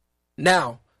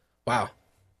 Now, wow,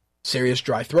 serious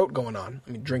dry throat going on.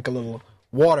 Let me drink a little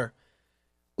water.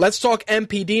 Let's talk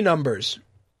MPD numbers.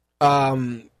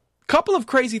 Couple of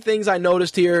crazy things I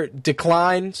noticed here.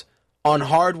 Declines on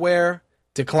hardware,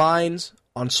 declines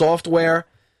on software.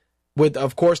 With,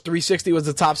 of course, 360 was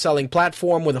the top-selling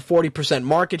platform with a 40%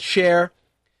 market share.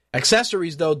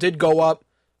 Accessories, though, did go up.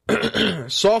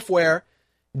 Software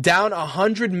down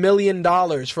 $100 million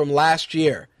from last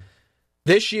year.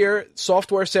 This year,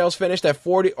 software sales finished at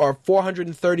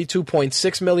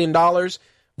 $432.6 million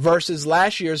versus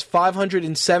last year's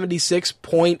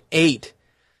 $576.8.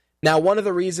 Now, one of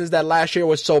the reasons that last year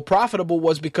was so profitable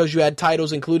was because you had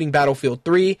titles including Battlefield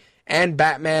 3 and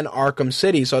Batman Arkham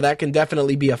City, so that can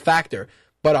definitely be a factor.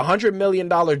 But a $100 million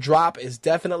drop is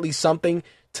definitely something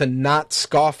to not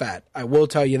scoff at. I will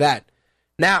tell you that.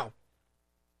 Now,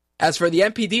 as for the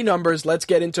MPD numbers, let's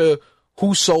get into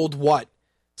who sold what.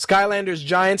 Skylanders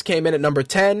Giants came in at number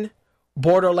 10.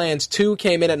 Borderlands 2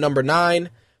 came in at number 9.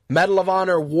 Medal of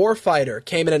Honor Warfighter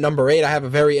came in at number 8. I have a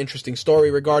very interesting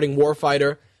story regarding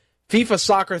Warfighter. FIFA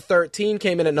Soccer 13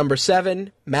 came in at number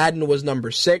 7. Madden was number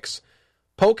 6.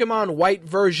 Pokemon White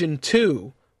version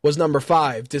 2 was number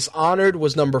 5. Dishonored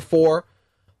was number 4.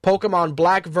 Pokemon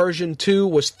Black version 2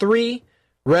 was 3.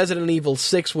 Resident Evil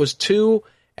 6 was 2.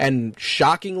 And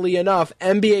shockingly enough,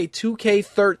 NBA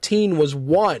 2K13 was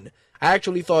 1. I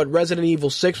actually thought Resident Evil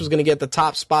 6 was going to get the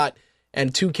top spot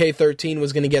and 2K13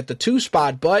 was going to get the 2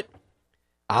 spot, but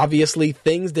obviously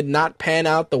things did not pan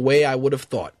out the way I would have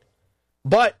thought.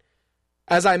 But,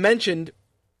 as I mentioned,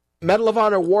 Medal of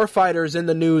Honor Warfighter is in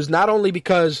the news not only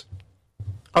because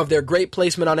of their great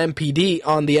placement on the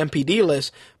MPD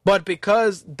list, but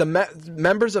because the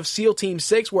members of SEAL Team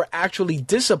 6 were actually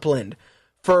disciplined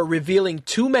for revealing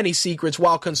too many secrets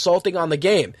while consulting on the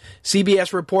game.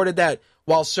 CBS reported that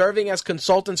while serving as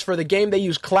consultants for the game, they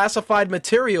used classified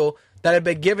material that had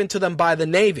been given to them by the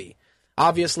Navy.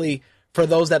 Obviously, for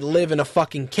those that live in a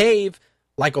fucking cave,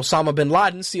 like Osama bin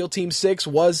Laden, SEAL Team 6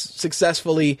 was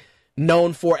successfully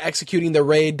known for executing the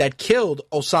raid that killed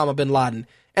Osama bin Laden.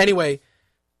 Anyway,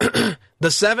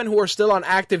 the 7 who are still on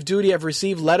active duty have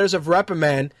received letters of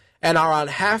reprimand and are on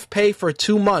half pay for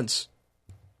 2 months.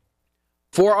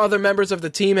 4 other members of the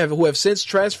team who have since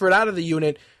transferred out of the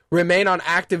unit remain on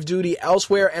active duty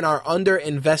elsewhere and are under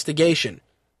investigation.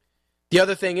 The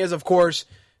other thing is, of course,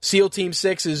 SEAL Team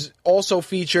 6 is also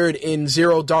featured in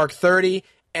Zero Dark 30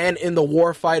 and in the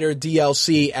Warfighter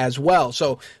DLC as well.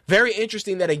 So, very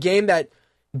interesting that a game that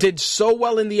did so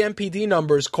well in the MPD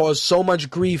numbers caused so much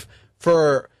grief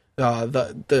for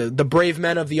the brave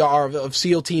men of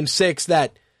SEAL Team 6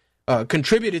 that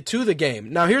contributed to the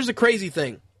game. Now, here's the crazy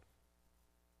thing.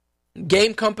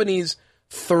 Game companies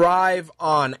thrive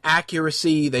on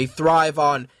accuracy. They thrive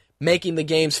on making the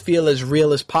games feel as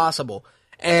real as possible.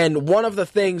 And one of the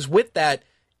things with that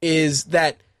is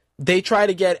that they try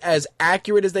to get as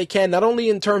accurate as they can, not only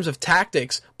in terms of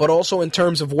tactics, but also in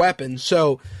terms of weapons.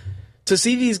 So to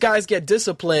see these guys get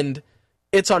disciplined,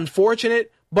 it's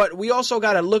unfortunate, but we also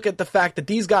got to look at the fact that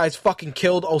these guys fucking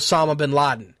killed Osama bin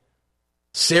Laden.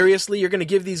 Seriously, you're going to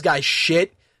give these guys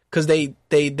shit because they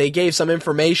gave some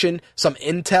information, some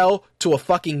intel to a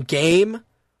fucking game?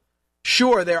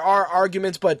 Sure, there are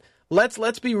arguments, but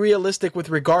let's be realistic with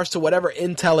regards to whatever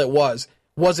intel it was.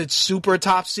 Was it super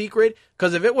top secret?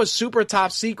 Because if it was super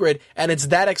top secret and it's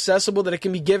that accessible that it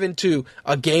can be given to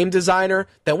a game designer,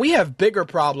 then we have bigger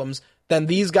problems than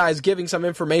these guys giving some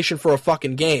information for a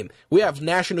fucking game. We have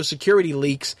national security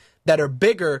leaks that are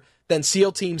bigger than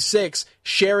SEAL Team 6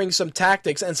 sharing some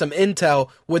tactics and some intel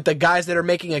with the guys that are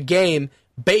making a game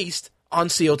based on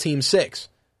SEAL Team 6.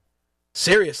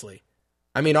 Seriously.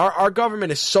 I mean, our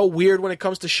government is so weird when it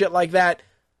comes to shit like that.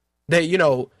 That, you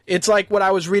know, it's like what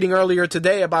I was reading earlier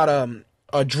today about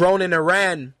a drone in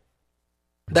Iran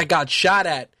that got shot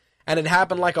at, and it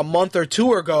happened like a month or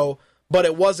 2 ago, but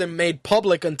it wasn't made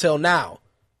public until now.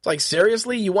 It's like,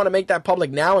 seriously? You want to make that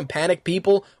public now and panic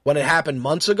people when it happened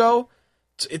months ago?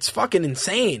 It's fucking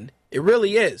insane. It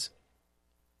really is.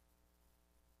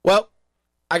 Well,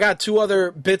 I got 2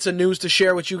 other bits of news to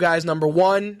share with you guys. Number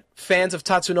 1, fans of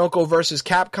Tatsunoko vs.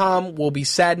 Capcom will be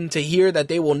saddened to hear that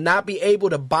they will not be able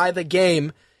to buy the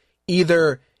game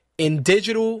either in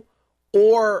digital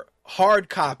or hard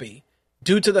copy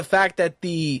due to the fact that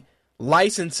the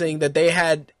licensing that they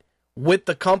had with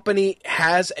the company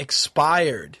has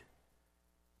expired.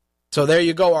 So there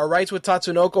you go. Our rights with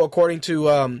Tatsunoko, according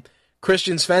to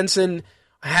Christian Svensson,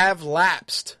 have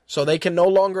lapsed. So they can no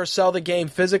longer sell the game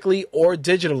physically or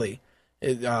digitally.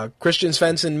 Christian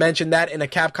Svensson mentioned that in a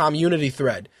Capcom Unity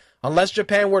thread. Unless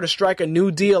Japan were to strike a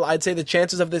new deal, I'd say the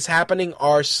chances of this happening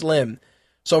are slim.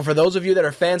 So for those of you that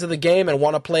are fans of the game and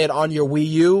want to play it on your Wii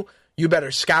U, you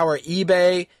better scour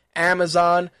eBay,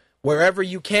 Amazon, wherever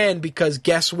you can, because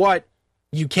guess what?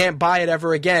 You can't buy it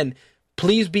ever again.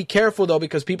 Please be careful, though,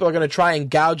 because people are going to try and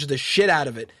gouge the shit out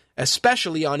of it,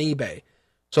 especially on eBay.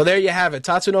 So there you have it.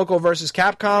 Tatsunoko versus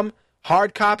Capcom.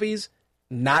 Hard copies,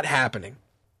 not happening.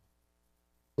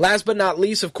 Last but not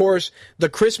least, of course, the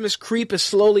Christmas creep is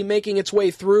slowly making its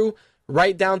way through,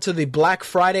 right down to the Black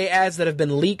Friday ads that have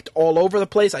been leaked all over the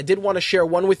place. I did want to share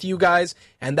one with you guys,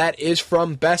 and that is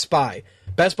from Best Buy.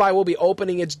 Best Buy will be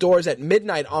opening its doors at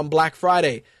midnight on Black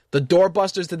Friday. The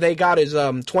doorbusters that they got is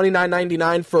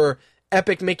 $29.99 for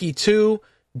Epic Mickey 2,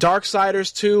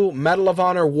 Darksiders 2, Medal of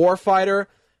Honor Warfighter,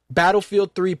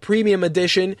 Battlefield 3 Premium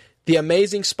Edition, The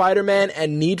Amazing Spider-Man,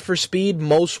 and Need for Speed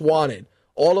Most Wanted.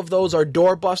 All of those are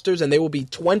doorbusters, and they will be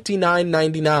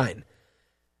 $29.99.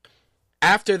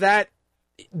 After that,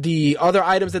 the other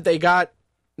items that they got,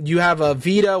 you have a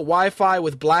Vita Wi-Fi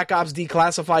with Black Ops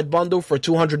Declassified bundle for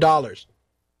 $200.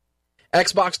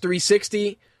 Xbox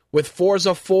 360 with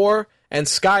Forza 4 and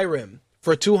Skyrim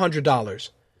for $200.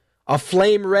 A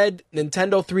Flame Red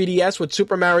Nintendo 3DS with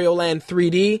Super Mario Land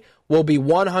 3D will be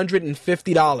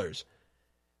 $150.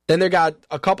 Then they got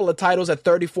a couple of titles at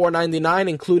 $34.99,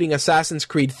 including Assassin's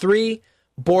Creed 3,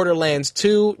 Borderlands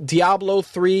 2, Diablo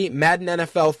 3, Madden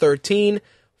NFL 13,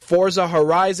 Forza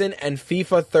Horizon, and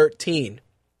FIFA 13.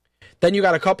 Then you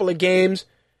got a couple of games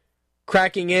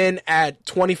cracking in at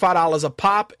 $25 a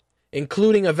pop,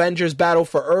 including Avengers Battle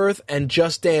for Earth and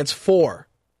Just Dance 4.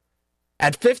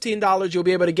 At $15, you'll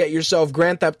be able to get yourself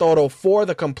Grand Theft Auto 4,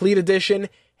 the Complete Edition,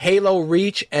 Halo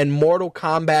Reach, and Mortal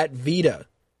Kombat Vita.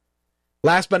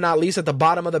 Last but not least, at the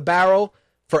bottom of the barrel,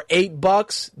 for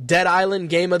 $8, Dead Island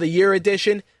Game of the Year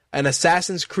Edition, and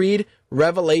Assassin's Creed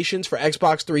Revelations for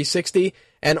Xbox 360,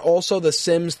 and also The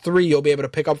Sims 3 you'll be able to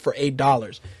pick up for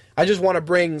 $8. I just want to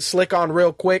bring Slick on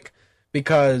real quick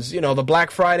because, you know, the Black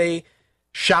Friday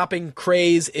shopping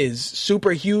craze is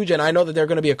super huge, and I know that there are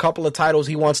going to be a couple of titles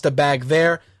he wants to bag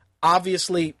there.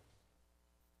 Obviously,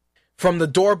 from the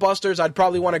doorbusters, I'd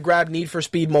probably want to grab Need for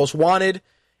Speed Most Wanted,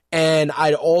 and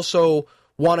I'd also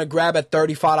want to grab at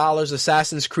 $35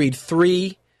 Assassin's Creed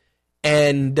 3,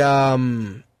 and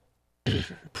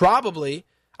probably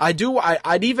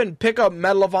I'd even pick up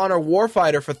Medal of Honor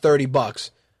Warfighter for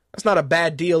 $30. That's not a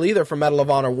bad deal either for Medal of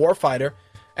Honor Warfighter.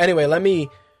 Anyway, let me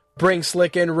bring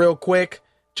Slick in real quick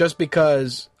just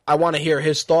because I want to hear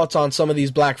his thoughts on some of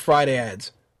these Black Friday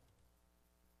ads.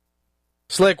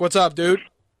 Slick, what's up, dude?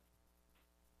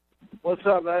 What's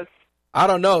up, man? I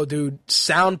don't know, dude.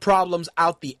 Sound problems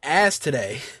out the ass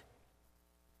today.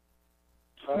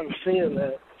 I'm seeing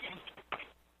that.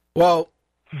 Well,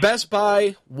 Best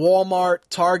Buy, Walmart,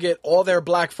 Target, all their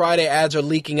Black Friday ads are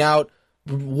leaking out.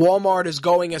 Walmart is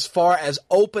going as far as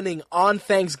opening on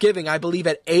Thanksgiving, I believe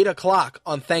at 8 o'clock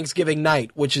on Thanksgiving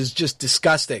night, which is just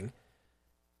disgusting.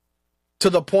 To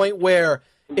the point where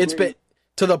it's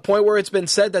been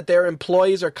said that their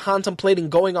employees are contemplating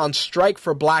going on strike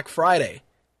for Black Friday.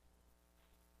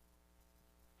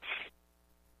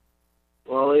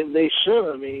 Well, they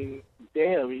should. I mean,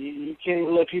 damn, you can't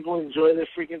even let people enjoy their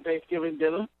freaking Thanksgiving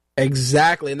dinner.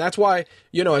 Exactly, and that's why,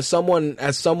 you know, as someone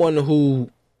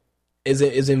who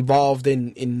is involved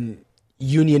in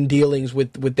union dealings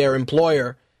with their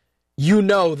employer, you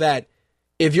know that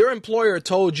if your employer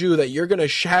told you that you're going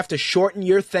to have to shorten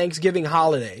your Thanksgiving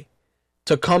holiday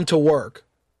to come to work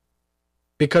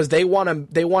because they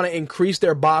want to increase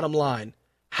their bottom line,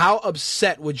 how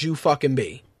upset would you fucking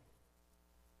be?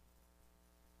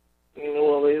 You know,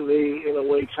 well, they in a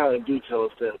way kind of do tell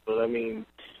us that, but I mean,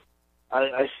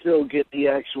 I still get the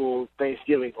actual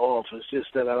Thanksgiving off. It's just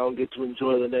that I don't get to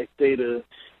enjoy the next day to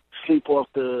sleep off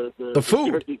the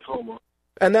food. Turkey coma.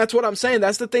 And that's what I'm saying.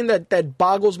 That's the thing that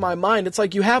boggles my mind. It's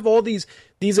like you have all these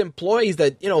employees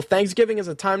that, you know, Thanksgiving is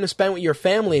a time to spend with your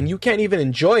family, and you can't even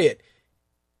enjoy it.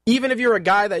 Even if you're a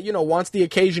guy that, you know, wants the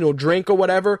occasional drink or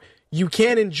whatever, you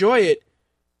can't enjoy it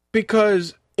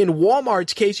because in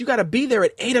Walmart's case, you got to be there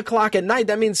at 8 o'clock at night.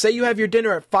 That means, say you have your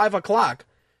dinner at 5 o'clock.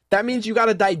 That means you got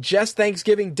to digest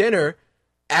Thanksgiving dinner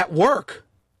at work.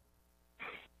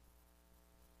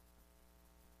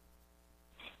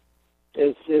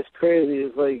 It's crazy.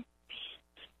 It's like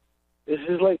This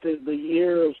is like the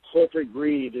year of corporate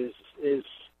greed is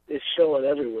showing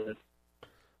everywhere.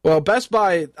 Well, Best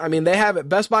Buy, I mean, they have it.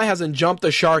 Best Buy hasn't jumped the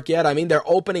shark yet. I mean, they're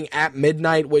opening at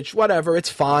midnight, which, whatever, it's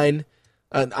fine.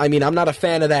 I mean, I'm not a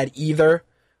fan of that either.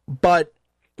 But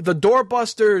the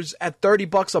doorbusters at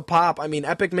 $30 a pop, I mean,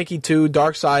 Epic Mickey 2,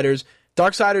 Darksiders.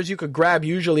 Darksiders you could grab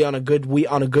usually on a good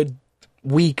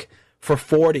week for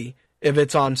 $40 if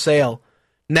it's on sale.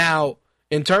 Now,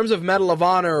 in terms of Medal of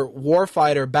Honor,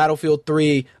 Warfighter, Battlefield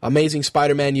 3, Amazing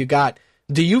Spider-Man you got,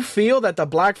 do you feel that the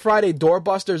Black Friday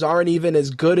doorbusters aren't even as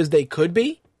good as they could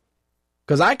be?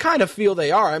 Because I kind of feel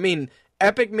they are. I mean,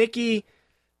 Epic Mickey,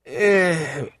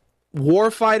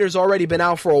 Warfighter's already been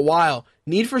out for a while.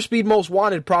 Need for Speed Most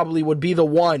Wanted probably would be the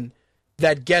one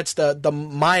that gets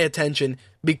my attention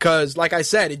because, like I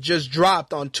said, it just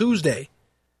dropped on Tuesday.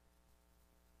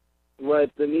 Right,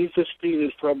 the Need for Speed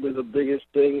is probably the biggest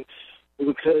thing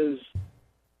because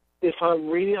if I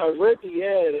read the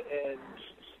ad and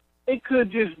it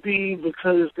could just be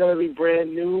because it's going to be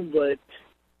brand new, but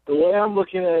the way I'm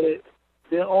looking at it,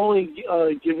 they're only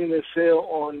giving the sale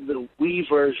on the Wii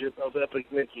version of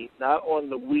Epic Mickey, not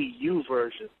on the Wii U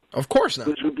version. Of course not.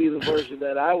 Which would be the version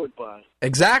that I would buy.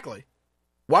 Exactly.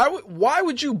 Why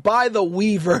would you buy the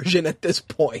Wii version at this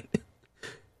point?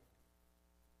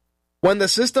 When the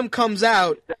system comes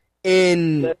out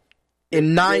in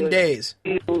 9 days.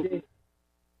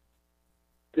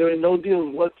 There are no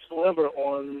deals whatsoever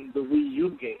on the Wii U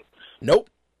games. Nope.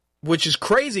 Which is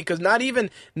crazy because not even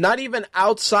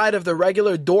outside of the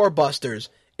regular doorbusters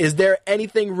is there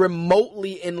anything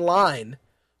remotely in line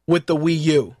with the Wii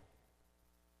U.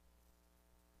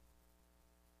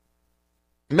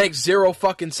 Makes zero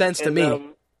fucking sense to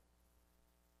me.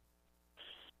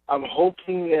 I'm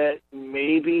hoping that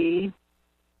maybe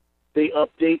they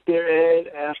update their ad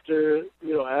after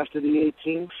the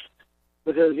 18th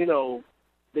because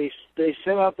they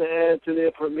sent out the ad to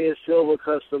their Premier Silver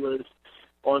customers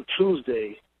on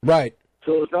Tuesday. Right.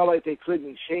 So it's not like they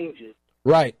couldn't change it.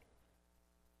 Right.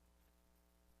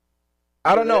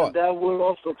 I don't know. That would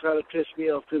also kind of piss me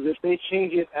off because if they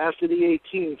change it after the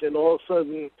 18th and all of a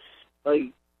sudden,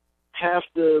 like, half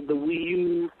the Wii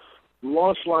U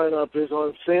launch lineup is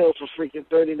on sale for freaking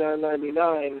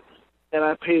 $39.99 and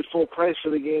I paid full price for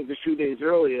the games a few days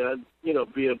earlier,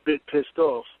 I'd, be a bit pissed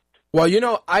off.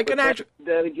 Well, I can actually...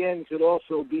 That, again, could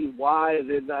also be why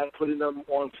they're not putting them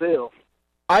on sale.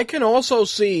 I can also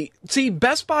see,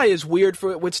 Best Buy is weird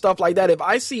with stuff like that. If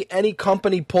I see any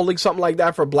company pulling something like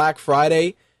that for Black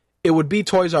Friday, it would be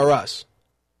Toys R Us.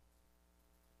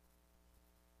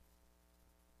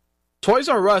 Toys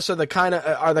R Us are the kind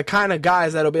of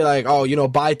guys that'll be like, oh,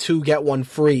 buy 2 get 1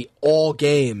 free, all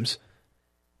games.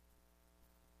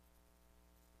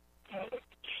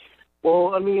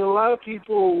 Well, I mean, a lot of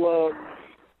people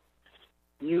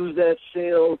use that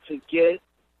sale to get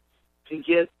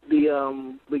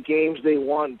the games they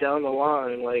want down the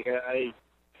line. Like I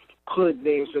could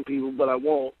name some people, but I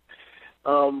won't.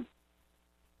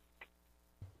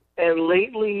 And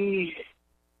lately,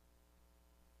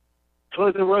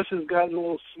 Toys R Us has gotten a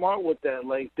little smart with that.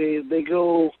 Like they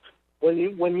go when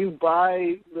you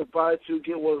buy 2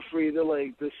 get 1 free, they're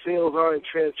like the sales aren't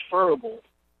transferable.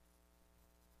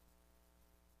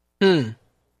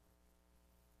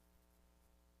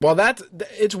 Well,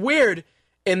 it's weird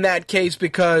in that case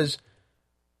because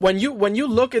when you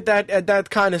look at that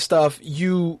kind of stuff,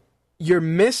 you're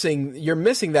missing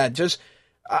that. Just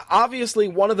obviously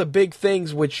one of the big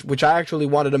things which I actually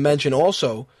wanted to mention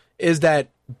also is that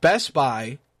Best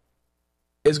Buy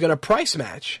is going to price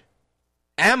match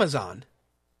Amazon,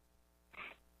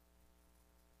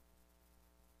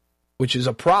 which is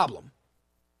a problem.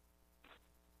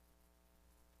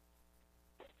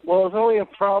 Well, it's only a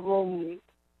problem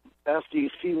after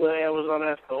you see what Amazon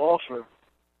has to offer.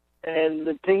 And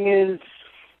the thing is,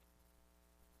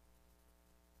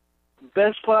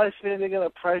 Best Buy saying they're going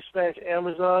to price match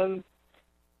Amazon,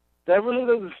 that really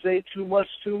doesn't say too much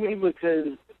to me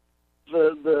because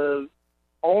the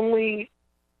only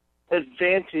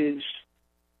advantage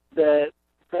that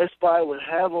Best Buy would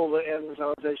have over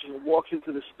Amazon is that you can walk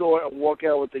into the store and walk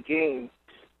out with the game.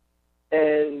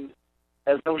 And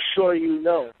as I'm sure you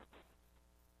know,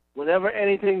 whenever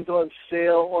anything's on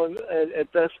sale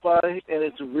at Best Buy and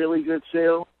it's a really good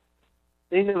sale,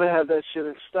 they never have that shit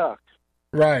in stock.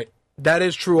 Right. That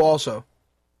is true also.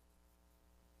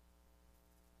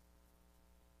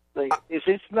 Like, if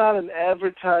it's not an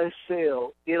advertised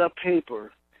sale in a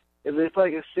paper, if it's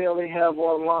like a sale they have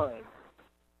online,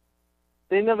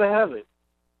 they never have it.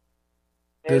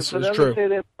 And this for is them true. to say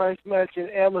they're price matching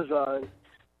Amazon,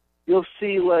 you'll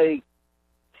see like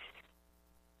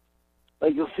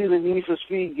Like you'll see the Need for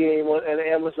Speed game on at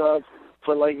Amazon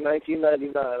for like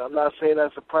 $19.99. I'm not saying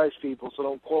that to price people, so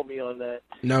don't quote me on that.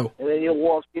 No. And then you'll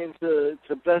walk into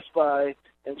Best Buy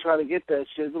and try to get that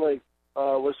shit. They're like,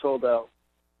 we're sold out.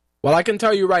 Well, I can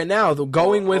tell you right now, we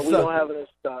going with don't have it in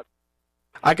stock.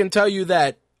 I can tell you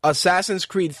that Assassin's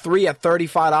Creed 3 at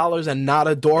 $35 and not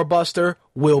a doorbuster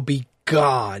will be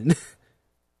gone.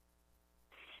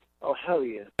 Oh, hell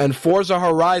yeah. And Forza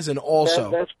Horizon also.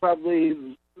 That's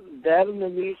probably, that and the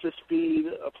Need for Speed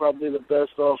are probably the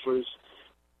best offers.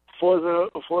 Forza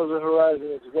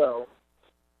Horizon as well.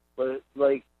 But,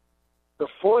 like, the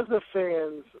Forza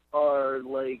fans are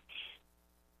like,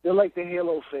 they're like the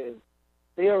Halo fans.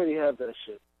 They already have that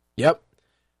shit. Yep.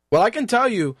 Well, I can tell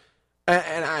you,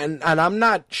 and I'm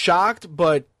not shocked,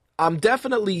 but I'm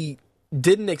definitely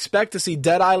didn't expect to see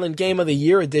Dead Island Game of the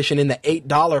Year edition in the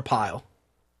 $8 pile.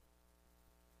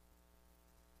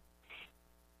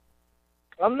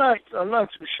 I'm not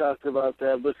too shocked about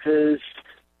that because,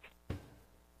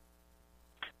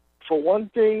 for one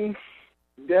thing,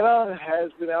 Dead Island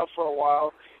has been out for a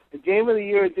while. The Game of the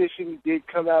Year edition did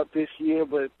come out this year,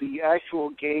 but the actual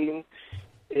game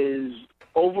is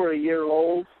over a year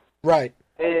old. Right.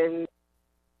 And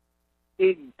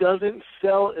it doesn't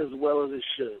sell as well as it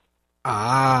should.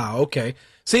 Ah, okay.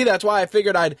 See, that's why I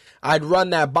figured I'd run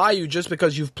that by you just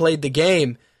because you've played the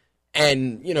game.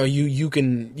 And you know you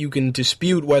can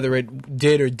dispute whether it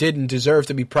did or didn't deserve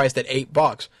to be priced at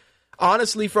 $8.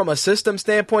 Honestly, from a system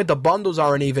standpoint, the bundles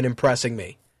aren't even impressing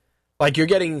me. Like you're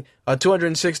getting a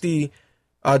 250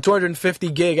 gig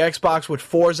Xbox with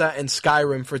Forza and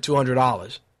Skyrim for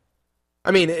 $200.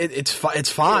 I mean, it's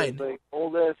fine. Like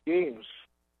old ass games,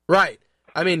 right?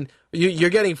 I mean, you're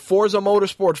getting Forza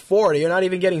Motorsport 4. You're not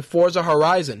even getting Forza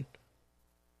Horizon.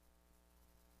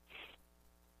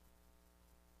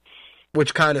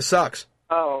 Which kind of sucks.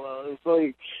 I don't know. It's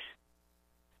like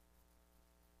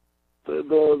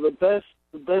the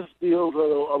best deals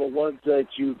are the ones that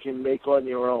you can make on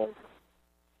your own.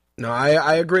 No,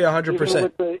 I agree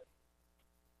 100%.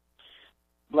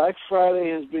 Black Friday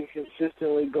has been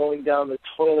consistently going down the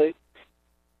toilet.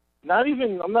 I'm not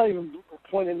even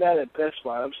pointing that at Best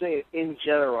Buy. I'm saying in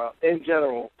general,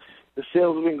 the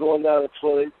sales have been going down the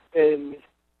toilet, and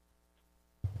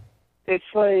it's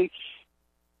like,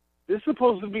 this is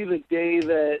supposed to be the day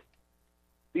that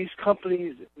these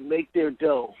companies make their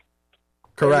dough.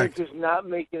 Correct. They're just not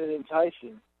making it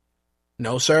enticing.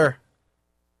 No, sir.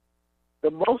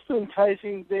 The most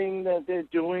enticing thing that they're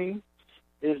doing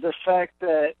is the fact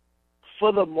that,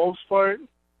 for the most part,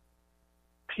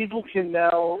 people can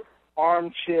now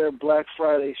armchair Black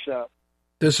Friday shop.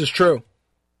 This is true.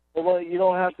 Well, you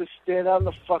don't have to stand out in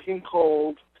the fucking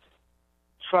cold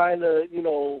trying to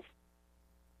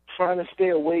stay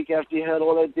awake after you had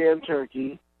all that damn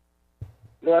turkey.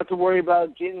 You don't have to worry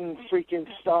about getting freaking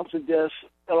stomped to death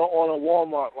on a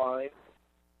Walmart line.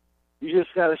 You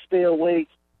just got to stay awake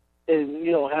and,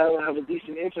 have a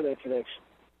decent internet connection.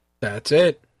 That's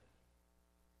it.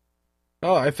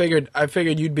 Oh, I figured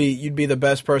you'd be the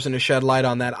best person to shed light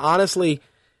on that. Honestly,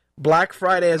 Black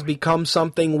Friday has become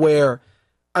something where,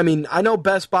 I mean, I know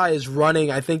Best Buy is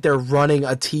running, I think they're running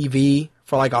a TV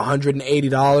for like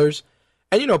 $180.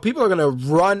 And, people are going to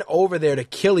run over there to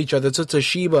kill each other. It's a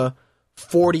Toshiba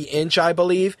 40-inch, I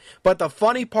believe. But the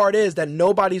funny part is that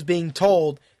nobody's being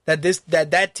told that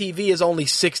that TV is only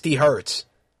 60 hertz.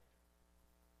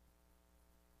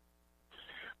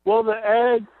 Well, the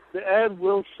ad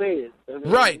will say it.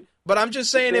 Right. But I'm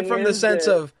just saying it from the sense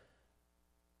of,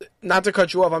 not to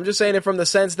cut you off, I'm just saying it from the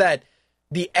sense that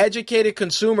the educated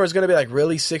consumer is going to be like,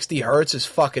 really, 60 hertz is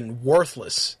fucking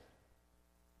worthless.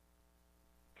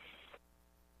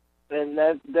 And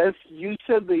that's you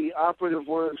said the operative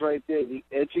words right there, the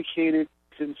educated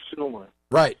consumer.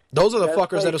 Right. Those are the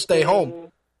fuckers like that'll stay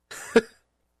home.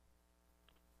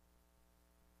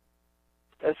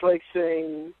 That's like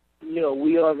saying,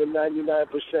 we are the 99%.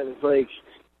 It's like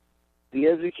the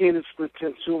educated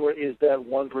consumer is that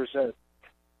 1%.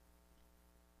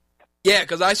 Yeah,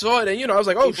 because I saw it and, I was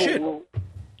like, oh, shit.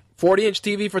 40-inch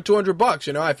TV for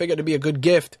 $200, I figured it'd be a good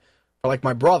gift for, like,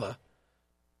 my brother.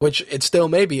 Which it still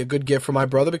may be a good gift for my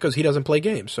brother because he doesn't play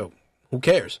games, so who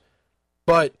cares?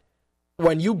 But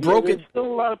when you broke it... There's still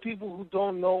a lot of people who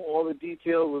don't know all the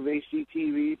details of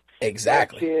HDTV.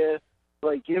 Exactly.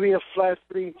 Like, give me a flat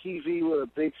screen TV with a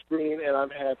big screen and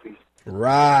I'm happy.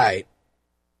 Right.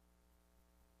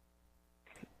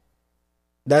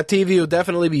 That TV will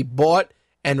definitely be bought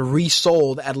and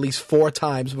resold at least 4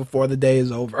 times before the day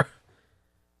is over.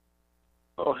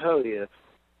 Oh, hell yeah.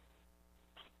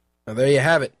 Well, there you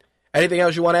have it. Anything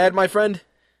else you want to add, my friend?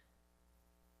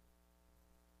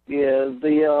 Yeah,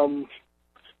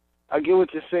 I get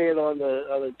what you're saying on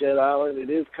the Dead Island. It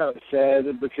is kind of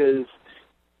sad because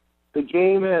the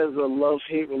game has a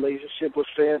love-hate relationship with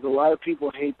fans. A lot of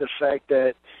people hate the fact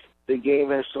that the game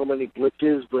has so many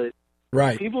glitches, but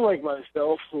Right. people like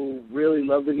myself who really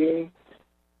love the game,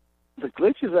 the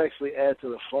glitches actually add to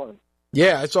the fun.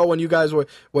 Yeah, I saw when you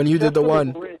did the one.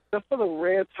 Except for the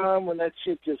rare time when that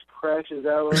shit just crashes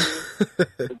out on you,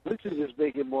 the glitches just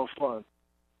make it more fun.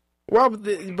 Well,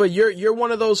 but you're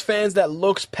one of those fans that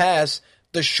looks past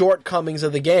the shortcomings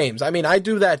of the games. I mean, I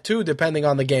do that too, depending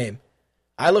on the game.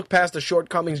 I look past the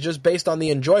shortcomings just based on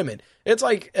the enjoyment. It's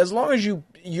like, as long as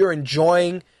you're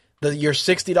enjoying your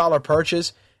 $60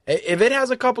 purchase, if it has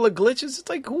a couple of glitches, it's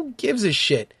like, who gives a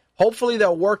shit? Hopefully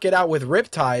they'll work it out with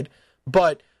Riptide,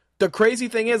 but the crazy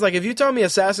thing is, like, if you tell me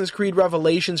Assassin's Creed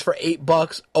Revelations for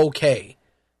 $8, okay,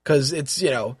 because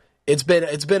it's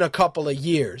been a couple of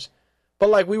years. But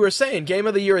like we were saying, Game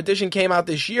of the Year Edition came out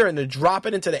this year, and to drop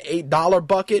it into the $8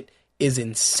 bucket is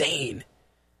insane.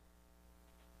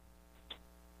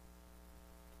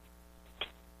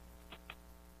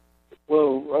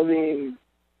 Well, I mean,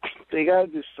 they gotta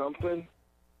do something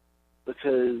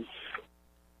because,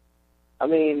 I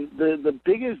mean, the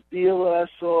biggest deal that I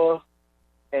saw,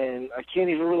 and I can't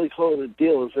even really call it a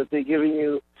deal, is that they're giving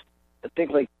you, I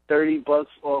think, like $30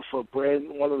 off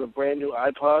one of the brand new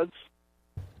iPods.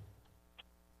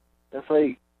 That's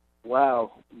like,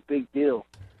 wow, big deal.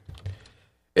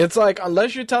 It's like,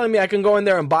 unless you're telling me I can go in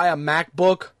there and buy a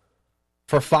MacBook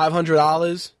for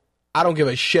 $500, I don't give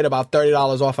a shit about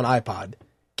 $30 off an iPod.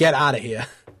 Get out of here.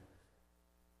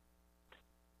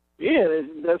 Yeah,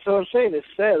 that's what I'm saying. It's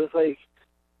sad. It's like,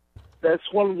 that's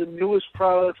one of the newest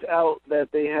products out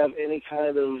that they have any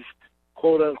kind of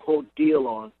quote-unquote deal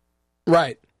on.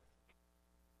 Right.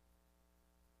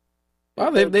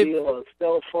 Well, they deal on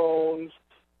cell phones.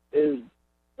 There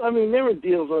were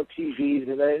deals on TVs,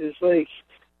 and it's like,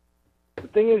 the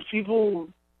thing is, people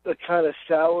are kind of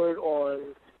soured on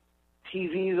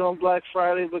TVs on Black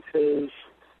Friday because,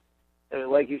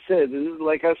 like you said,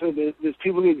 like I said, there's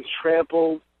people getting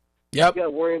trampled. Yep. You got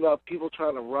to worry about people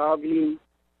trying to rob you.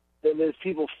 Then there's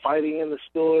people fighting in the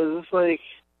stores. It's like,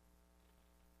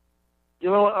 you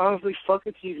know what? Honestly, fuck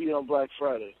a TV on Black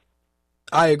Friday.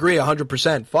 I agree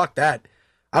 100%. Fuck that.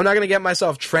 I'm not going to get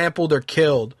myself trampled or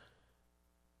killed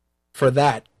for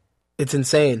that. It's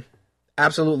insane.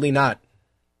 Absolutely not.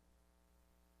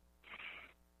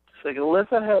 It's like, unless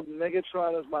I have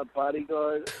Megatron as my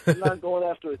bodyguard, I'm not going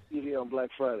after a TV on Black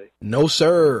Friday. No,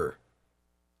 sir.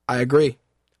 I agree.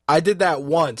 I did that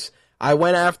once. I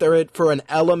went after it for an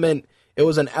Element. It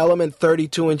was an Element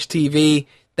 32-inch TV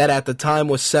that at the time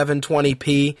was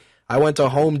 720p. I went to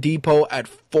Home Depot at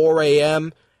 4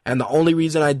 a.m., and the only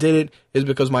reason I did it is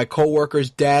because my coworker's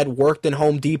dad worked in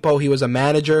Home Depot. He was a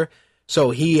manager,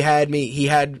 so he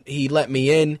let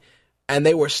me in, and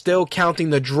they were still counting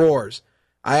the drawers.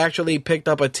 I actually picked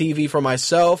up a TV for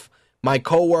myself, my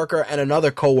coworker, and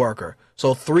another coworker.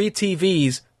 So 3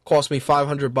 TVs cost me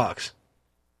 $500.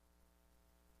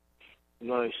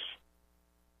 Nice.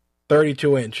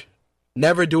 32-inch.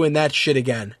 Never doing that shit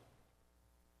again.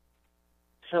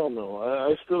 Hell no.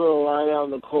 I stood in a line out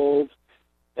in the cold,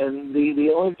 and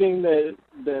the only thing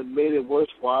that made it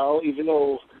worthwhile, even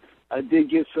though I did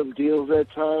get some deals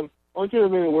that time, the only thing that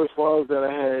made it worthwhile is that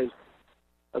I had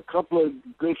a couple of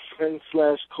good friends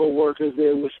 / co-workers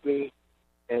there with me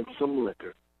and some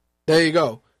liquor. There you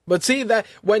go. But see that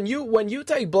when you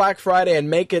take Black Friday and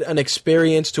make it an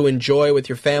experience to enjoy with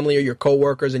your family or your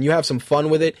coworkers, and you have some fun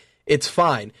with it, it's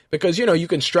fine. Because, you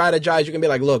can strategize. You can be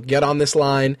like, look, get on this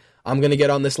line. I'm going to get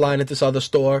on this line at this other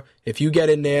store. If you get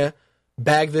in there,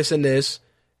 bag this and this,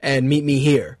 and meet me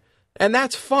here. And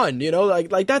that's fun,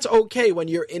 like that's okay when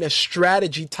you're in a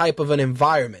strategy type of an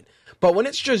environment. But when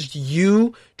it's just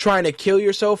you trying to kill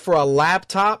yourself for a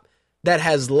laptop that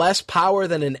has less power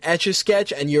than an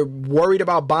Etch-a-Sketch, and you're worried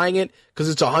about buying it because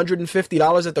it's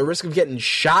 $150 at the risk of getting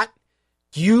shot,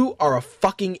 you are a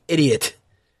fucking idiot.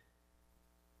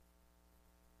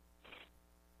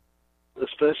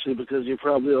 Especially because you're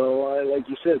probably online, like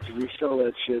you said, to resell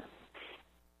that shit.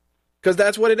 Because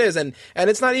that's what it is. And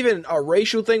it's not even a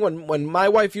racial thing. When my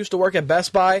wife used to work at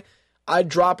Best Buy, I'd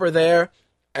drop her there,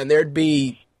 and there'd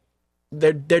be,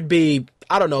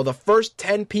 I don't know, the first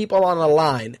 10 people on a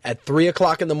line at 3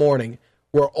 o'clock in the morning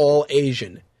were all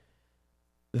Asian.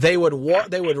 They would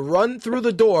run through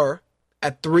the door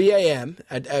at 3 a.m.,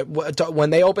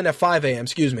 when they opened at 5 a.m.,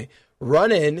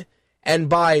 run in and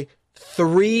buy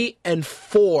 3 and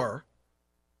 4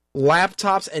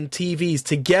 laptops and TVs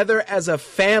together as a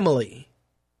family,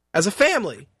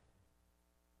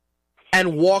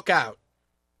 and walk out.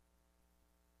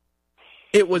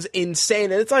 It was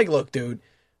insane. And it's like, look, dude,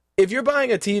 if you're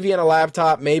buying a TV and a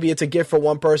laptop, maybe it's a gift for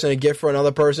one person, a gift for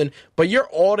another person, but you're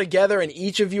all together and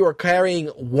each of you are carrying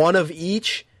one of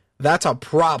each, that's a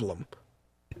problem.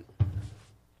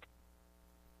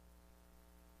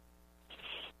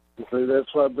 So that's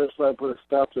why I put a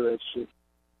stop to that shit.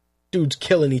 Dudes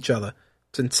killing each other.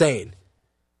 It's insane.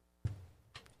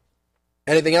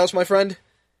 Anything else, my friend?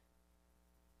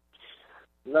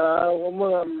 Nah,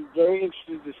 I'm very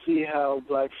interested to see how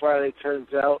Black Friday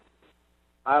turns out.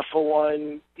 I, for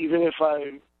one, even if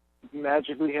I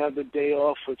magically have the day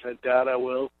off, which I doubt I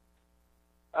will,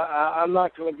 I'm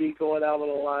not going to be going out on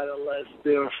the line unless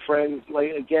there are friends,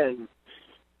 like, again,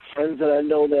 friends that I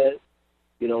know that,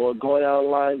 you know, are going out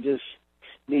in line just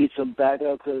need some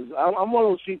backup, because I'm one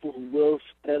of those people who will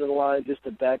stand in line just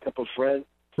to back up a friend.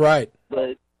 Right.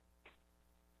 But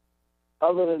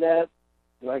other than that,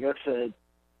 like I said,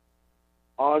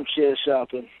 armchair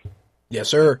shopping. Yes,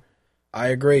 sir. I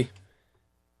agree.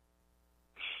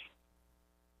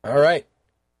 All right.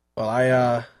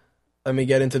 Well, let me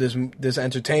get into this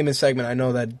entertainment segment. I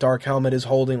know that Dark Helmet is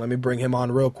holding. Let me bring him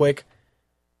on real quick.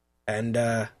 And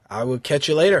I will catch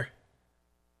you later.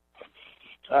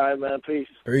 All right, man. Peace.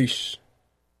 Peace.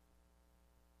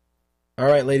 All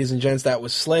right, ladies and gents, that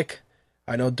was Slick.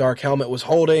 I know Dark Helmet was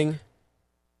holding.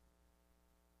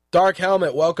 Dark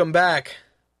Helmet, welcome back.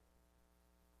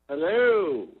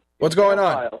 Hello. What's going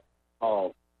on?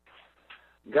 Oh,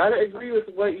 gotta agree with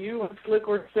what you and Slick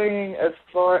were saying as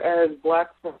far as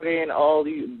Black Friday and all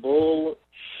the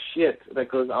bullshit that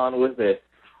goes on with it.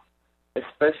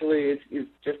 Especially, it's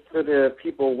just for the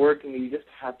people working, you just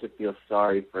have to feel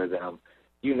sorry for them.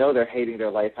 You know they're hating their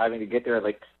life, having to get there at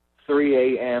like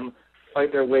 3 a.m.,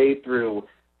 fight their way through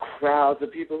crowds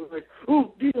of people who are like,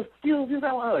 ooh, do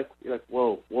that one. You're like,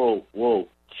 whoa,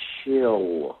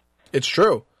 chill. It's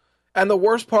true. And the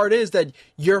worst part is that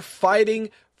you're fighting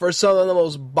for some of the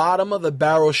most bottom of the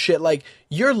barrel shit. Like,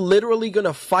 you're literally going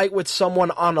to fight with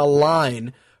someone on a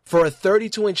line for a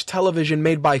 32-inch television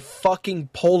made by fucking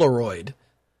Polaroid.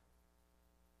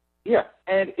 Yeah,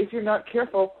 and if you're not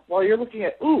careful, while you're looking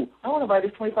at, ooh, I want to buy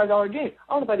this $25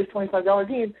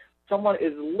 game, someone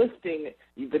is lifting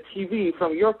the TV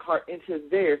from your cart into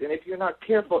theirs, and if you're not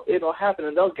careful, it'll happen,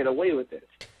 and they'll get away with it.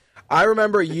 I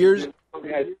remember years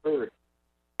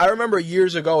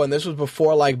ago, and this was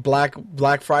before like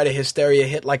Black Friday hysteria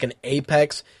hit like an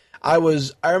apex. I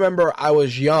remember I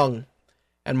was young,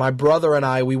 and my brother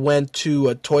and we went to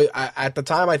a toy. At the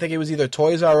time, I think it was either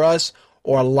Toys R Us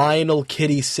or Lionel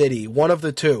Kitty City, one of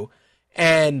the two.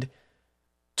 And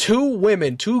two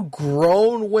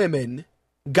grown women,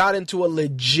 got into a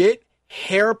legit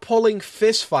hair-pulling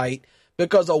fist fight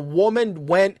because a woman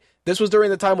went. This was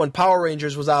during the time when Power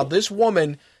Rangers was out. This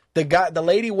woman, the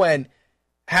lady went,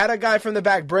 had a guy from the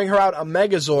back bring her out a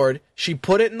Megazord. She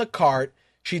put it in the cart.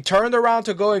 She turned around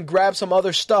to go and grab some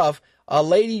other stuff. A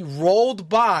lady rolled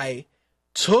by,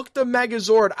 took the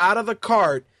Megazord out of the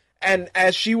cart, and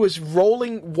as she was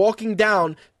walking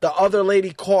down, the other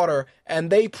lady caught her, and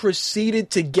they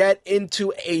proceeded to get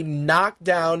into a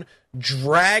knockdown,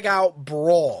 drag-out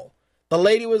brawl. The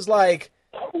lady was like,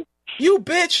 "You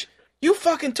bitch, you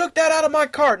fucking took that out of my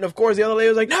cart." And of course, the other lady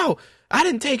was like, "No, I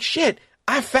didn't take shit.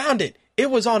 I found it. It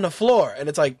was on the floor." And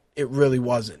it's like, it really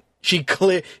wasn't. She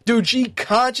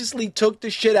consciously took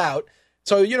the shit out.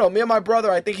 So, you know, me and my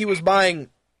brother, I think he was buying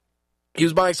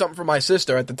something for my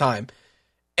sister at the time.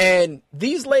 And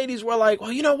these ladies were like,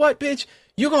 "Well, you know what, bitch?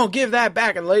 You're going to give that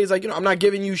back." And the lady's like, "I'm not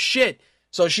giving you shit."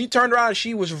 So she turned around and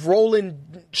she was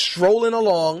strolling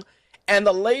along. And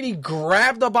the lady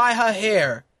grabbed her by her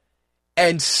hair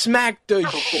and smacked the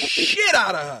shit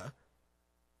out of her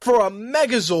for a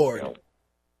Megazord.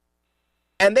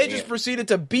 And they just proceeded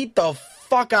to beat the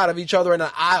fuck out of each other in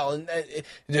an aisle. And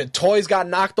the toys got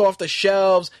knocked off the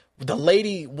shelves.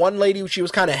 One lady, she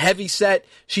was kind of heavy set.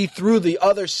 She threw the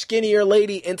other skinnier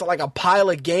lady into like a pile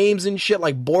of games and shit,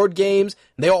 like board games.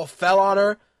 And they all fell on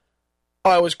her.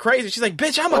 Oh, it was crazy. She's like,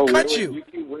 "Bitch, I'm gonna cut you."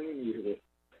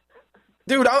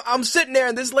 Dude, I'm sitting there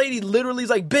and this lady literally is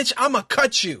like, "Bitch, I'm gonna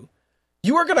cut you.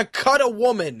 You are gonna cut a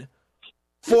woman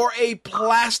for a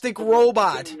plastic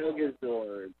robot."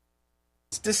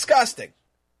 It's disgusting.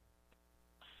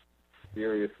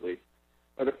 Seriously.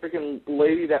 Or the freaking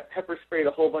lady that pepper sprayed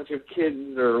a whole bunch of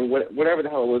kids or whatever the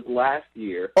hell it was last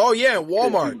year. Oh, yeah,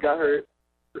 Walmart. She got her,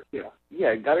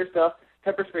 got her stuff,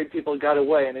 pepper sprayed people, got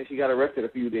away, and then she got arrested a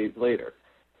few days later.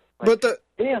 Like,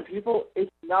 damn, people,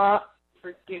 it's not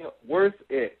freaking worth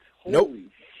it. Holy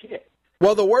shit.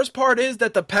 Well, the worst part is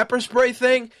that the pepper spray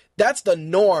thing, that's the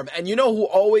norm. And you know who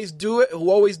always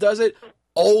does it?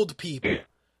 Old people.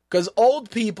 Because old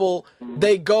people,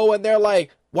 they go and they're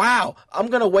like, wow, I'm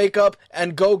going to wake up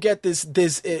and go get this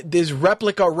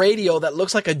replica radio that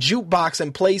looks like a jukebox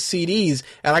and plays CDs,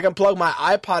 and I can plug my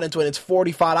iPod into it, and it's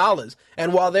 $45.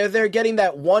 And while they're there getting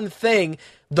that one thing,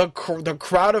 the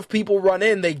crowd of people run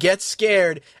in, they get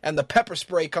scared, and the pepper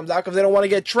spray comes out because they don't want to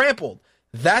get trampled.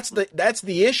 That's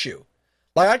the issue.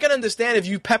 Like, I can understand if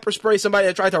you pepper spray somebody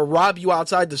that tried to rob you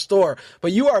outside the store,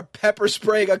 but you are pepper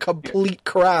spraying a complete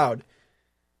crowd.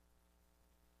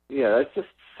 Yeah, that's just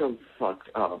so fucked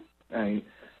up. I mean,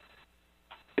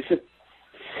 it's just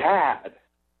sad.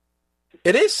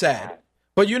 It is sad.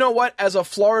 But you know what? As a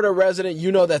Florida resident,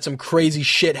 you know that some crazy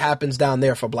shit happens down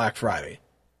there for Black Friday.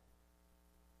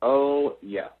 Oh,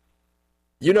 yeah.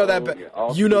 You know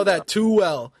that too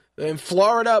well. In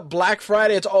Florida, Black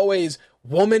Friday, it's always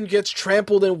woman gets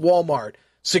trampled in Walmart.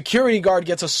 Security guard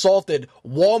gets assaulted.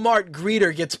 Walmart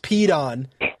greeter gets peed on.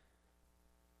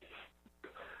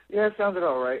 Yeah, it sounded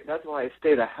all right. That's why I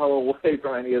stayed a hell away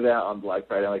from any of that on Black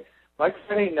Friday. I'm like, Black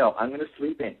Friday, no, I'm going to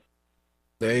sleep in.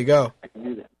 There you go. I can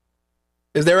do that.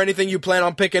 Is there anything you plan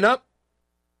on picking up?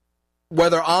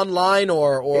 Whether online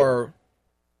or...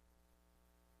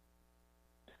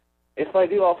 If I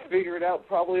do, I'll figure it out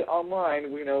probably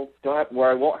online, where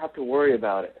I won't have to worry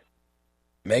about it.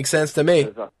 Makes sense to me.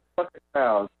 Fuck the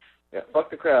crowds. Yeah,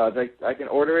 fuck the crowds. I can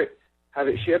order it, have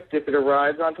it shipped. If it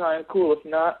arrives on time, cool. If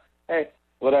not, hey,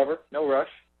 whatever. No rush.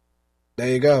 There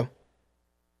you go.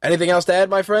 Anything else to add,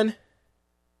 my friend?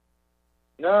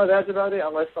 No, that's about it,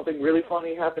 unless something really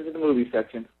funny happens in the movie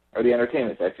section, or the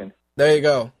entertainment section. There you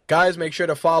go. Guys, make sure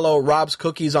to follow Rob's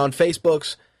Cookies on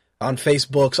Facebook.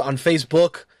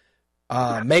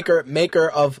 Maker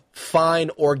of fine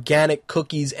organic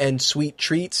cookies and sweet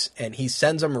treats, and he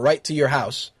sends them right to your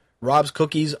house. Rob's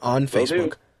Cookies on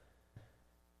Facebook.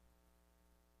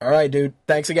 All right, dude.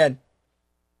 Thanks again.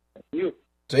 Thank you.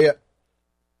 See ya.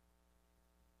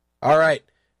 All right.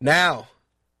 Now,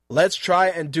 let's try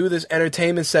and do this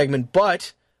entertainment segment,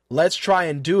 but let's try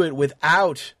and do it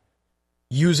without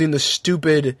using the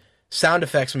stupid sound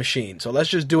effects machine. So let's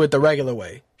just do it the regular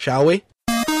way, shall we?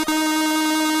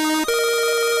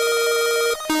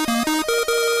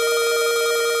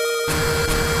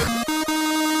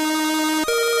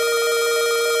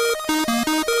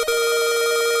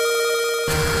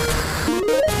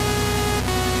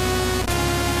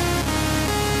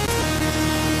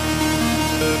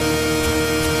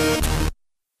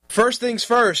 First things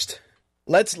first,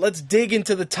 let's dig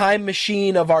into the time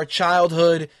machine of our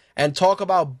childhood and talk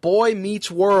about Boy Meets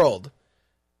World.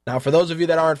 Now, for those of you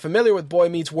that aren't familiar with Boy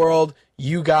Meets World,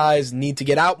 you guys need to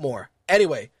get out more.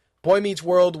 Anyway, Boy Meets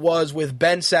World was with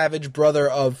Ben Savage, brother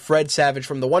of Fred Savage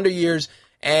from the Wonder Years,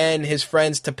 and his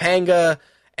friends Topanga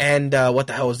and what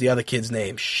the hell was the other kid's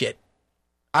name? Shit.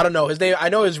 I don't know his name. I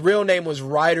know his real name was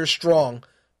Ryder Strong,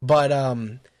 but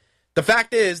the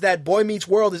fact is that Boy Meets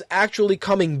World is actually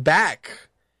coming back.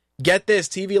 Get this,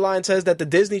 TV Line says that the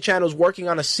Disney Channel is working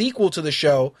on a sequel to the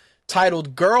show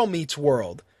titled Girl Meets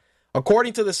World.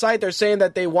 According to the site, they're saying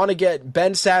that they want to get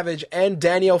Ben Savage and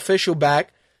Danielle Fishel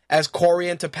back as Corey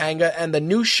and Topanga, and the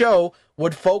new show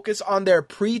would focus on their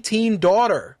preteen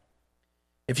daughter.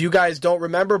 If you guys don't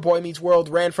remember, Boy Meets World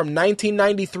ran from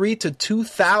 1993 to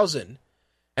 2000.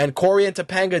 And Corey and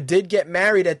Topanga did get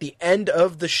married at the end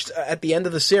of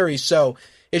the series, so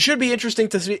it should be interesting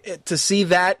to see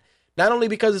that. Not only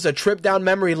because it's a trip down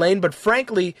memory lane, but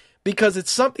frankly because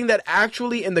it's something that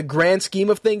actually, in the grand scheme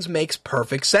of things, makes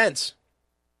perfect sense.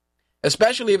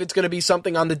 Especially if it's going to be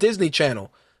something on the Disney Channel.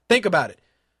 Think about it.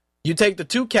 You take the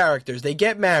two characters, they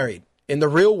get married. In the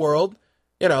real world,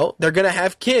 they're going to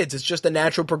have kids. It's just a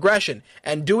natural progression.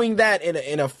 And doing that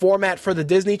in a format for the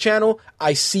Disney Channel,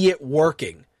 I see it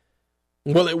working.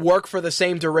 Will it work for the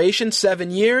same duration, 7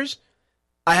 years?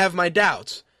 I have my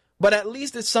doubts. But at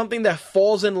least it's something that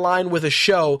falls in line with a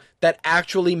show that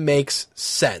actually makes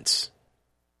sense.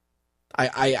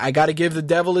 I got to give the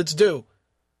devil its due.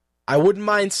 I wouldn't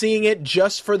mind seeing it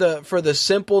just for the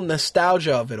simple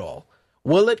nostalgia of it all.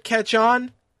 Will it catch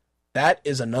on? That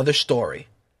is another story.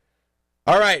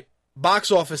 All right,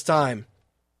 box office time.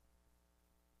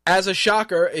 As a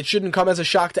shocker, it shouldn't come as a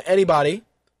shock to anybody.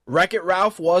 Wreck-It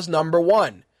Ralph was number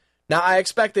 1. Now, I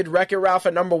expected Wreck-It Ralph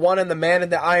at number 1 and The Man in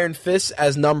the Iron Fist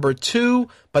as number 2,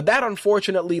 but that,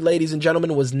 unfortunately, ladies and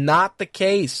gentlemen, was not the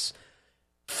case.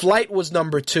 Flight was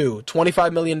number 2,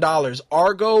 $25 million.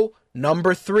 Argo,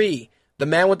 number 3. The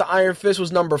Man with the Iron Fist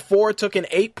was number 4, took in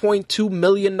 $8.2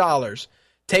 million.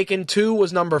 Taken 2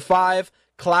 was number 5.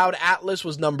 Cloud Atlas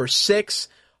was number 6.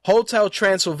 Hotel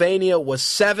Transylvania was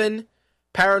 7.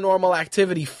 Paranormal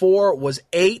Activity 4 was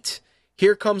 8.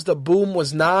 Here Comes the Boom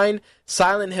was 9.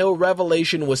 Silent Hill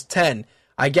Revelation was 10.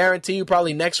 I guarantee you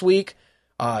probably next week,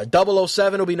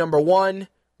 007 will be number 1,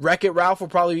 Wreck-It Ralph will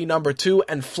probably be number 2,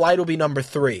 and Flight will be number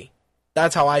 3.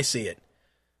 That's how I see it.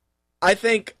 I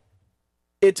think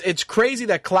it's crazy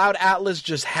that Cloud Atlas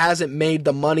just hasn't made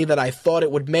the money that I thought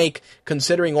it would make,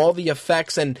 considering all the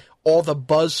effects and all the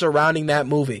buzz surrounding that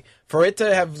movie. For it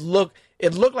to have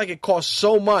it looked like it cost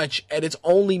so much, and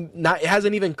it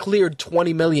hasn't even cleared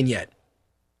 $20 million yet.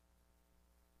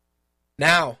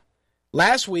 Now,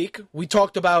 last week, we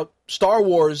talked about Star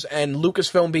Wars and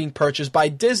Lucasfilm being purchased by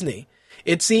Disney.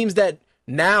 It seems that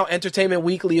now Entertainment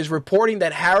Weekly is reporting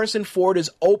that Harrison Ford is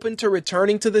open to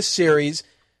returning to the series,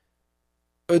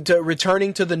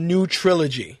 returning to the new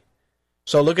trilogy.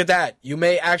 So look at that. You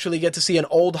may actually get to see an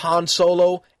old Han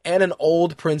Solo and an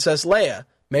old Princess Leia.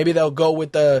 Maybe they'll go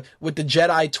with the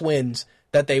Jedi twins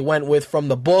that they went with from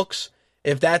the books.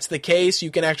 If that's the case,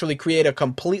 you can actually create a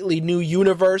completely new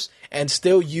universe and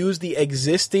still use the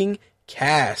existing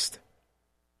cast.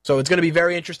 So it's going to be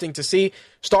very interesting to see.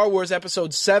 Star Wars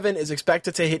Episode 7 is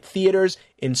expected to hit theaters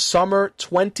in summer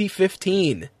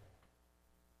 2015.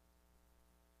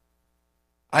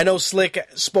 I know Slick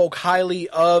spoke highly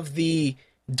of the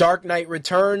Dark Knight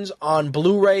Returns on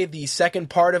Blu-ray. The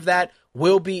second part of that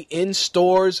will be in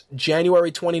stores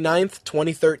January 29th,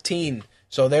 2013.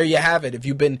 So there you have it. If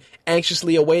you've been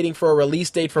anxiously awaiting for a release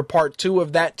date for part 2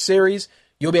 of that series,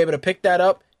 you'll be able to pick that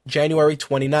up January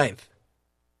 29th.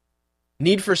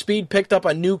 Need for Speed picked up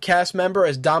a new cast member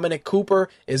as Dominic Cooper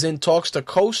is in talks to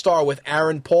co-star with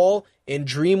Aaron Paul in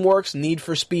DreamWorks' Need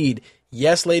for Speed.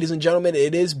 Yes, ladies and gentlemen,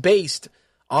 it is based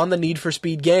on the Need for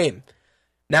Speed game.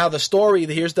 Now the story,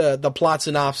 here's the plot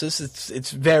synopsis.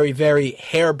 It's very, very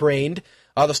harebrained.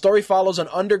 The story follows an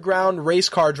underground race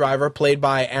car driver played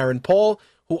by Aaron Paul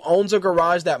who owns a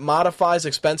garage that modifies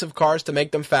expensive cars to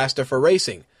make them faster for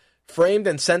racing. Framed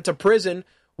and sent to prison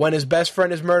when his best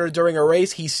friend is murdered during a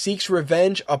race, he seeks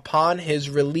revenge upon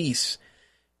his release.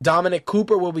 Dominic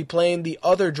Cooper will be playing the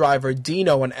other driver,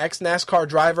 Dino, an ex-NASCAR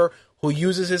driver who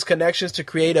uses his connections to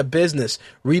create a business,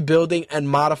 rebuilding and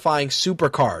modifying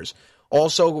supercars.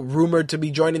 Also rumored to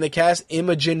be joining the cast,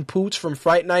 Imogen Poots from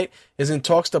Fright Night is in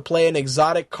talks to play an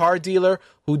exotic car dealer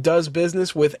who does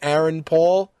business with Aaron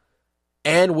Paul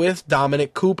and with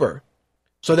Dominic Cooper.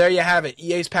 So there you have it.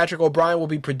 EA's Patrick O'Brien will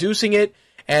be producing it,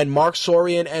 and Mark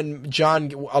Sorian and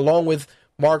along with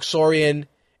Mark Sorian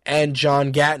and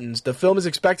John Gattens. The film is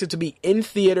expected to be in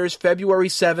theaters February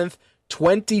 7th,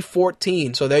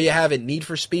 2014. So there you have it. Need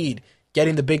for Speed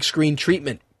getting the big screen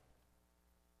treatment.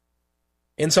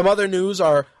 In some other news,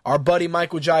 our buddy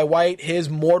Michael Jai White, his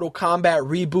Mortal Kombat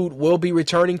reboot will be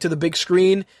returning to the big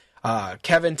screen.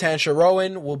 Kevin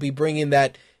Tancharoen will be bringing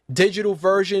that digital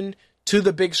version to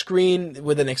the big screen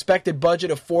with an expected budget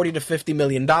of $40 to $50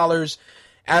 million.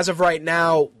 As of right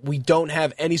now, we don't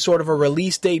have any sort of a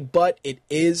release date, but it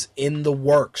is in the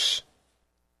works.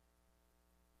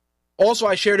 Also,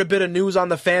 I shared a bit of news on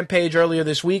the fan page earlier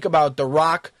this week about The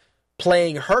Rock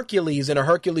playing Hercules in a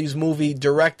Hercules movie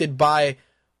directed by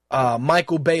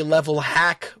Michael Bay level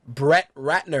hack Brett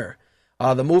Ratner.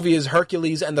 The movie is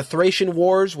Hercules and the Thracian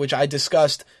Wars, which I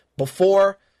discussed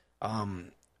before.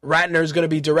 Ratner is going to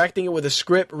be directing it with a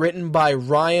script written by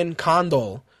Ryan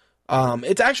Condal.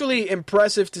 It's actually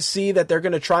impressive to see that they're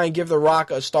going to try and give The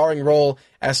Rock a starring role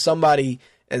as somebody,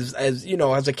 as you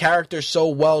know, as a character so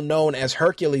well known as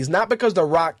Hercules. Not because The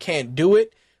Rock can't do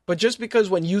it, but just because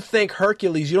when you think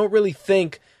Hercules, you don't really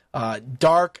think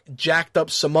dark, jacked up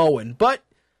Samoan. But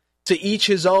to each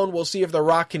his own. We'll see if The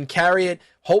Rock can carry it.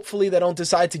 Hopefully they don't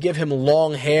decide to give him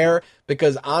long hair,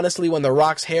 because honestly, when The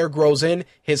Rock's hair grows in,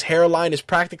 his hairline is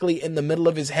practically in the middle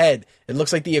of his head. It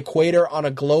looks like the equator on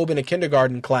a globe in a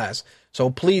kindergarten class. So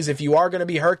please, if you are going to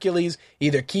be Hercules,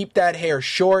 either keep that hair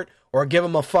short or give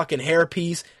him a fucking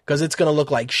hairpiece, because it's going to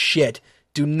look like shit.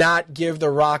 Do not give The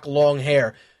Rock long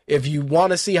hair. If you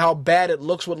want to see how bad it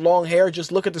looks with long hair,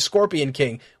 just look at the Scorpion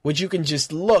King, which you can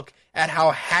just look at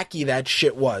how hacky that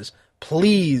shit was.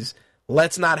 Please,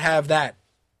 let's not have that.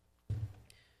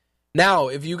 Now,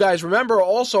 if you guys remember,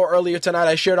 also earlier tonight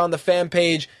I shared on the fan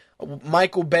page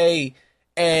Michael Bay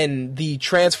and the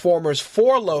Transformers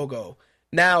 4 logo.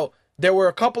 Now, there were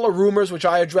a couple of rumors which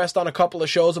I addressed on a couple of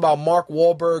shows about Mark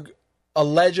Wahlberg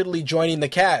allegedly joining the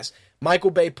cast.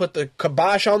 Michael Bay put the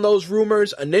kibosh on those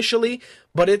rumors initially,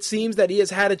 but it seems that he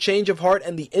has had a change of heart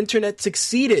and the internet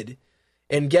succeeded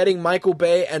in getting Michael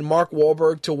Bay and Mark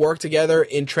Wahlberg to work together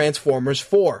in Transformers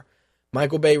 4.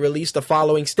 Michael Bay released the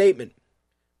following statement.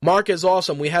 Mark is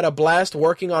awesome. We had a blast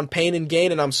working on Pain and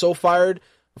Gain, and I'm so fired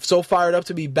so fired up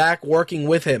to be back working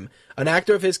with him. An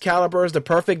actor of his caliber is the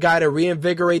perfect guy to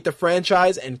reinvigorate the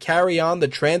franchise and carry on the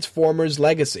Transformers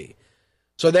legacy.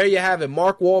 So there you have it.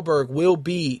 Mark Wahlberg will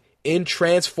be in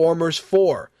Transformers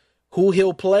 4. Who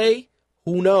he'll play,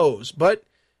 who knows? But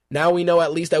now we know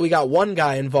at least that we got one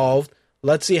guy involved.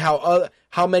 Let's see how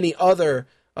many other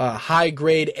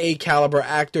high-grade A-caliber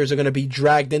actors are going to be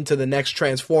dragged into the next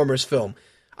Transformers film.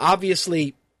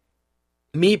 Obviously,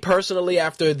 me personally,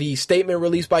 after the statement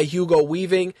released by Hugo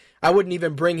Weaving, I wouldn't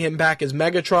even bring him back as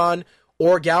Megatron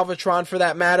or Galvatron for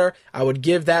that matter. I would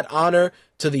give that honor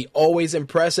to the always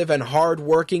impressive and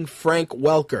hard-working Frank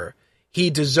Welker. He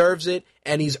deserves it,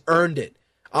 and he's earned it.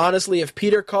 Honestly, if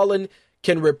Peter Cullen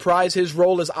can reprise his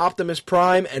role as Optimus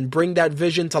Prime and bring that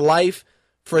vision to life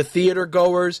for theater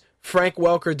goers, Frank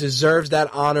Welker deserves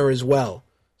that honor as well.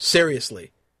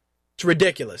 Seriously. It's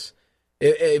ridiculous.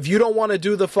 If you don't want to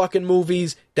do the fucking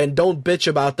movies, then don't bitch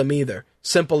about them either.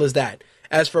 Simple as that.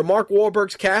 As for Mark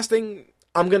Wahlberg's casting,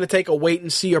 I'm going to take a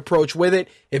wait-and-see approach with it.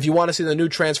 If you want to see the new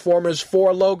Transformers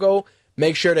 4 logo,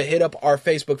 make sure to hit up our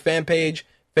Facebook fan page,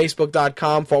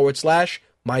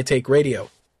 facebook.com/MyTakeRadio.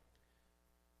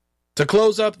 To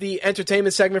close up the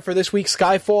entertainment segment for this week,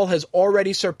 Skyfall has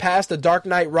already surpassed The Dark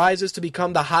Knight Rises to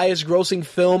become the highest-grossing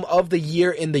film of the year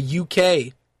in the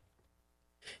UK.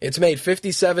 It's made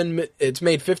 57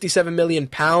 million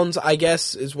pounds, I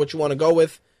guess, is what you want to go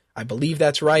with. I believe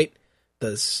that's right.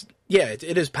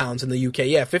 It is pounds in the UK.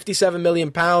 Yeah, 57 million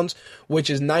pounds, which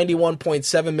is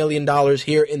 $91.7 million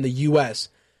here in the US.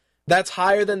 That's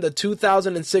higher than the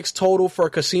 2006 total for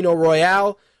Casino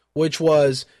Royale, which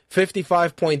was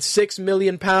 55.6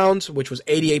 million pounds, which was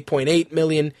 88.8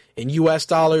 million in US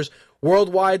dollars.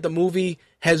 Worldwide, the movie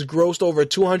has grossed over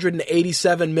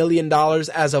 $287 million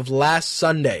as of last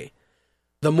Sunday.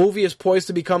 The movie is poised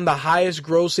to become the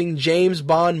highest-grossing James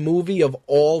Bond movie of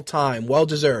all time. Well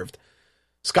deserved.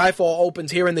 Skyfall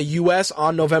opens here in the U.S.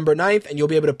 on November 9th, and you'll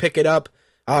be able to pick it up.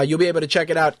 You'll be able to check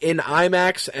it out in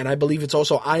IMAX, and I believe it's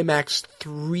also IMAX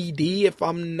 3D, if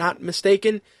I'm not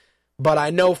mistaken. But I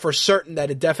know for certain that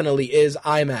it definitely is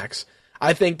IMAX.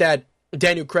 I think that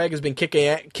Daniel Craig has been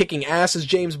kicking ass as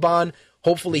James Bond.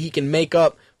 Hopefully he can make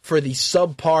up for the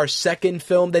subpar second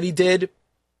film that he did.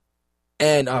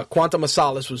 And Quantum of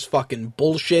Solace was fucking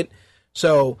bullshit.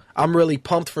 So I'm really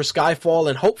pumped for Skyfall,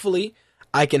 and hopefully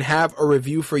I can have a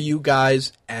review for you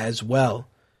guys as well.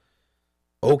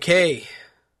 Okay,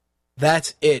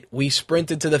 that's it. We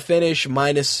sprinted to the finish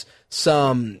minus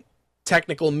some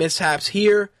technical mishaps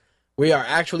here. We are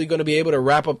actually going to be able to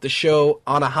wrap up the show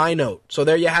on a high note. So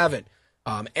there you have it.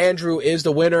 Andrew is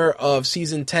the winner of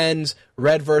Season 10's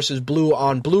Red vs. Blue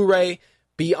on Blu-ray.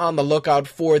 Be on the lookout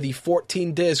for the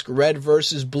 14-disc Red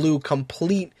vs. Blue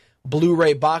complete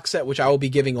Blu-ray box set, which I will be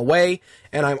giving away.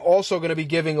 And I'm also going to be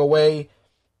giving away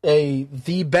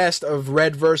the best of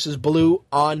Red vs. Blue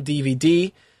on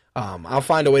DVD. I'll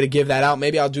find a way to give that out.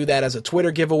 Maybe I'll do that as a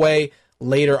Twitter giveaway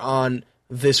later on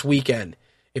this weekend.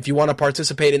 If you want to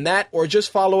participate in that, or just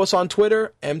follow us on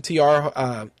Twitter,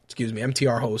 MTR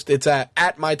Host. It's at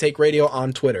MyTakeRadio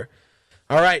on Twitter.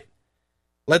 All right,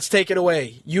 let's take it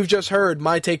away. You've just heard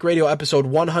My Take Radio episode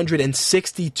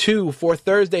 162 for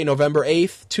Thursday, November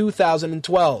 8th,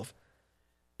 2012.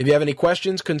 If you have any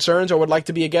questions, concerns, or would like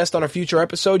to be a guest on a future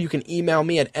episode, you can email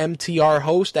me at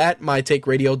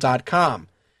mtrhost@mytakeradio.com.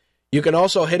 You can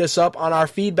also hit us up on our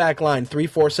feedback line,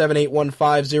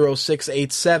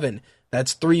 347-815-0687.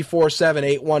 That's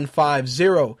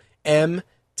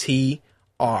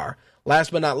 347-815-0MTR.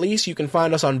 Last but not least, you can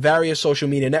find us on various social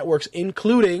media networks,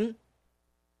 including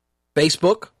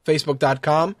Facebook,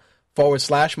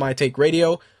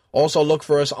 facebook.com/MyTakeRadio. Also look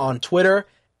for us on Twitter,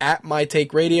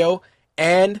 @MyTakeRadio.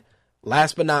 And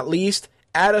last but not least,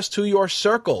 add us to your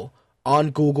circle on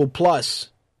Google+.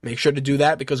 Make sure to do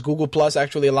that because Google Plus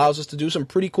actually allows us to do some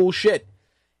pretty cool shit.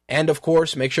 And of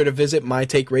course, make sure to visit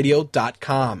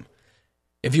mytakeradio.com.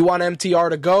 If you want MTR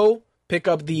to go, pick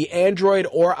up the Android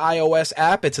or iOS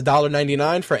app. It's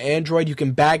 $1.99 for Android. You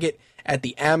can bag it at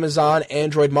the Amazon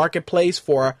Android Marketplace.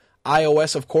 For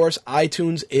iOS, of course,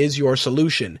 iTunes is your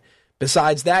solution.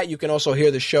 Besides that, you can also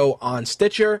hear the show on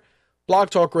Stitcher,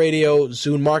 Blog Talk Radio,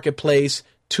 Zune Marketplace,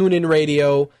 TuneIn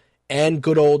Radio, and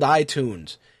good old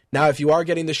iTunes. Now, if you are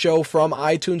getting the show from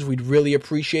iTunes, we'd really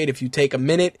appreciate if you take a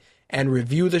minute and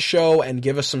review the show and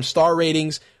give us some star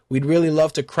ratings. We'd really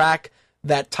love to crack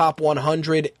that top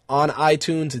 100 on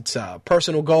iTunes. It's a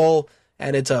personal goal,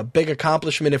 and it's a big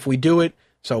accomplishment if we do it.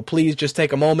 So please just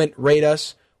take a moment, rate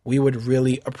us. We would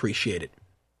really appreciate it.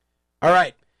 All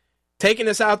right. Taking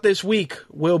us out this week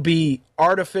will be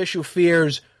Artificial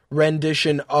Fear's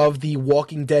rendition of the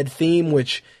Walking Dead theme,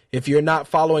 which if you're not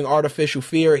following Artificial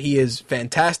Fear, he is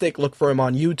fantastic. Look for him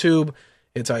on YouTube.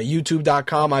 It's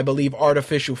youtube.com, I believe,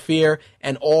 Artificial Fear,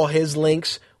 and all his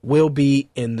links will be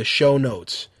in the show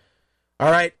notes. All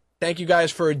right, thank you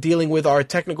guys for dealing with our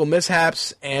technical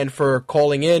mishaps and for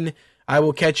calling in. I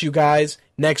will catch you guys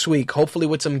next week, hopefully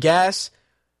with some gas.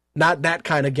 Not that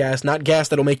kind of gas, not gas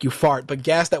that'll make you fart, but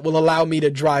gas that will allow me to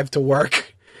drive to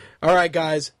work. All right,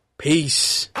 guys,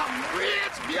 peace. That's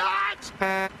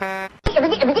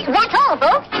all,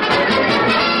 folks.